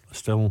Porto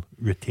still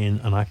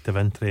retain an active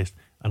interest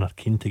and are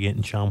keen to get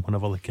Ntcham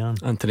whenever they can.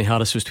 Anthony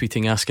Harris was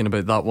tweeting asking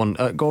about that one.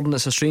 Gordon,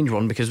 it's a strange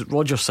one because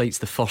Rodgers cites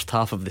the first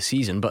half of the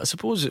season, but I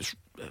suppose it's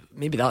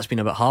maybe that's been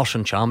a bit harsh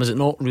on Ntcham, is it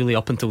not? Really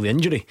up until the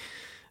injury.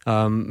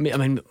 I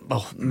mean,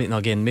 well,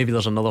 again, maybe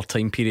there's another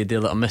time period there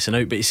that I'm missing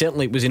out, but he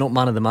certainly was he not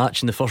man of the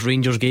match in the first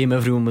Rangers game?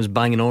 Everyone was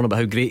banging on about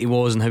how great he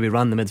was and how he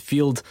ran the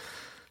midfield.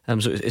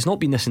 So it's not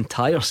been this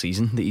entire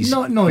season that he's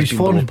his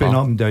form's been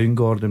up and down,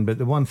 Gordon. But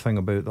the one thing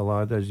about the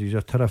lad is he's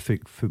a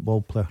terrific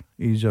football player.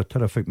 He's a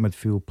terrific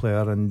midfield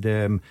player,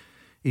 and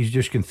he's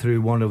just gone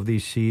through one of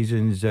these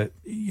seasons that,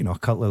 you know, a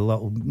couple of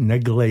little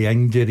niggly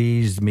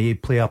injuries may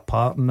play a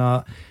part in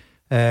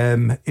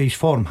that. His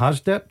form has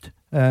dipped.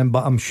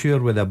 But I'm sure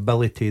with the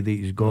ability that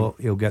he's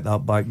got, he'll get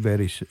that back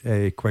very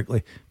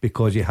quickly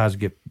because he has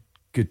got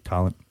good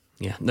talent.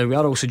 Yeah. Now we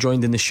are also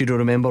joined in the studio,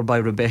 remember, by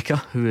Rebecca,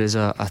 who is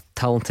a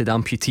talented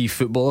amputee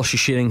footballer. She's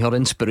sharing her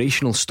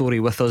inspirational story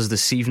with us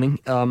this evening.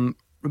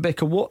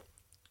 Rebecca, what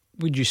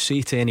would you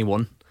say to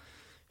anyone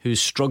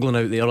who's struggling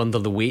out there under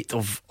the weight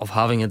of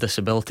having a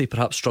disability,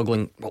 perhaps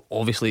struggling, well,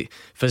 obviously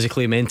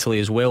physically, mentally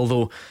as well,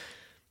 though,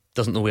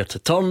 doesn't know where to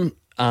turn,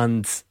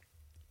 and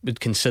would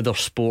consider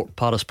sport,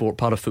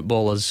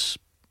 para-football as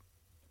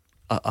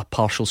a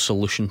partial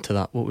solution to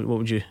that? What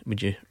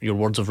would your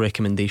words of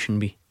recommendation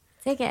be?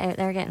 So get out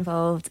there, get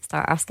involved,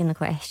 start asking the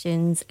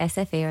questions.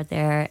 SFA are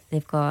there,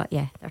 they've got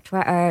their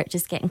Twitter,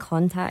 just get in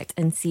contact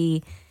and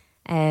see.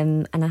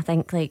 And I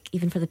think, like,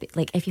 even for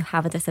if you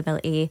have a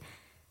disability,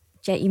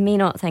 you may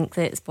not think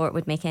that sport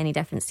would make any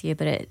difference to you,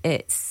 but it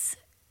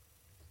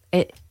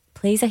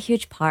plays a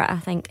huge part, I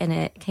think, in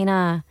it. Kind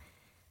of,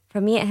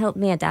 for me, it helped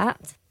me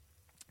adapt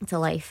to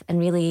life and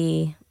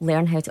really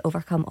learn how to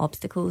overcome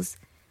obstacles.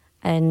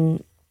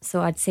 And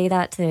so I'd say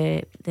that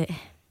it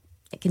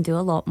can do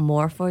a lot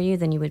more for you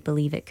than you would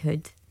believe it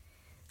could.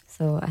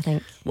 So I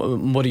think.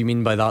 What do you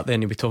mean by that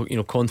then? We talk,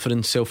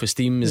 confidence,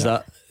 self-esteem, is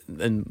that,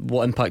 and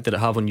what impact did it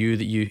have on you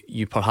that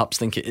you perhaps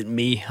think it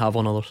may have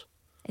on others?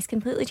 It's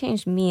completely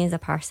changed me as a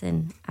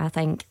person. I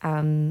think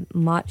I'm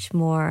much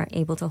more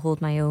able to hold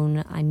my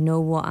own. I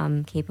know what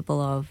I'm capable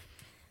of.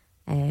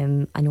 I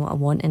know what I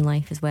want in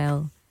life as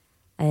well.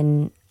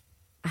 And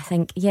I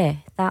think,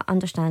 that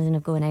understanding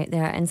of going out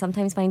there and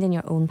sometimes finding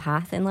your own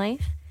path in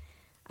life,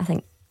 I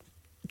think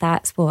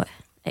that's what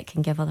it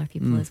can give other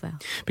people as well.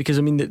 Because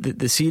I mean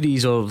the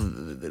series or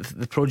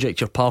the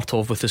project you're part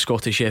of with the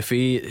Scottish FA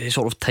is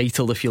sort of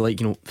titled, if you like,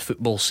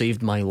 Football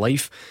Saved My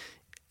Life.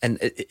 And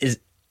is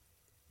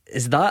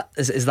that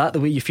the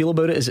way you feel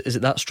about it? Is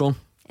it that strong?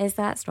 Is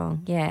that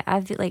strong? Yeah. I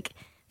feel like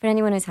for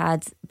anyone who's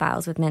had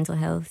battles with mental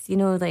health,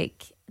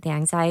 like the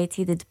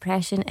anxiety, the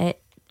depression,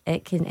 it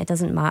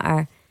doesn't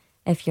matter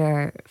if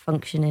you're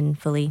functioning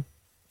fully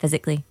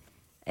physically.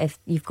 If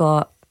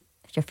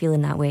you're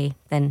feeling that way,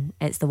 then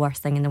it's the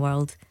worst thing in the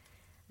world.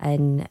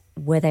 And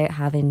without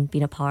having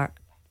been a part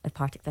of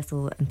Partick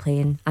Thistle and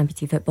playing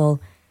amputee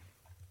football,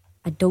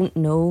 I don't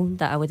know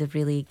that I would have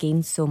really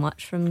gained so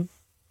much from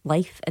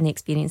life and the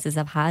experiences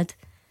I've had.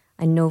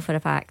 I know for a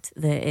fact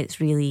that it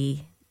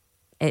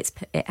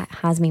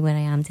has me where I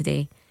am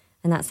today,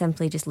 and that's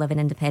simply just living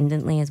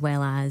independently as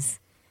well as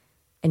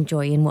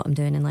enjoying what I'm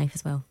doing in life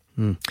as well.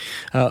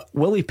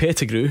 Willie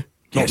Pettigrew.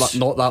 Yes.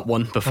 Not that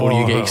one before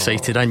you get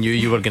excited. I knew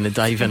you were going to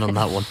dive in on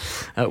that one.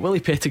 Willie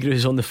Pettigrew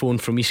is on the phone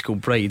from East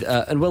Kilbride.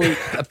 And Willie,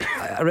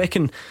 I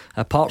reckon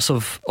parts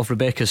of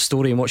Rebecca's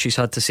story and what she's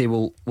had to say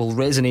will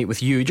resonate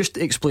with you. Just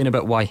explain a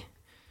bit why.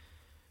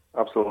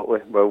 Absolutely.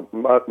 Well,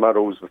 my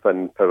role's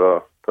within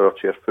power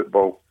chair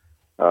football,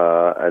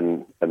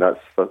 and that's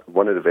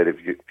one of the very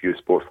few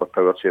sports for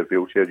power chair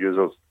wheelchair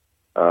users,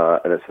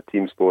 and it's a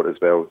team sport as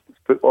well. It's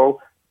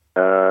football.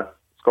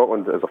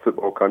 Scotland is a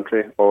football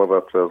country. All of our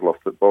players love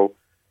football,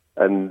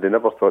 and they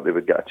never thought they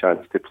would get a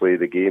chance to play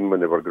the game when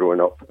they were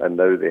growing up, and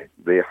now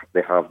they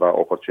have that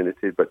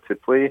opportunity. But to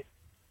play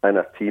in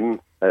a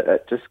team,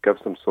 it just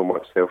gives them so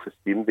much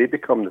self-esteem. They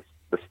become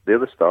they're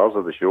the stars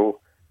of the show.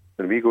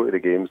 When we go to the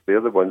games,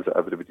 they're the ones that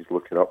everybody's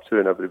looking up to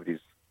and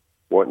everybody's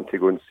wanting to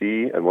go and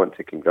see and want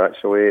to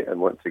congratulate and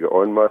want to get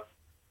on with,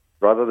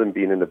 rather than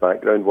being in the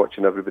background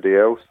watching everybody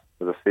else.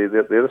 As I say,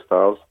 they're the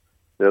stars.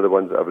 They're the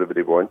ones that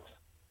everybody wants.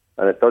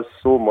 And it does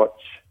so much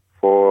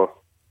for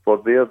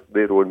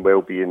their own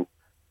well-being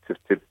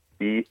to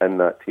be in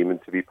that team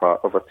and to be part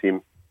of a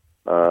team,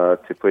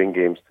 to play in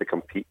games, to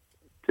compete,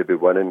 to be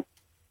winning,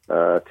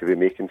 to be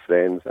making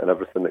friends and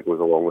everything that goes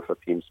along with a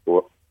team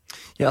sport.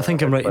 Yeah, I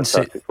think I'm right in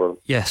saying.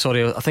 Yeah,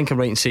 sorry, I think I'm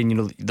right in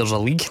saying there's a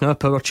league now, a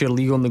power chair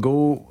league on the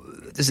go.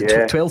 Is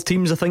it 12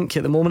 teams? I think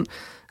at the moment.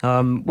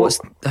 How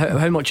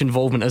much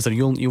involvement is there?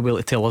 You'll be able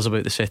to tell us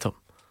about the setup.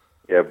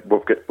 Yeah,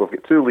 we've got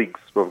two leagues.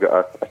 We've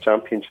got a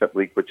championship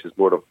league, which is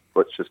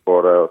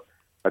for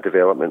a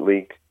development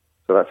league.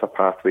 So that's a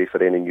pathway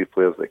for any new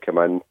players that come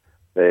in.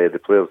 The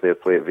players there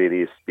play at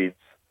various speeds,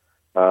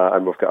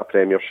 and we've got a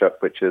premiership,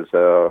 which is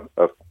a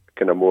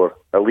kind of more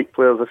elite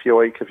players, if you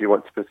like, if you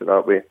want to put it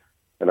that way.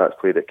 And that's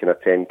played at kind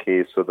of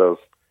 10k. So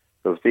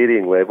there's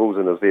varying levels,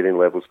 and there's varying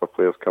levels for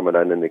players coming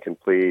in, and they can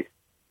play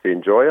to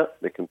enjoy it.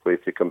 They can play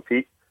to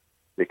compete.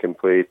 They can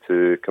play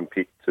to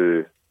compete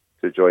to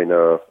join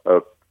a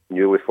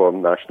newly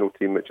formed national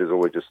team, which has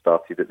only just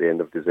started at the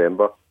end of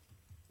December.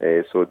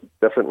 So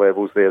different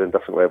levels there, and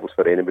different levels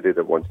for anybody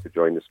that wants to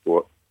join the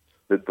sport.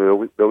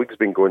 The league's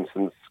been going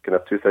since kind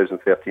of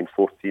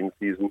 2013-14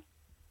 season.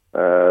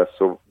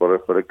 So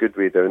we're a good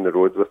way down the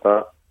road with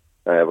that.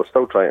 We're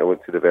still trying to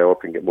look to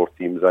develop and get more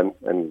teams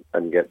in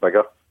and get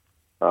bigger.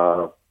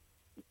 But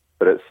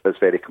it's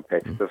very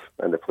competitive,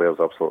 and the players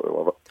absolutely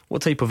love it.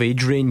 What type of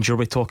age range are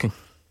we talking?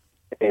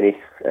 Any.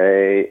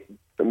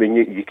 I mean,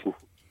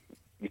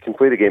 you can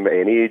play the game at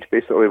any age.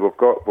 Basically, we've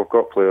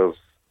got players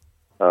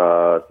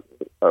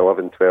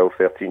 11, 12,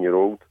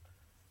 13-year-old.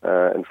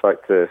 In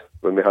fact,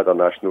 when we had our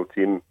national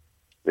team,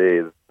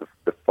 the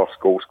first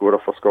goal scorer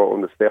for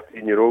Scotland was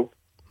 13-year-old.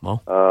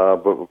 Wow.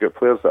 But we've got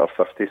players that are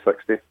 50,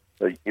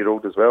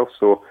 60-year-old as well.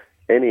 So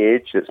any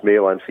age, it's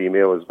male and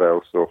female as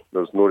well. So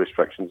there's no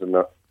restrictions in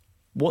that.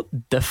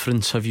 What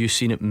difference have you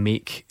seen it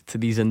make to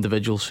these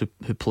individuals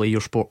who play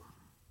your sport?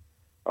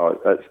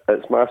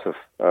 It's massive.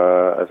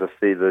 As I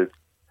say,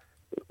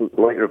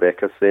 like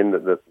Rebecca's saying,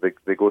 that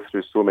they go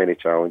through so many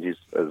challenges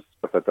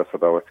with a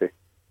disability.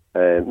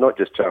 Not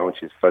just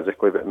challenges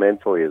physically, but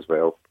mentally as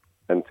well.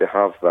 And to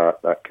have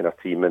that kind of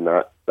team and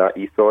that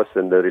ethos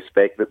and the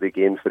respect that they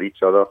gain for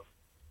each other,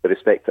 the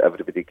respect that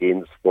everybody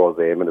gains for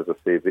them, and as I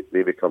say,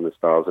 they become the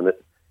stars, and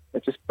it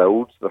just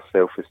builds their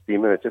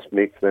self-esteem, and it just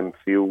makes them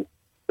feel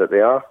that they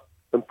are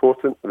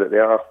important, that they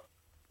are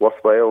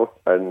worthwhile,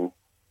 and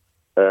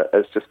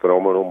it's just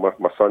phenomenal.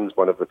 My son's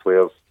one of the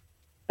players,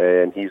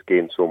 and he's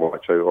gained so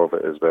much out of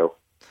it as well.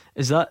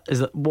 Is that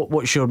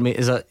what's your mate?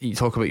 Is that, you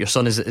talk about your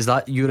son? Is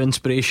that your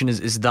inspiration?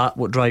 Is that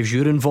what drives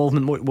your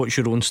involvement? What's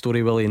your own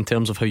story, Willie, in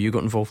terms of how you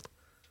got involved?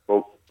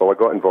 Well, I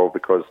got involved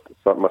because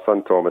my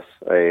son Thomas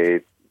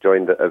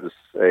joined it. It was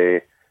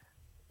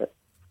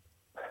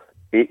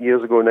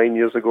 9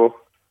 years ago.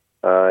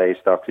 He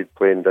started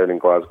playing down in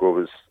Glasgow.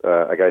 It was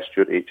a guy,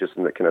 Stuart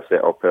Aitchison, that kind of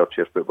set up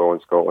wheelchair football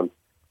in Scotland,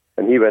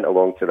 and he went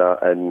along to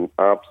that and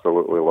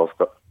absolutely loved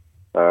it.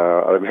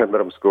 I remember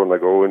him scoring a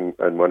goal in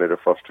one of the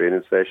first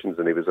training sessions,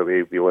 and he was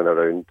away wheeling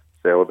around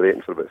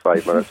celebrating for about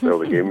 5 minutes while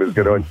the game was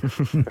going on.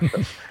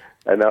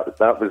 And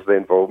that was the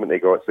involvement he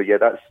got. So yeah,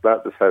 that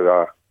was how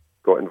I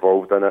got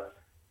involved in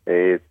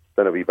it.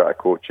 Done a wee bit of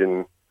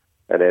coaching,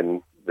 and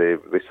then they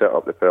set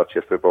up the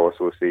Perthshire Football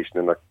Association,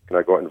 and I kind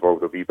of got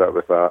involved a wee bit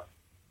with that,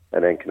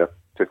 and then kind of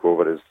took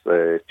over as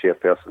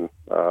chairperson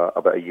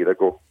about a year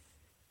ago.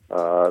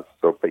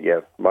 But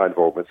yeah, my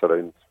involvement's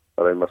around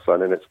my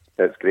son, and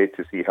it's great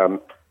to see him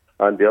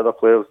and the other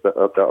players that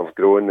have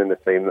grown in the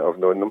time that I've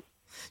known them.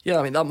 Yeah,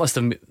 I mean that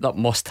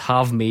must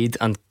have made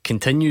and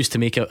continues to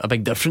make a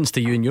big difference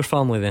to you and your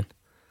family then.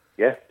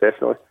 Yeah,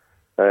 definitely.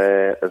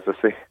 As I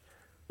say,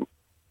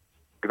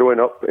 growing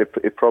up,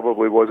 it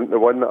probably wasn't the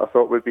one that I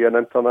thought would be an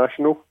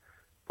international,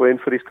 playing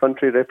for his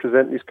country,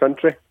 representing his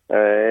country.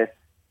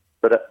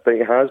 But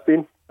it has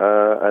been,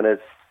 and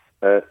it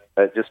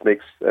just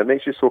makes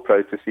you so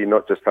proud to see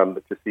not just him,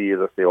 but to see, as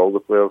I say, all the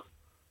players.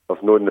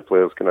 I've known the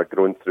players kind of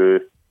grown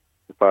through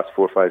the past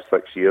 4, 5,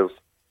 6 years,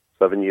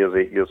 7 years,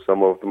 8 years,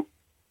 some of them,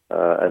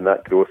 and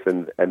that growth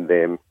in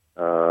them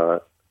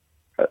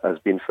has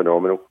been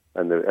phenomenal,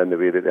 and the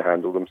way that they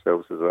handle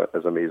themselves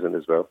is amazing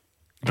as well.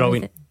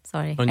 Brilliant.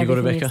 Sorry, on you go,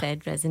 everything Rebecca. you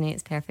said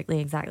resonates perfectly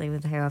exactly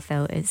with how I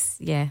felt. It's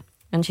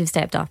once you've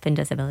stepped up in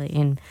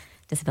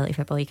disability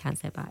football, you can't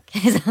step back.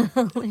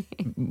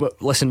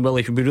 But listen,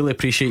 Willie, we really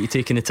appreciate you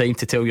taking the time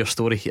to tell your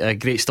story.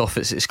 Great stuff.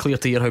 It's clear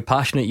to hear how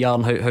passionate you are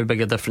and how big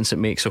a difference it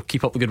makes. So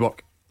keep up the good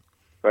work.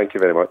 Thank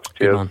you very much.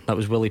 Cheers. Good man. That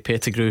was Willie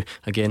Pettigrew.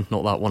 Again,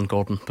 not that one,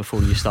 Gordon,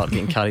 before you start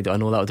getting carried out. I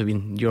know that would have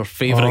been your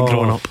favourite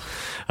growing up.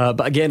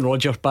 But again,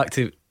 Roger, back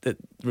to that,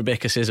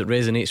 Rebecca says it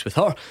resonates with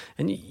her,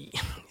 and you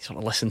sort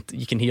of listen,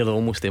 you can hear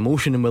almost the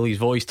emotion in Willie's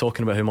voice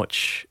talking about how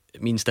much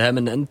it means to him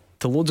and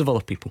to loads of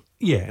other people.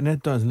 Yeah, and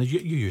it does. And you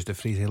used the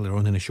phrase earlier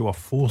on in the show, a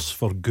force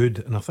for good.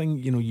 And I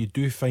think, you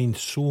do find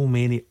so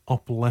many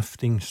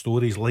uplifting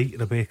stories like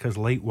Rebecca's,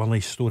 like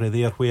Willie's story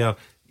there, where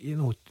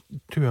 2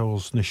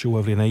 hours in the show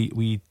every night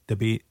we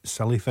debate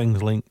silly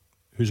things like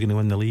who's going to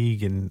win the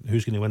league and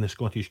who's going to win the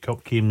Scottish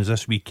Cup games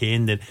this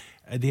weekend, and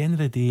at the end of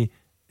the day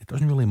it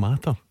doesn't really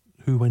matter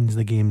who wins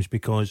the games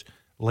because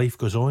life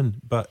goes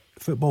on. But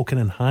football can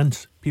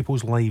enhance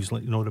people's lives,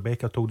 like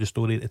Rebecca told the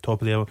story at the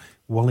top of the hour.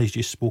 Willie's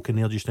just spoken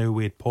there just now.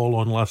 We had Paul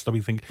on last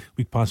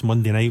week past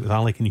Monday night with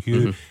Alec and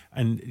Hugh,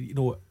 and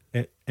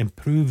it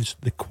improves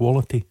the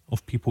quality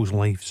of people's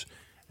lives.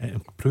 It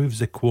improves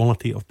the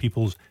quality of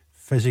people's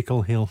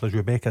physical health, as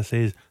Rebecca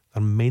says,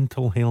 their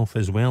mental health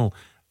as well.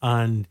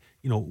 And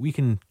we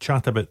can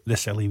chat about the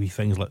silly wee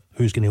things like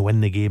who's going to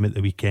win the game at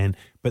the weekend,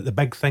 but the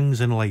big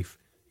things in life,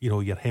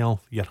 your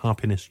health, your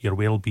happiness, your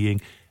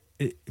well-being,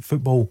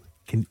 football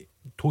can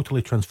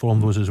totally transform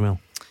those as well.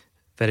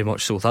 Very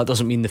much so. That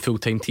doesn't mean the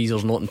full-time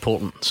teaser's not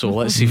important. So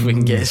let's see if we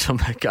can get some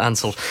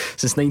answers.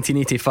 Since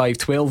 1985,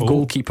 12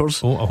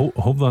 goalkeepers.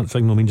 I hope that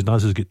signal means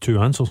Daz has got 2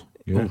 answers.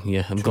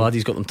 Yeah, I'm glad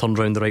he's got them turned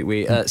around the right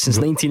way. Since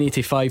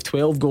 1985,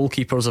 12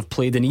 goalkeepers have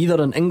played in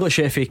either an English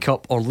FA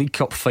Cup or League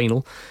Cup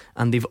final,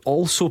 and they've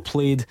also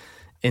played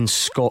in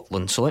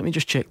Scotland. So let me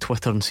just check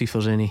Twitter and see if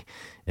there's any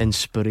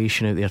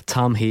inspiration out there.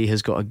 Tam Hay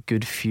has got a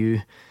good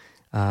few.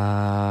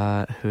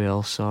 Who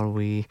else are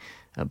we?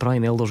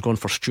 Brian Elder's gone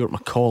for Stuart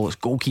McCall. It's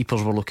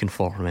goalkeepers we're looking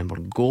for. Remember,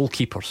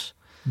 goalkeepers.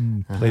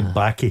 Played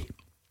Backy.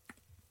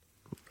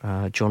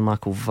 John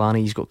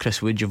McIlvaney's got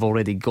Chris Wood. You've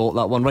already got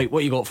that one. Right,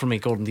 what you got for me,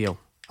 Gordon Dalziel?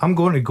 I'm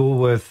going to go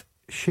with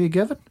Shay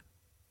Given.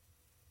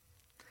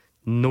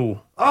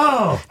 No.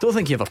 Oh! Don't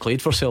think he ever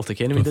played for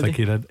Celtic anyway, Don't think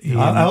he did.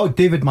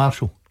 David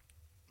Marshall.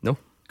 No.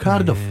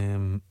 Cardiff.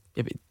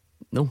 Yeah, but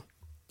no.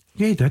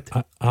 Yeah, he did.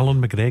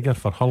 Alan McGregor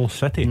for Hull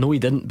City. No, he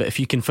didn't. But if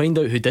you can find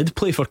out who did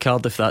play for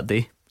Cardiff that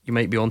day, you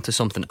might be onto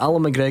something.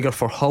 Alan McGregor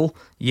for Hull,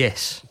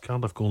 yes.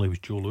 Cardiff goalie was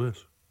Joe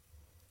Lewis.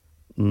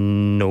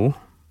 No.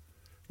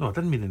 No, I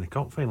didn't mean in the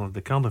cup final.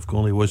 The Cardiff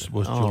goalie was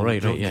Joe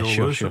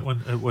Lewis. Sure.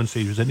 At one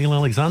stage. Was it Neil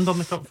Alexander in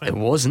the cup final? It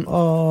wasn't.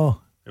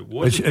 Oh, it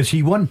wasn't. Is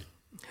he won?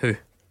 Who?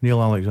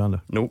 Neil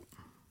Alexander. Nope.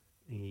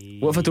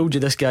 What if I told you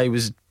this guy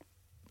was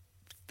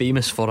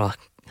famous for a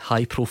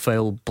high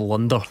profile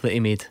blunder that he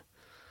made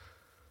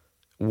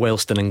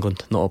whilst in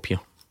England, not up here?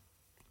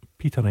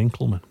 Peter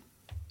Enkelman.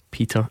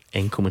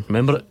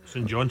 Remember it?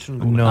 St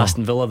Johnson. No.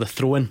 Aston Villa, the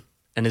throw in,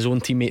 and his own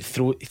teammate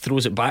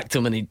throws it back to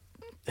him,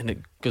 and it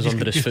goes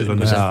under his foot.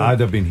 I'd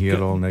have been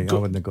here all night. I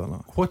wouldn't have got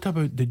that. What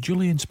about, did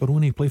Julian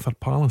Speroni play for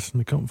Palace in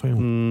the cup final?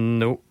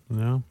 No.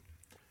 No.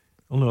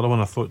 Only other one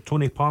I thought,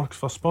 Tony Parks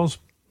for Spurs.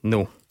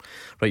 No.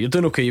 Right, you're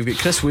doing okay. You've got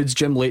Chris Woods,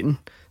 Jim Leighton,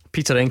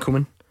 Peter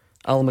Enkelman,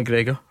 Alan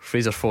McGregor,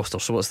 Fraser Foster.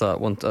 So what's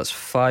that one? That's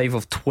 5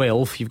 of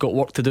 12. You've got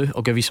work to do.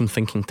 I'll give you some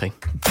thinking time.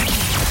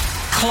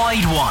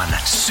 Clyde One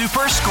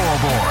Super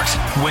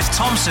Scoreboard with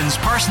Thompson's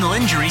personal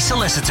injury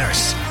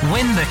solicitors.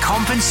 Win the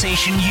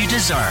compensation you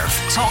deserve.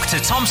 Talk to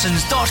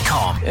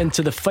Thompsons.com.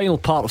 Into the final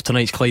part of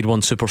tonight's Clyde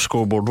One Super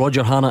Scoreboard.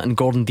 Roger Hannah and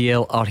Gordon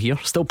Dalziel are here.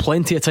 Still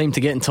plenty of time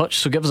to get in touch,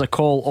 so give us a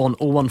call on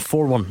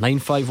 0141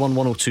 951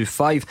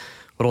 1025.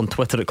 We're on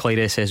Twitter at Clyde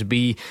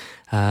SSB.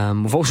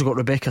 We've also got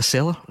Rebecca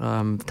Seller,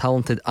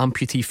 talented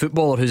amputee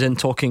footballer, who's in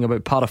talking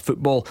about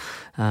para-football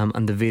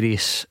and the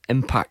various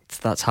impacts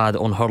that's had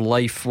on her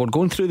life. We're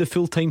going through the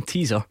full-time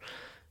teaser.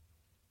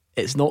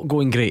 It's not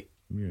going great,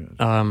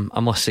 I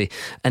must say.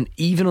 And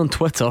even on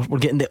Twitter, we're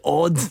getting the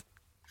odd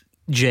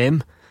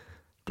gem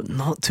but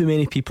not too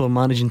many people are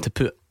managing to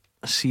put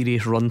a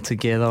serious run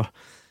together.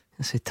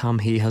 I say Tam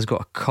Hay has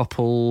got a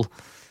couple.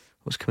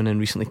 What's coming in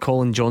recently?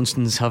 Colin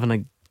Johnston's having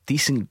a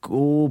decent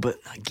go, but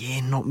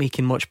again not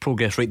making much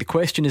progress. Right, the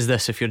question is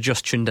this, if you're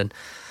just tuned in: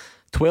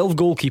 12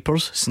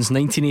 goalkeepers since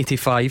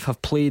 1985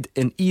 have played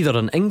in either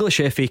an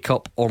English FA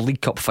Cup or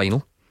League Cup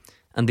final,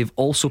 and they've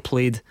also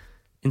played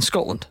in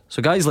Scotland.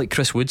 So guys like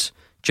Chris Woods,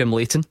 Jim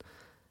Leighton,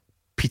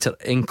 Peter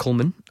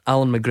Enkelman,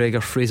 Alan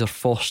McGregor, Fraser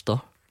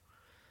Forster.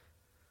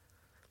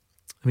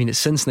 I mean, it's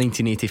since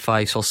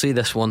 1985, so I'll say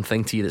this one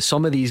thing to you, that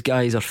some of these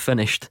guys are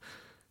finished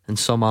and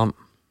some aren't.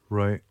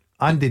 Right.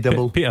 Andy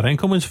Dibble. Peter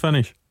Enkelman's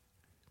finished.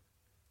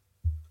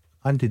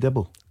 Andy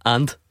Dibble.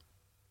 And?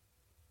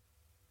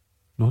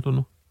 No, I don't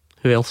know.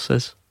 Who else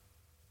is?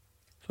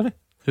 Sorry?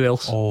 Who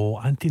else? Oh,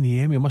 Anthony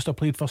Emmy must have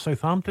played for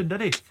Southampton,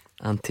 did he?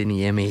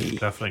 Anthony Emmy.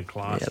 Different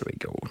class. There we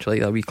go. Do you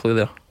like that wee clue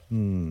there?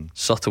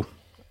 Subtle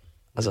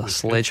as a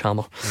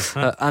sledgehammer.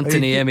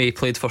 Anthony Emmy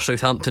played for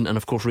Southampton and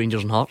of course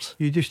Rangers and Hearts.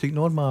 You just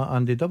ignored my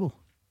Andy Dibble.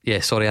 Yeah,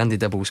 sorry, Andy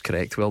Dibble's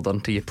correct. Well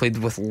done to you. Played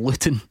with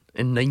Luton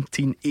in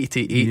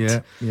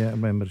 1988. Yeah, I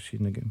remember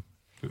seeing the game.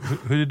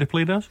 Who did they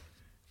play as?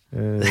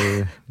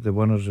 The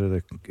winners of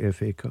the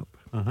FA Cup.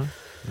 I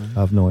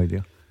have no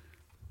idea.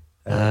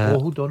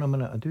 Hold on a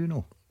minute, I do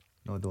know.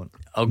 No, I don't.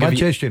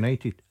 Manchester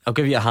United. I'll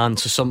give you a hand.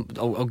 So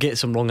I'll get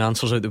some wrong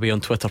answers out the way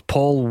on Twitter.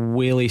 Paul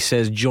Whaley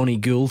says Johnny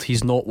Gould.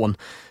 He's not one.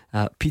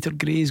 Peter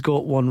Gray's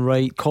got one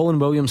right. Colin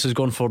Williams has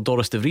gone for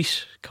Doris de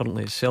Vries,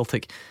 currently at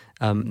Celtic.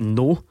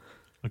 No.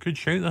 A good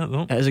shout, that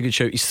though. It is a good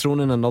shout. He's thrown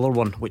in another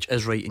one which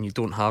is right and you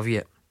don't have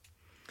yet.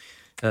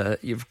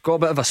 You've got a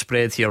bit of a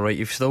spread here, right?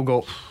 You've still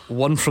got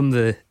one from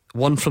the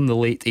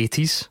late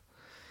 80s.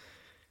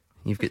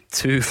 You've got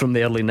two from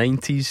the early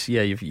 90s.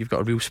 Yeah, you've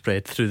got a real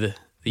spread through the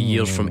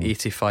years from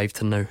 85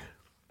 to now.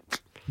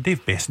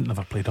 Dave Besant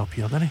never played up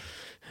here, did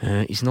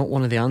he? He's not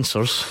one of the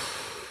answers.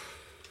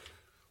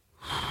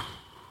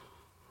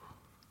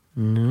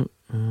 No.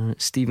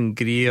 Stephen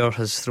Greer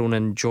has thrown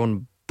in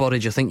John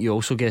Burridge. I think you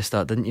also guessed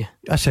that, didn't you?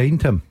 I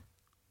signed him.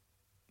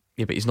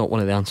 Yeah, but he's not one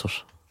of the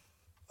answers.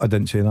 I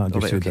didn't say that, I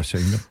just said I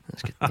signed him.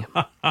 That's good,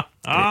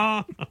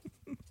 yeah.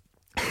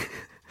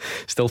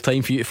 Still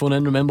time for you to phone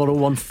in. Remember,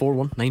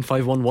 0141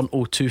 951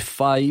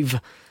 1025.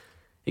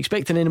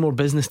 Expecting any more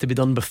business to be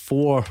done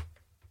before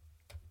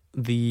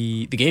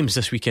the games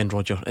this weekend,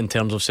 Roger, in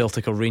terms of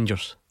Celtic or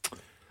Rangers?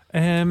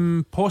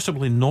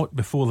 Possibly not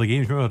before the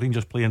games. Remember,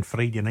 Rangers playing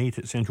Friday night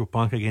at Central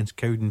Park against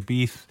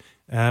Cowdenbeath.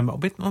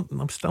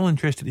 I'm still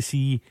interested to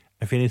see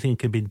if anything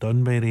can be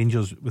done by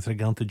Rangers with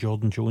regard to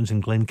Jordan Jones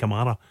and Glenn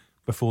Kamara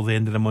before the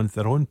end of the month.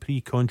 They're on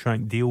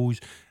pre-contract deals.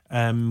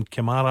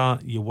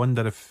 Kamara, you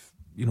wonder if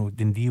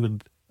Dundee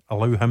would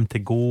allow him to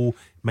go,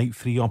 might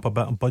free up a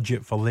bit of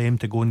budget for them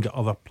to go and get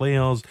other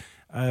players.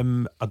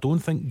 I don't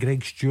think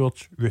Greg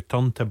Stewart's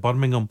return to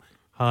Birmingham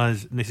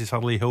has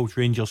necessarily helped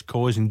Rangers'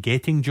 cause in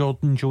getting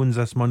Jordan Jones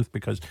this month,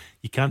 because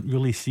you can't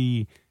really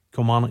see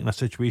Kilmarnock in a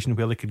situation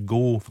where they could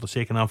go for the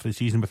second half of the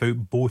season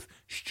without both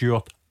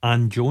Stewart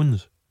and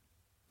Jones.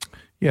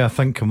 Yeah, I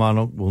think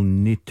Kilmarnock will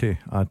need to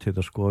add to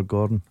their squad,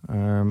 Gordon.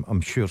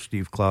 I'm sure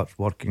Steve Clark's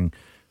working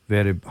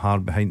very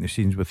hard behind the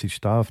scenes with his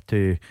staff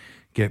to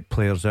get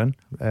players in.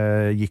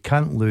 You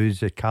can't lose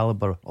the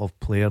calibre of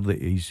player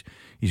that he's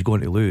going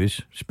to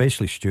lose,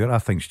 especially Stewart. I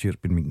think Stewart's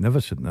been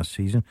magnificent this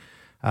season,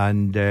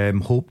 and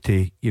hope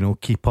to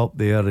keep up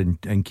there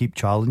and keep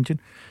challenging.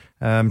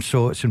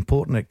 So it's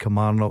important that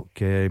Kilmarnock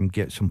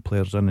get some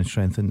players in and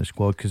strengthen the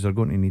squad, because they're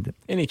going to need it.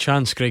 Any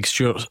chance Greg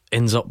Stewart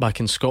ends up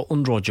back in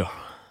Scotland, Roger?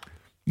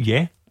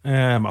 Yeah,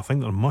 I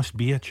think there must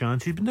be a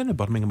chance. He's been down to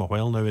Birmingham a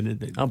while now,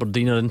 and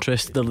Aberdeen are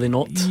interested, are they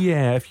not?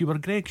 Yeah, if you were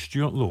Greg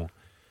Stewart though,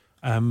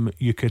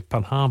 you could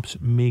perhaps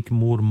make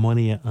more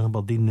money at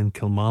Aberdeen than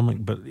Kilmarnock,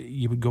 but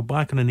you would go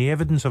back on the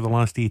evidence of the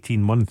last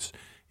 18 months.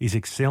 He's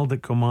excelled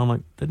at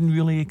Kilmarnock, didn't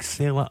really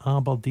excel at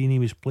Aberdeen. He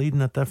was played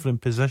in a different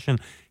position.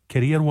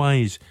 Career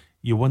wise,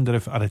 you wonder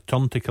if a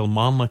return to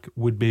Kilmarnock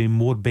would be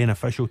more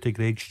beneficial to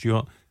Greg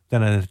Stewart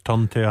than a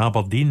return to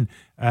Aberdeen.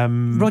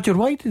 Roger,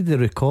 why did they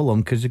recall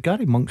him? Because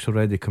Gary Monk's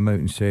already come out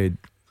and said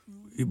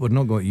we're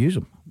not going to use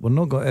him. We're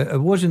not going.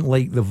 It wasn't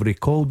like they've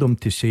recalled him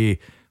to say,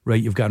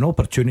 right, you've got an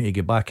opportunity to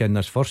get back in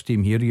this first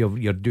team here.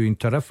 You're doing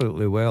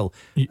terrifically well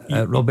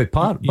at Robbie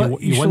Park. But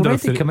he's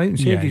already come out and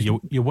said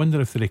you wonder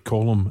if they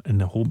recall him in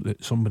the hope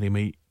that somebody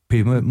might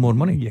pay more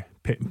money.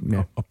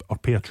 Yeah, or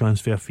pay a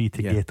transfer fee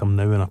to get him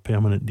now in a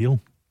permanent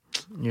deal.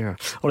 Yeah.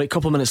 Alright,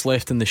 couple of minutes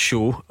left in the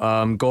show.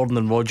 Gordon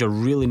and Roger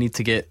really need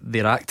to get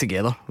their act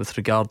together with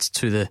regards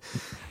to the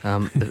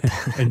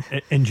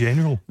in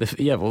general.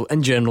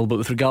 In general, but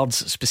with regards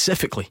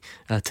specifically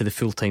to the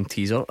full-time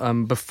teaser.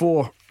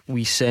 Before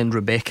we send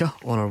Rebecca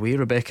on our way,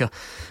 Rebecca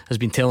has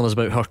been telling us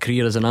about her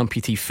career as an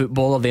amputee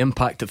footballer, the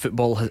impact that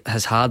football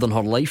has had on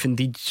her life.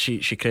 Indeed,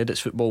 she credits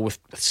football with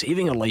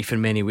saving her life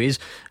in many ways.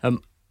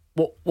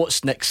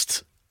 What's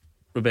next,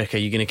 Rebecca? Are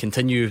you going to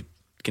continue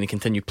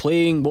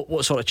playing?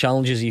 What sort of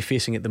challenges are you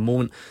facing at the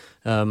moment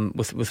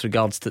with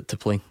regards to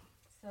playing?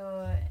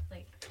 So,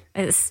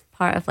 it's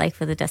part of life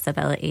with a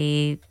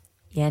disability.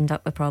 you end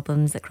up with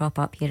problems that crop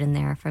up here and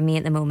there. For me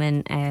at the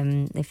moment,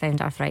 they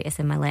found arthritis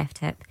in my left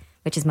hip,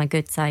 which is my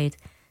good side.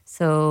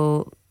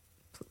 So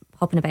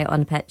hopping about on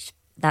the pitch,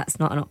 that's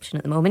not an option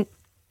at the moment.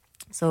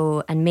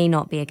 So, and may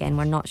not be again,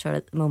 we're not sure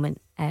at the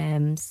moment.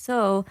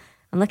 So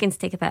I'm looking to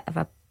take a bit of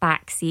a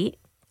back seat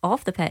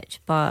off the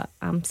pitch, but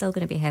I'm still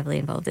going to be heavily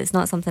involved. It's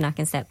not something I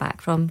can step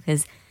back from,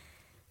 because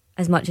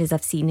as much as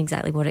I've seen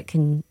exactly what it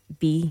can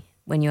be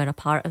when you're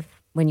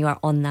when you are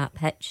on that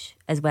pitch,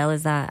 as well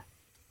as that,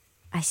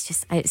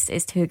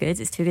 it's too good.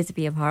 It's too good to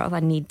be a part of. I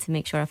need to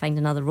make sure I find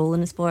another role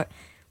in the sport,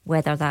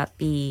 whether that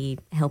be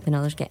helping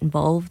others get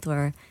involved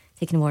or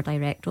taking a more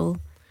direct role.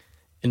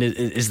 And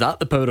is that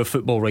the power of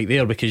football right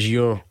there? Because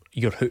you're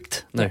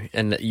hooked now,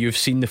 and you've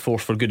seen the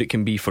force for good it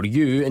can be for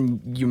you,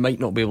 and you might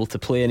not be able to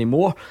play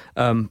anymore,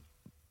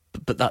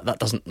 but that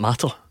doesn't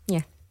matter.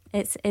 Yeah,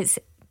 it's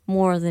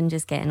more than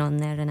just getting on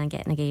there and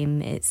getting a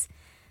game.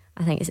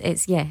 I think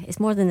it's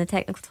more than the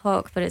technical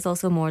talk, but it's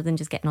also more than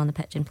just getting on the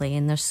pitch and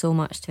playing. There's so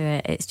much to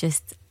it. It's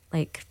just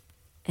like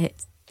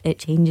it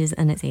changes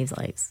and it saves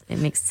lives. It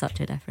makes such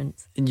a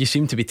difference. And you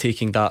seem to be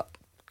taking that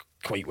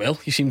quite well.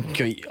 You seem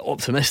quite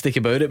optimistic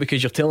about it,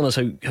 because you're telling us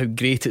how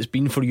great it's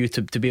been for you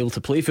to be able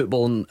to play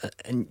football,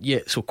 and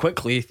yet so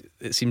quickly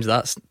it seems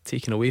that's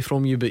taken away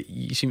from you, but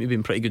you seem to be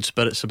in pretty good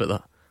spirits about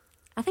that.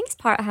 I think it's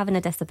part of having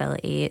a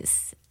disability.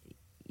 It's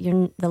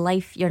your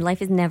life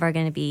is never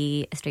going to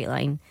be a straight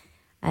line,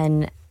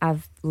 and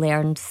I've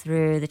learned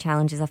through the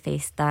challenges I've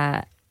faced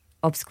that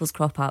obstacles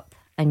crop up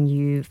and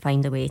you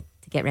find a way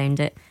to get around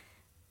it.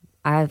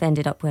 I've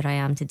ended up where I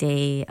am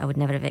today. I would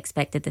never have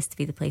expected this to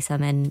be the place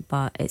I'm in,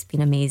 but it's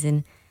been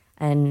amazing,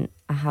 and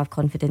I have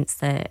confidence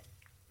that,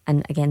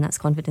 and again, that's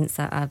confidence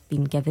that I've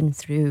been given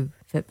through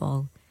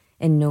football,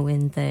 in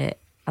knowing that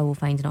I will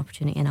find an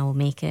opportunity and I will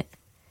make it,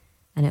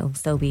 and I'll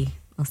still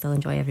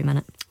enjoy every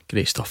minute.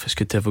 Great stuff. It's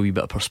good to have a wee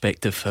bit of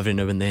perspective every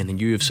now and then, and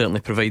you have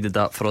certainly provided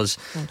that for us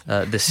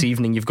this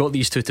evening. You've got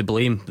these two to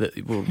blame. That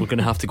we're going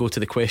to have to go to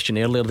the question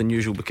earlier than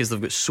usual, because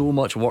they've got so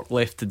much work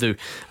left to do,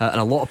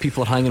 and a lot of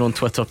people are hanging on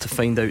Twitter to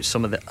find out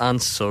some of the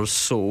answers.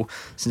 So,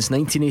 since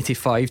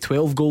 1985,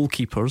 12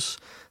 goalkeepers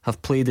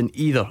have played in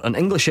either an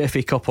English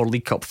FA Cup or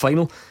League Cup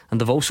final, and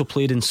they've also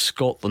played in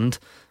Scotland.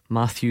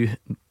 Matthew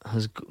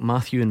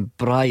and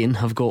Brian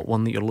have got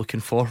one that you're looking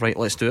for. Right,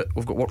 let's do it.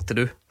 We've got work to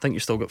do. I think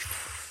you've still got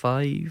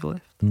 5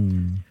 left.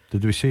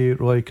 Did we say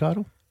Roy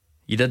Carroll?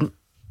 You didn't.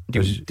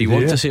 Do you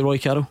want to say Roy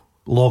Carroll?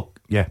 Lock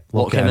him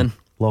in.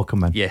 Lock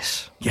him in.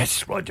 Yes,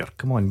 Roger.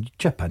 Come on,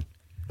 chip in.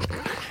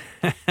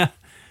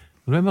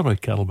 Remember Roy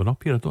Carroll been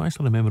up here? I don't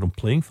actually remember him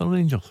playing for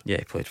Rangers. Yeah,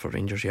 he played for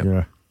Rangers.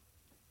 Yeah.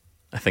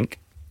 I think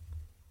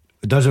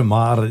it doesn't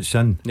matter. It's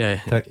in.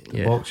 Tick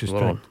the boxes.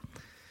 We're on.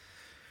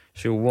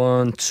 So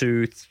 1,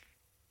 2,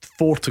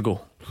 4 to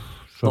go.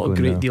 Not a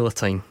great deal of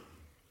time.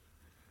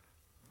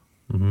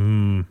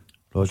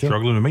 Roger?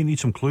 Struggling. We might need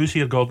some clues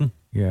here, Gordon.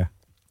 Yeah.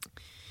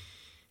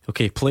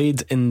 Okay,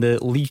 played in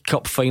the League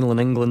Cup final in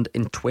England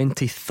in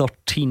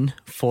 2013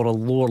 for a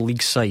lower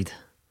league side.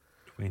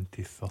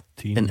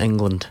 2013 in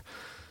England.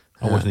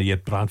 Wasn't the year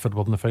Bradford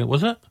were in the final,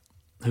 was it?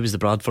 Who was the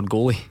Bradford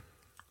goalie?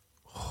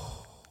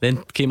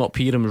 Then came up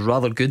here and was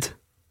rather good.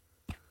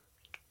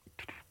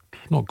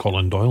 Not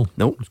Colin Doyle.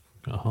 Nope.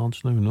 Got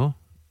Hearts now, no?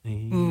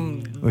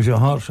 Was it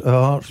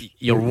Hearts?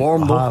 You're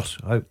warm though. Hearts.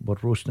 We're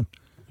roasting.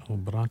 Oh,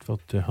 Bradford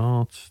to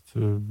Hearts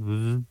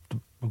to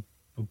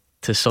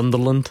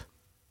Sunderland.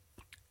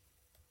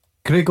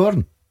 Craig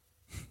Gordon.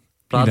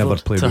 Bradford never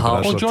played to with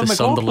Hearts Bradford. to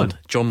Sunderland.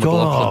 John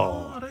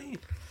McLaughlin.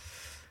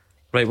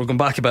 Right, we're going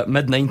back about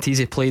mid-90s.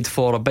 He played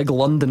for a big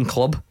London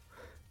club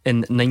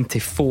in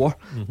 94,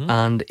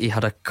 and he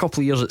had a couple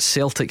of years at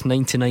Celtic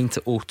 99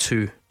 to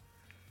 02.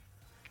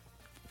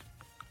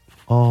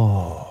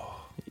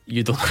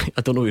 You don't.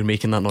 I don't know what you're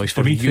making that noise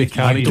for. Dimitri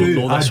Karin. You don't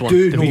know this one.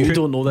 You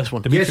don't know this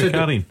one. Dimitri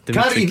Karin.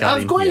 Karin,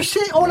 I've got to say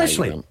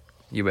honestly.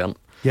 You weren't.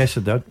 Yes,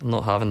 I did. I'm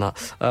not having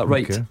that.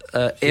 Right,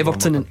 okay.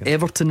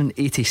 Everton in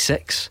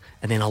 86,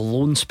 and then a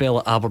loan spell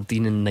at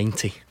Aberdeen in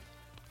 90.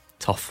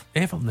 Tough.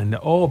 Everton in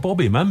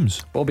Bobby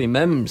Mims. Bobby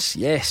Mims,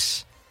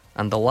 yes.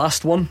 And the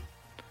last one,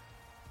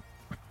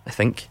 I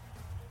think,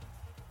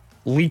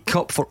 League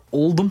Cup for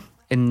Oldham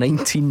in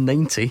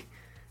 1990,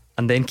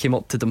 and then came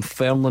up to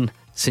Dunfermline,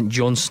 St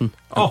Johnstone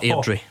and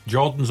Airdrie.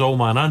 Jordan's old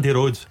man, Andy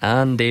Rhodes.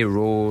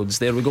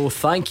 There we go.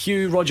 Thank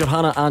you, Roger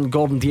Hannah and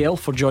Gordon Dalziel,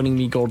 for joining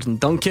me, Gordon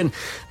Duncan.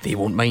 They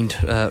won't mind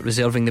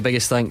reserving the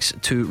biggest thanks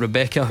to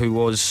Rebecca, who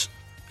was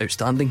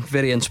outstanding,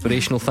 very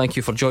inspirational. Thank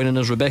you for joining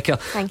us, Rebecca.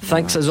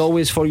 Thanks as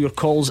always for your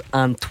calls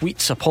and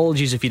tweets.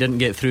 Apologies if you didn't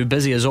get through,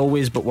 busy as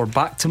always, but we're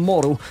back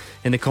tomorrow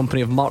in the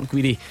company of Mark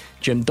Guidi,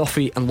 Jim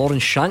Duffy and Lauren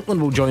Shanklin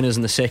will join us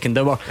in the second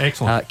hour.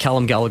 Excellent.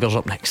 Callum Gallagher's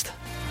up next.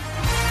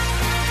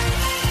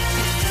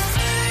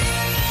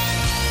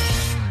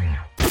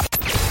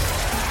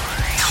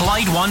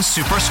 Clyde One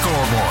Super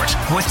Scoreboard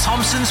with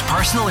Thompson's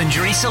personal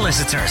injury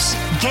solicitors.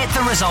 Get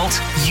the result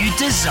you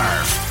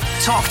deserve.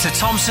 Talk to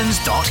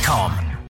Thompsons.com.